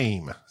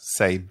name,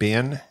 say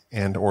Ben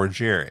and or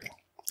Jerry.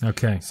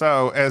 Okay.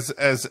 So, as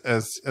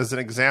an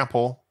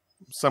example,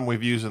 some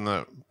we've used in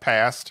the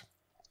past,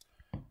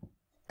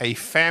 a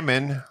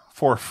famine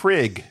for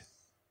Frigg.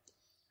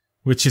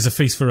 Which is a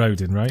feast for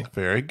Odin, right?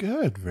 Very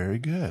good, very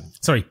good.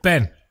 Sorry,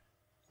 Ben.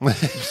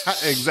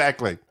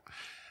 Exactly.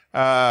 Do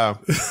you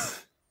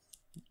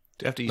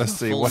have to use Let's my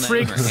see, full what-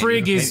 name or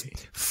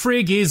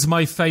Frigg is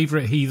my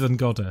favorite heathen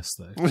goddess,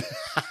 though.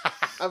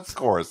 Of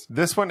course.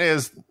 This one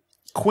is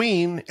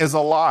Queen is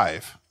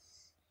alive.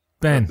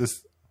 Ben.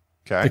 This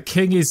The okay.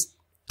 king is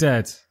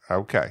dead.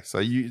 Okay. So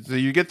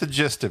you get the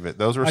gist of it.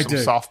 Those are I some do.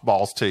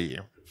 softballs to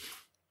you.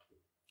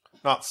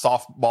 Not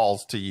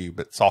softballs to you,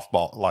 but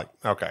softball like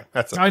okay.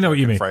 That's a I know what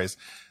you good mean. phrase.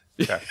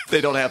 Okay. They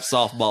don't have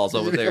softballs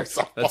over there.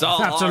 That's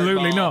all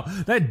Absolutely hardball.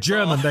 not. They're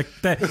German.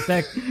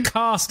 They're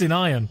cast in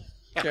iron.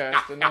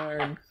 Cast in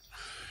iron.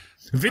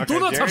 We do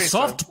not Jerry, have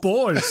soft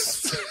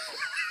balls.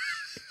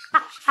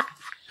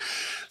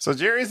 So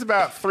Jerry's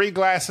about 3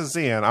 glasses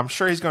in. I'm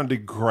sure he's going to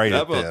do great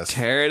That at will this.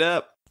 tear it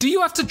up. Do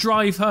you have to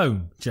drive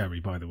home, Jerry,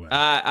 by the way?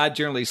 I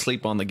generally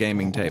sleep on the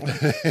gaming table.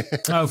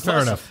 Oh, fair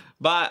enough.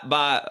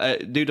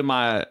 Due to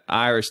my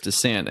Irish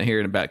descent, here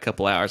in about a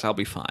couple hours, I'll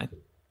be fine.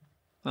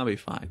 I'll be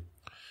fine.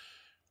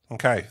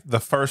 Okay, the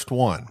first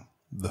one.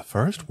 The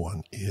first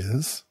one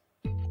is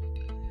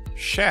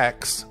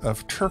Shacks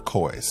of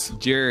Turquoise.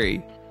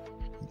 Jerry.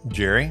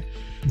 Jerry?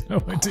 No,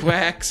 I didn't.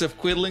 Quacks of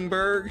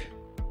Quedlinburg.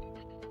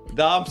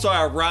 No, I'm sorry,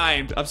 I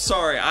rhymed. I'm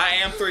sorry. I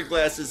am 3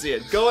 glasses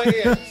in. Go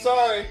ahead.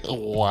 Sorry.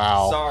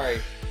 Wow. Sorry.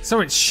 So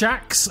it's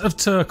Shacks of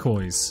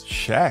Turquoise.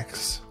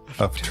 Shacks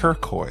of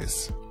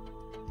Turquoise.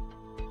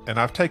 And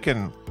I've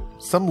taken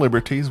some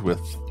liberties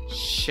with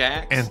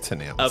Shacks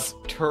antonyms. of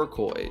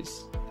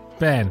turquoise.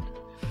 Ben.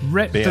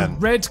 Ben. The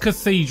red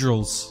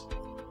cathedrals.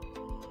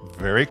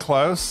 Very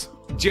close.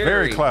 Jerry.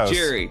 Very close.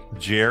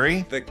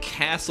 Jerry. The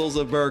Castles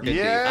of Burgundy.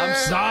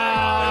 Yes.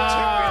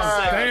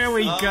 I'm sorry. There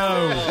we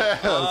go.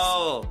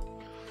 Oh.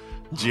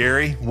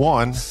 Jerry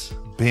 1,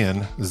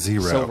 Ben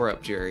 0. Sober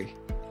up, Jerry.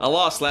 I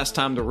lost last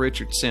time to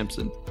Richard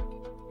Simpson.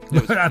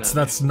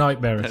 That's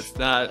nightmarish. That's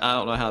not, I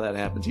don't know how that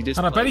happens. He just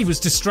And I bet he plays. was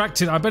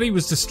distracted. I bet he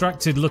was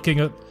distracted looking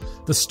at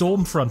the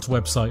Stormfront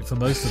website for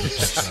most of the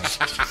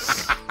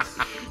podcast.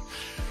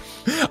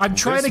 I'm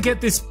trying to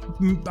get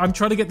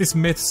this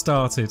myth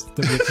started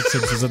that Richard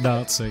Simpson's a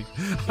Nazi.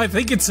 I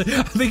think it's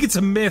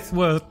a myth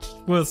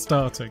worth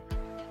starting.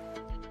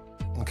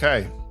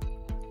 Okay.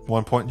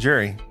 1 point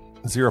Jerry,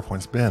 0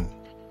 points Ben.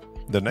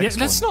 The next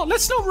Let's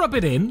not rub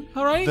it in,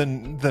 all right?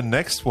 the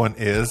next one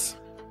is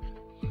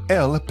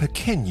El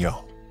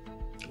Pequeño.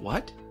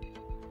 What?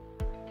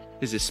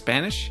 Is it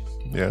Spanish?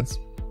 Yes.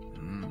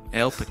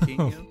 El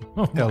Pequeño?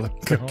 El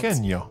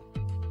Pequeño.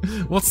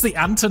 What's the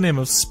antonym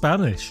of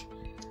Spanish?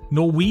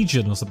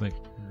 Norwegian or something?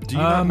 Do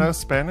you not know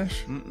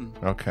Spanish?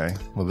 Okay.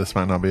 Well, this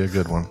might not be a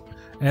good one.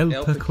 El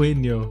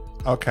Pequeño.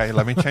 Okay,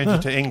 let me change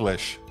it to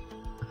English.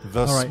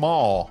 The right.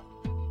 small.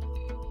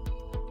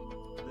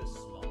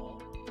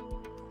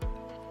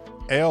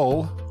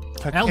 El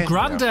Pequeño. El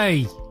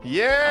Grande.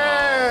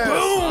 Yes!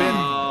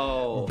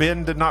 Oh.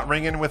 Ben did not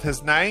ring in with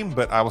his name,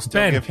 but I will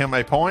still Ben. give him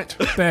a point.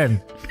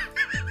 Ben.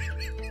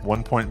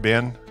 1 point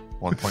Ben,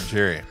 1 point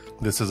Jerry.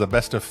 This is a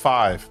best of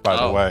 5, by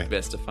the way.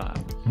 Best of 5.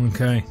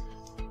 Okay.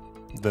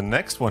 The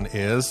next one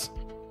is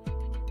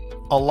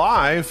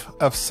Alive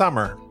of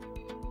Summer.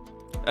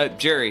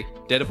 Jerry,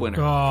 Dead of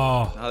Winter.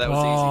 Oh, that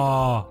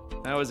was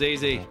easy. That was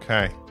easy.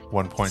 Okay,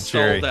 1 point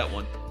Stole Jerry. that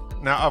one.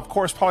 Now, of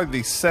course, probably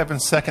the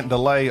 7-second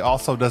delay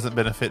also doesn't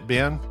benefit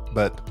Ben,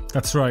 but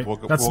That's right.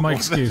 That's we'll my go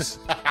with excuse.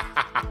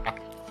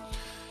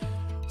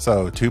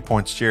 so 2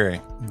 points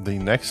Jerry. The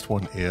next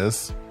one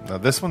is, now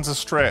this one's a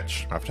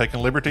stretch. I've taken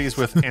liberties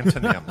with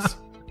antonyms.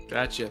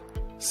 Gotcha.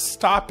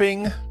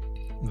 Stopping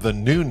the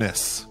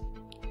newness.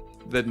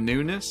 The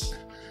newness?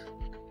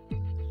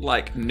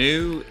 Like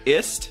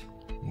newist?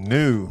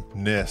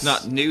 Newness.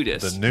 Not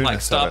nudist. The newness like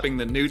of stopping it.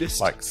 the nudist?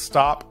 Like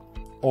stop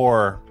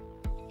or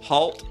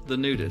halt the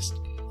nudist.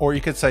 you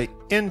could say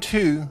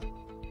into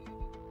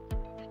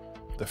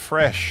the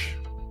fresh,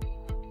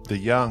 the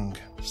young.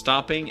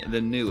 Stopping the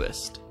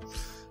newest.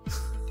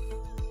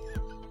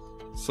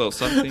 So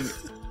something...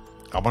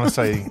 I'm going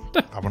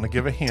to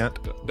give a hint.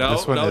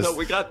 No,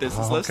 we got this.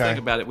 Let's okay. think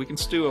about it. We can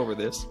stew over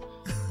this.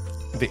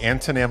 The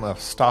antonym of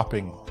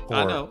stopping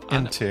or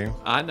into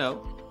I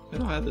know. I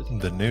don't have this.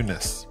 the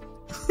newness.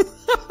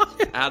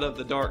 Out of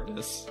the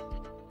darkness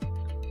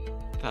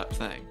type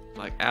thing.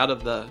 Like out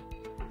of the...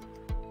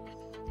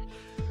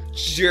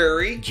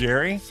 Jerry.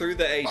 Through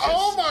the ages.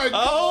 Oh my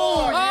God!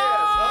 Oh,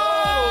 yes.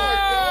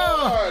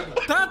 Oh my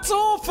God! That's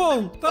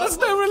awful. That has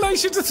no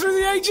relation to Through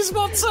the Ages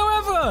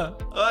whatsoever.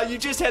 You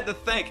just had to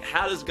think,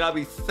 how does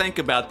Gabby think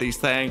about these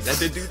things? And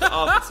to do the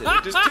opposite.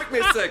 It just took me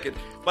a second.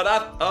 But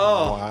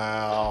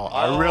Wow.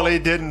 I really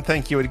didn't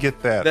think you would get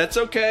that. That's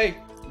okay.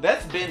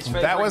 That's Ben's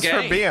favorite That was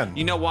for game. Ben.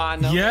 You know why I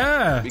know?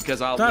 Yeah.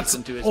 Because I'll That's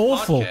listen to his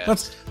awful.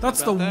 podcast.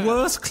 That's How the about that?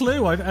 worst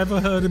clue I've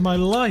ever heard in my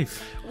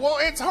life. Well,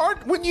 it's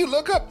hard when you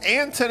look up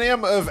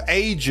antonym of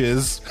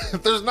ages.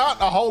 There's not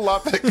a whole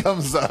lot that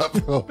comes up.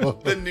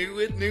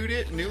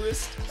 The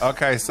newest.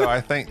 Okay, so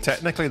I think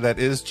technically that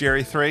is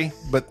Jerry 3,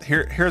 but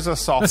here's a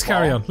softball.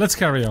 Let's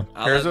carry on.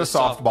 Here's a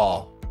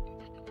softball.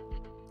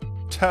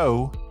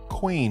 Toe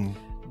Queen.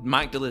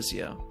 Mike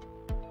DeLisio.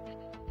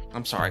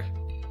 I'm sorry.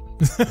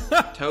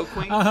 Toe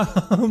Queen?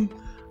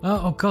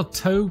 Oh God,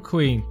 Toe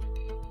Queen.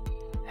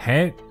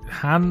 Hand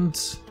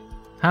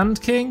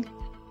King?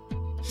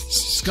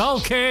 Skull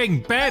King!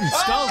 Ben!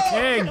 Skull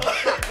King!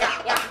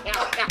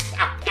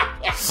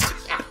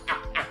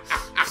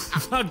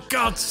 For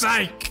God's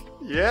sake!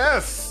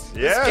 Yes.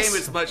 This game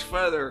is much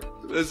further.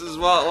 This is a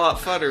lot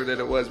funner than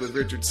it was with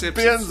Richard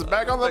Simpson. Ben's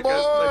back on the like a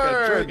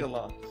board.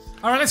 drink-a-lot.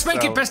 All right, let's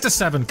make it best of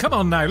 7. Come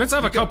on now, let's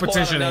have a can pull out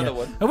competition another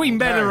here. one. Are we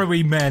men or are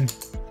we men?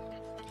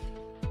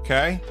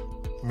 Okay.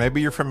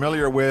 Maybe you're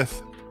familiar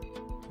with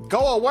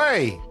Go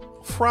Away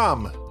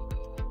From.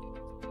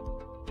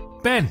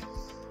 Ben,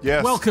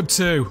 Yes. welcome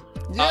to...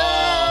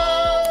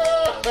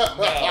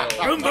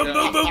 Boom, boom,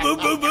 boom, boom, boom,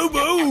 boom, boom,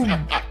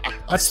 boom.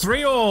 That's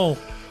 3-all.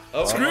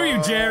 Screw you,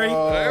 Jerry.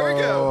 There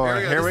we go.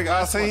 Here we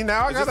go. See,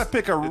 now I got to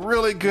pick a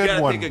really You good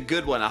gotta one. pick a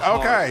good one. A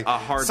Okay.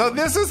 hard So one.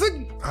 this is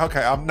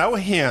no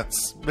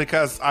hints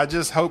because I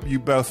just hope you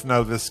both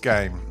know this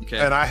game. Okay.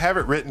 And I have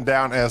it written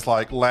down as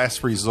like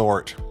last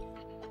resort.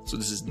 So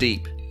this is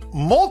deep.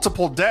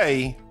 Multiple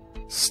day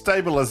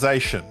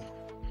stabilization.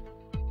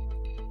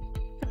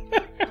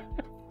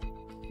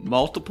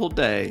 Multiple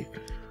day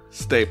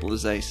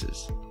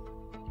stabilizations.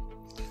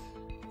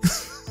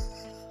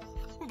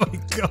 Oh my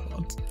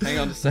God. Hang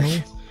on a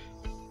second.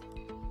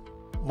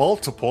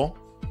 Multiple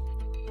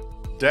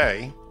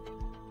day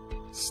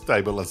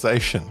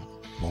stabilization.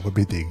 What would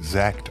be the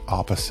exact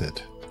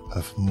opposite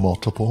of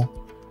multiple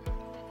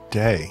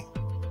day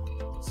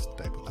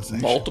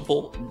stabilization?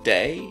 Multiple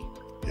day.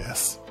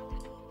 Yes.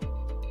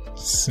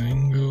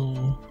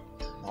 Single.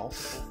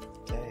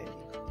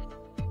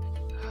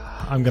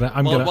 I'm wait a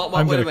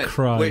gonna minute.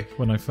 cry Wait.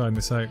 when I find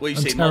this out. Well, you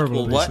I'm say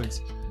terrible multiple at what? these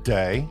things.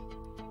 Day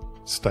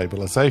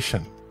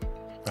stabilization.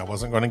 I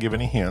wasn't going to give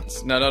any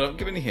hints. No, don't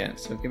give any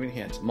hints. Don't give any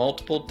hints.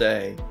 Multiple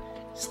day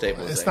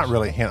stabilization. It's not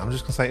really a hint. I'm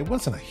just going to say it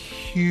wasn't a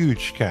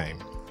huge game,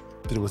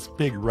 but it was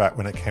big right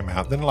when it came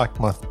out. Then, like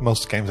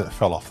most games that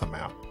fell off the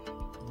map.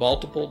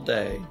 Multiple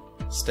day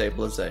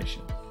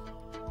stabilization.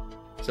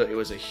 So it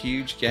was a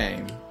huge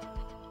game,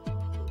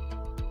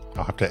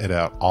 I'll have to edit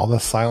out all the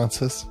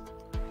silences.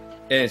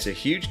 and it's a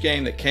huge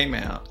game that came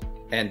out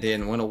and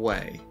then went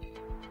away.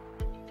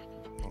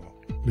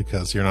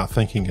 Because you're not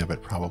thinking of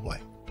it, probably.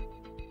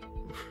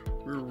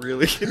 We're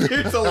really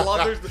there's a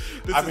lot.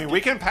 I mean, we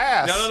can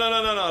pass. No.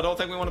 I don't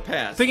think we want to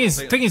pass. Thing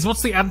is,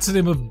 what's the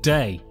antonym of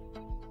day?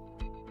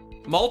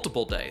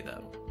 Multiple day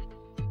though.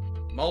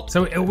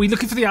 Multiple. So are we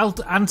looking for the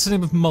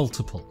antonym of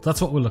multiple?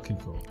 That's what we're looking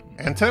for.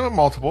 Antonym of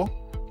multiple.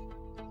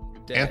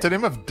 day.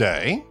 Antonym of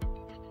day.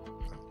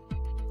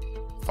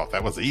 Thought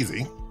that was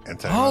easy.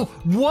 Antonym Oh,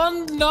 of...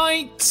 one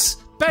night,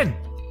 Ben.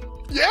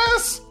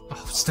 Yes!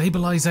 Oh,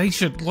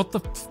 stabilization. What the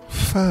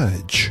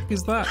Fudge.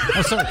 is that?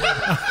 Oh, sorry.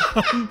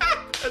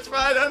 That's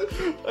right.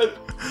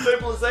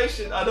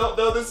 Stabilization. I don't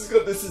know. This is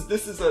good. This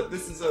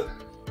is a.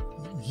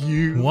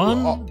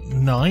 One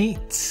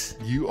night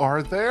You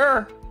are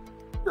there.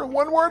 You're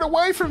one word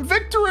away from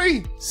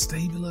victory.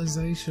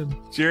 stabilization.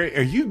 Jerry,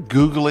 are you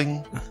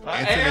Googling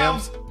I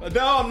antonyms? am.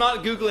 No, I'm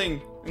not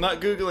googling.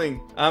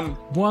 I'm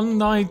One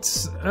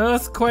night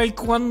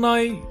earthquake. One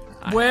night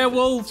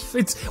werewolf.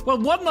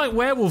 One night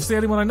werewolf's the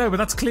only one I know, but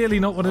that's clearly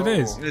not what it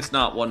is. It's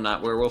not One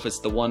Night Werewolf. It's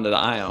the one that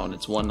I own.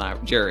 It's One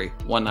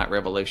Night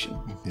Revolution.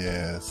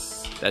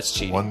 Yes. That's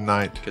cheating. One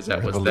night. Because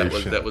that was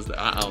the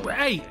I own.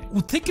 Hey,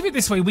 well, think of it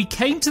this way: we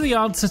came to the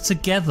answer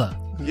together.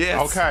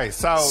 Yes. Okay,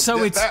 so it's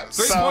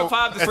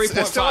 3.5 to 3.5.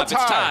 It's still a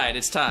tie.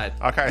 It's tied.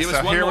 Okay, Give us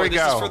so one here more. we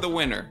This is go. for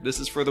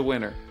the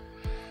winner.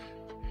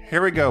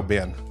 Here we go,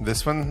 Ben.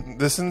 This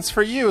one's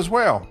for you as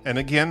well. And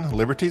again,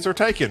 liberties are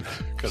taken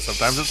because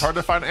sometimes it's hard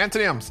to find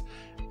antonyms.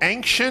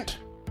 Ancient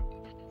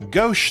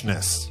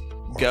gaucheness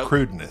or Go.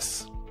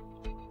 crudeness.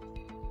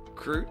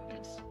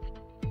 Crudeness.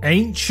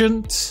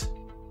 Ancient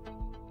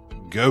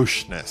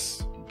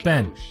Gaucheness.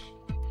 Ben.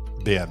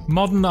 Ben.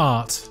 Modern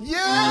art.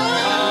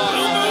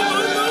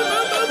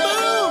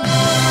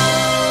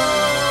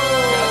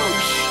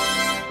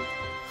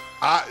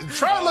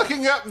 Try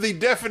looking up the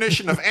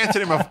definition of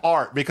antonym of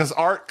art because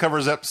art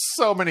covers up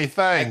so many I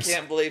things.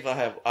 can't believe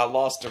I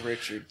lost to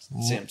Richard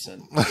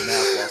Simpson. And now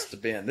I've lost to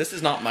Ben. This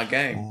is not my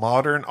game.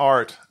 Modern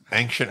art,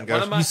 ancient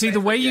One of my gauche. You see,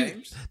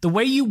 the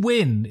way you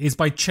win is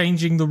by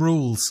changing the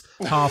rules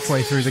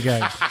halfway through the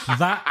game.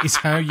 That is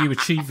how you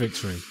achieve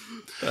victory.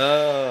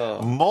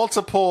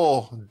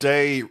 Multiple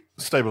day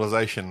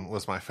stabilization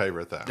was my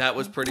favorite, though. That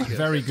was pretty good.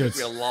 Very That good.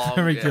 took me a long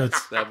Very guess. good.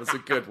 That was a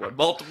good one.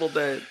 Multiple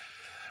days.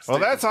 Well,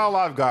 that's all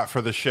I've got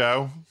for the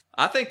show.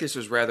 I think this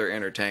was rather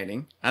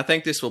entertaining. I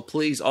think this will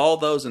please all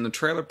those in the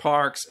trailer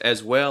parks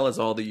as well as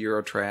all the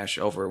Eurotrash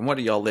over. What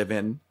do y'all live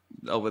in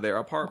over there?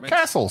 Apartments?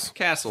 Castles.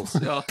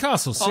 Castles. Yeah.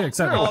 Castles, Oh, yeah,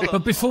 exactly. all the-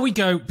 But before we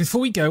go,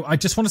 I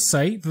just want to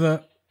say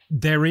that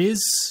there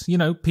is,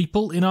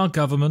 people in our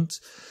government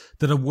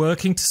that are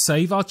working to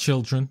save our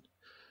children,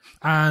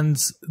 and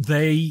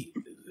they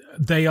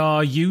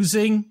are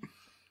using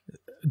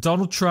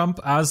Donald Trump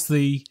as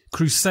the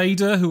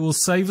crusader who will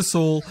save us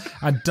all,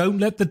 and don't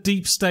let the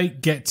deep state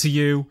get to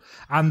you,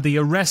 and the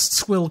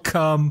arrests will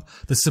come,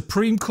 the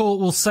Supreme Court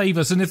will save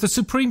us, and if the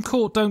Supreme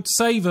Court don't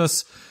save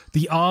us,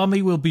 the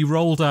army will be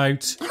rolled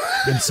out,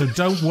 and so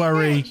don't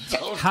worry,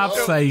 have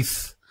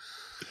faith,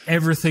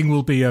 everything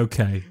will be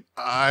okay.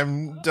 I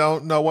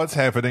don't know what's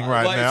happening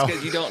right Well, now. it's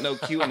because you don't know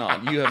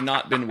QAnon. You have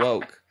not been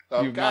woke. You've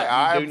Okay, not, you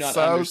I'm do not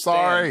so understand.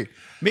 sorry.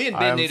 Me and I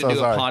Ben am need to so do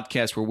sorry. a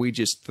podcast where we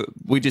just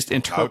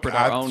interpret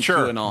our own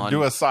sure. QAnon.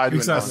 Do a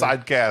Exactly.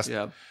 side cast.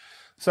 Yeah.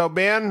 So,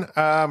 Ben,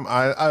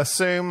 I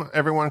assume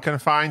everyone can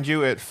find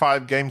you at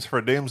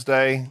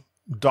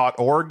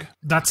 5gamesfordoomsday.org.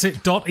 That's it.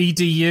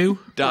 .edu. .eu.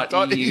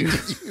 .gov.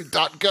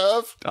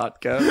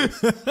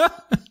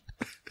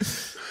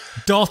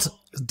 .gov.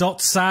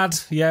 .sad.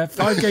 Yeah,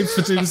 5 games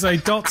for Doomsday.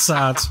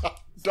 .sad.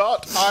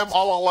 I'm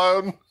all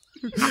alone.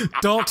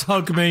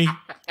 .hug me.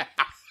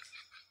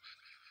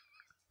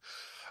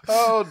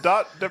 Oh,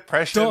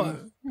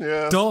 depression.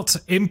 Yeah.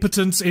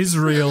 Impotence is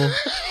real.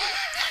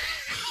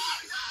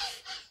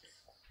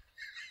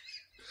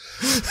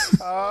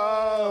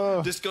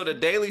 Oh. Just go to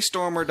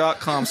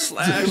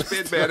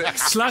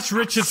dailystormer.com/BenBennett. /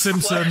 Richard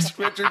Simpson.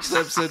 Richard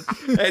Simpson,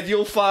 and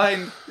you'll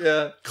find.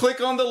 Click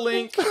on the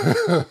link,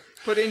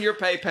 put in your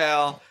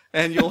PayPal,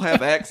 and you'll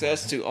have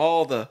access to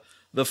all the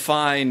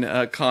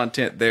fine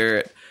content there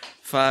at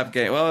 5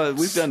 Game. Well,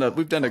 we've done a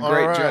great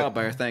right. job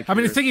there. Thank you. I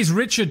mean, the thing is,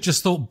 Richard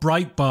just thought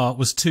Breitbart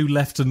was too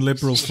left and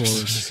liberal for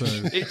us. So.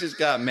 he just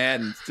got mad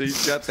and he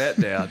shut that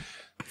down.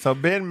 So,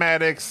 Ben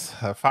Maddox,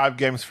 5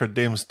 Games for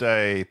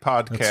Doomsday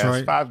podcast. That's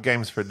right. 5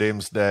 Games for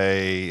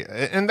Doomsday.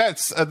 And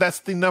that's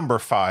the number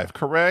 5,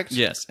 correct?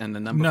 Yes, and the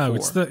number No,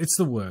 4. it's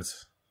the word.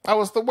 That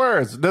was the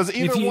words. Does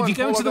either If you one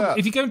go pull into it up?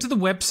 if you go into the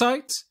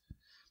website,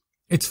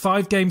 It's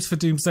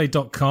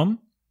 5gamesfordoomsday.com.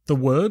 The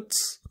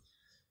words.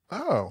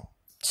 Oh.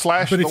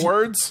 Slash But the if you-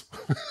 words?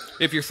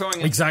 If you're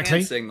throwing Exactly.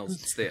 hand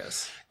signals, it's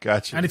this.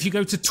 Gotcha. And if you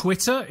go to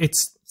Twitter,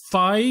 it's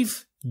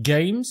 5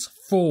 games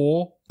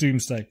for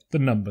Doomsday. The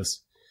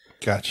numbers.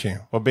 Got you.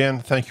 Well, Ben,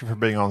 thank you for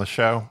being on the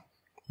show.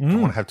 I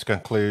want to have to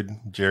conclude.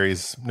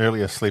 Jerry's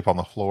nearly asleep on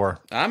the floor.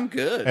 I'm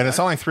good. And it's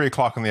only 3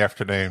 o'clock in the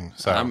afternoon.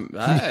 So I'm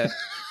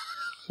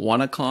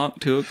 1 o'clock,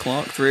 2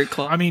 o'clock, 3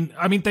 o'clock. I mean,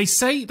 they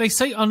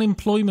say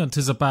unemployment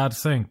is a bad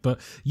thing,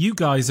 but you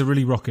guys are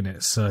really rocking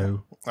it.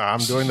 So I'm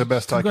doing the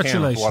best I can with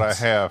Congratulations. what I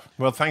have.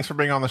 Well, thanks for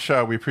being on the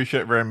show. We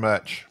appreciate it very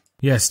much.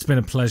 yes, it's been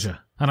a pleasure.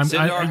 And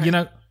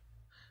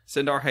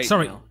Send our hate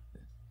Sorry. mail.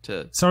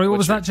 To Sorry, what what's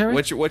was that, Jerry?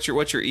 What's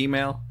your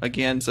email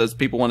again? Says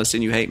people want to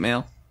send you hate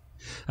mail.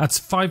 That's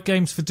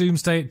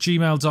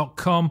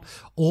 5gamesfordoomsday@gmail.com.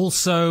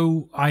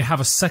 Also, I have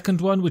a second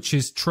one, which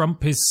is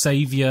Trump is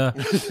savior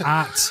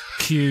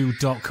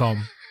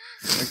 @q.com.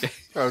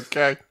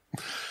 Okay.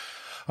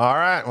 All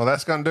right. Well,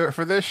 that's going to do it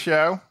for this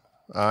show.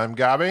 I'm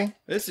Gabi.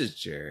 This is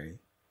Jerry,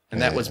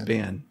 and that was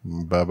Ben.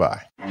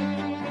 Bye-bye.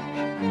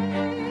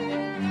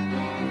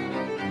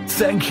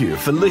 Thank you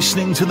for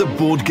listening to the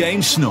Board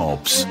Game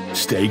Snobs.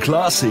 Stay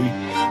classy.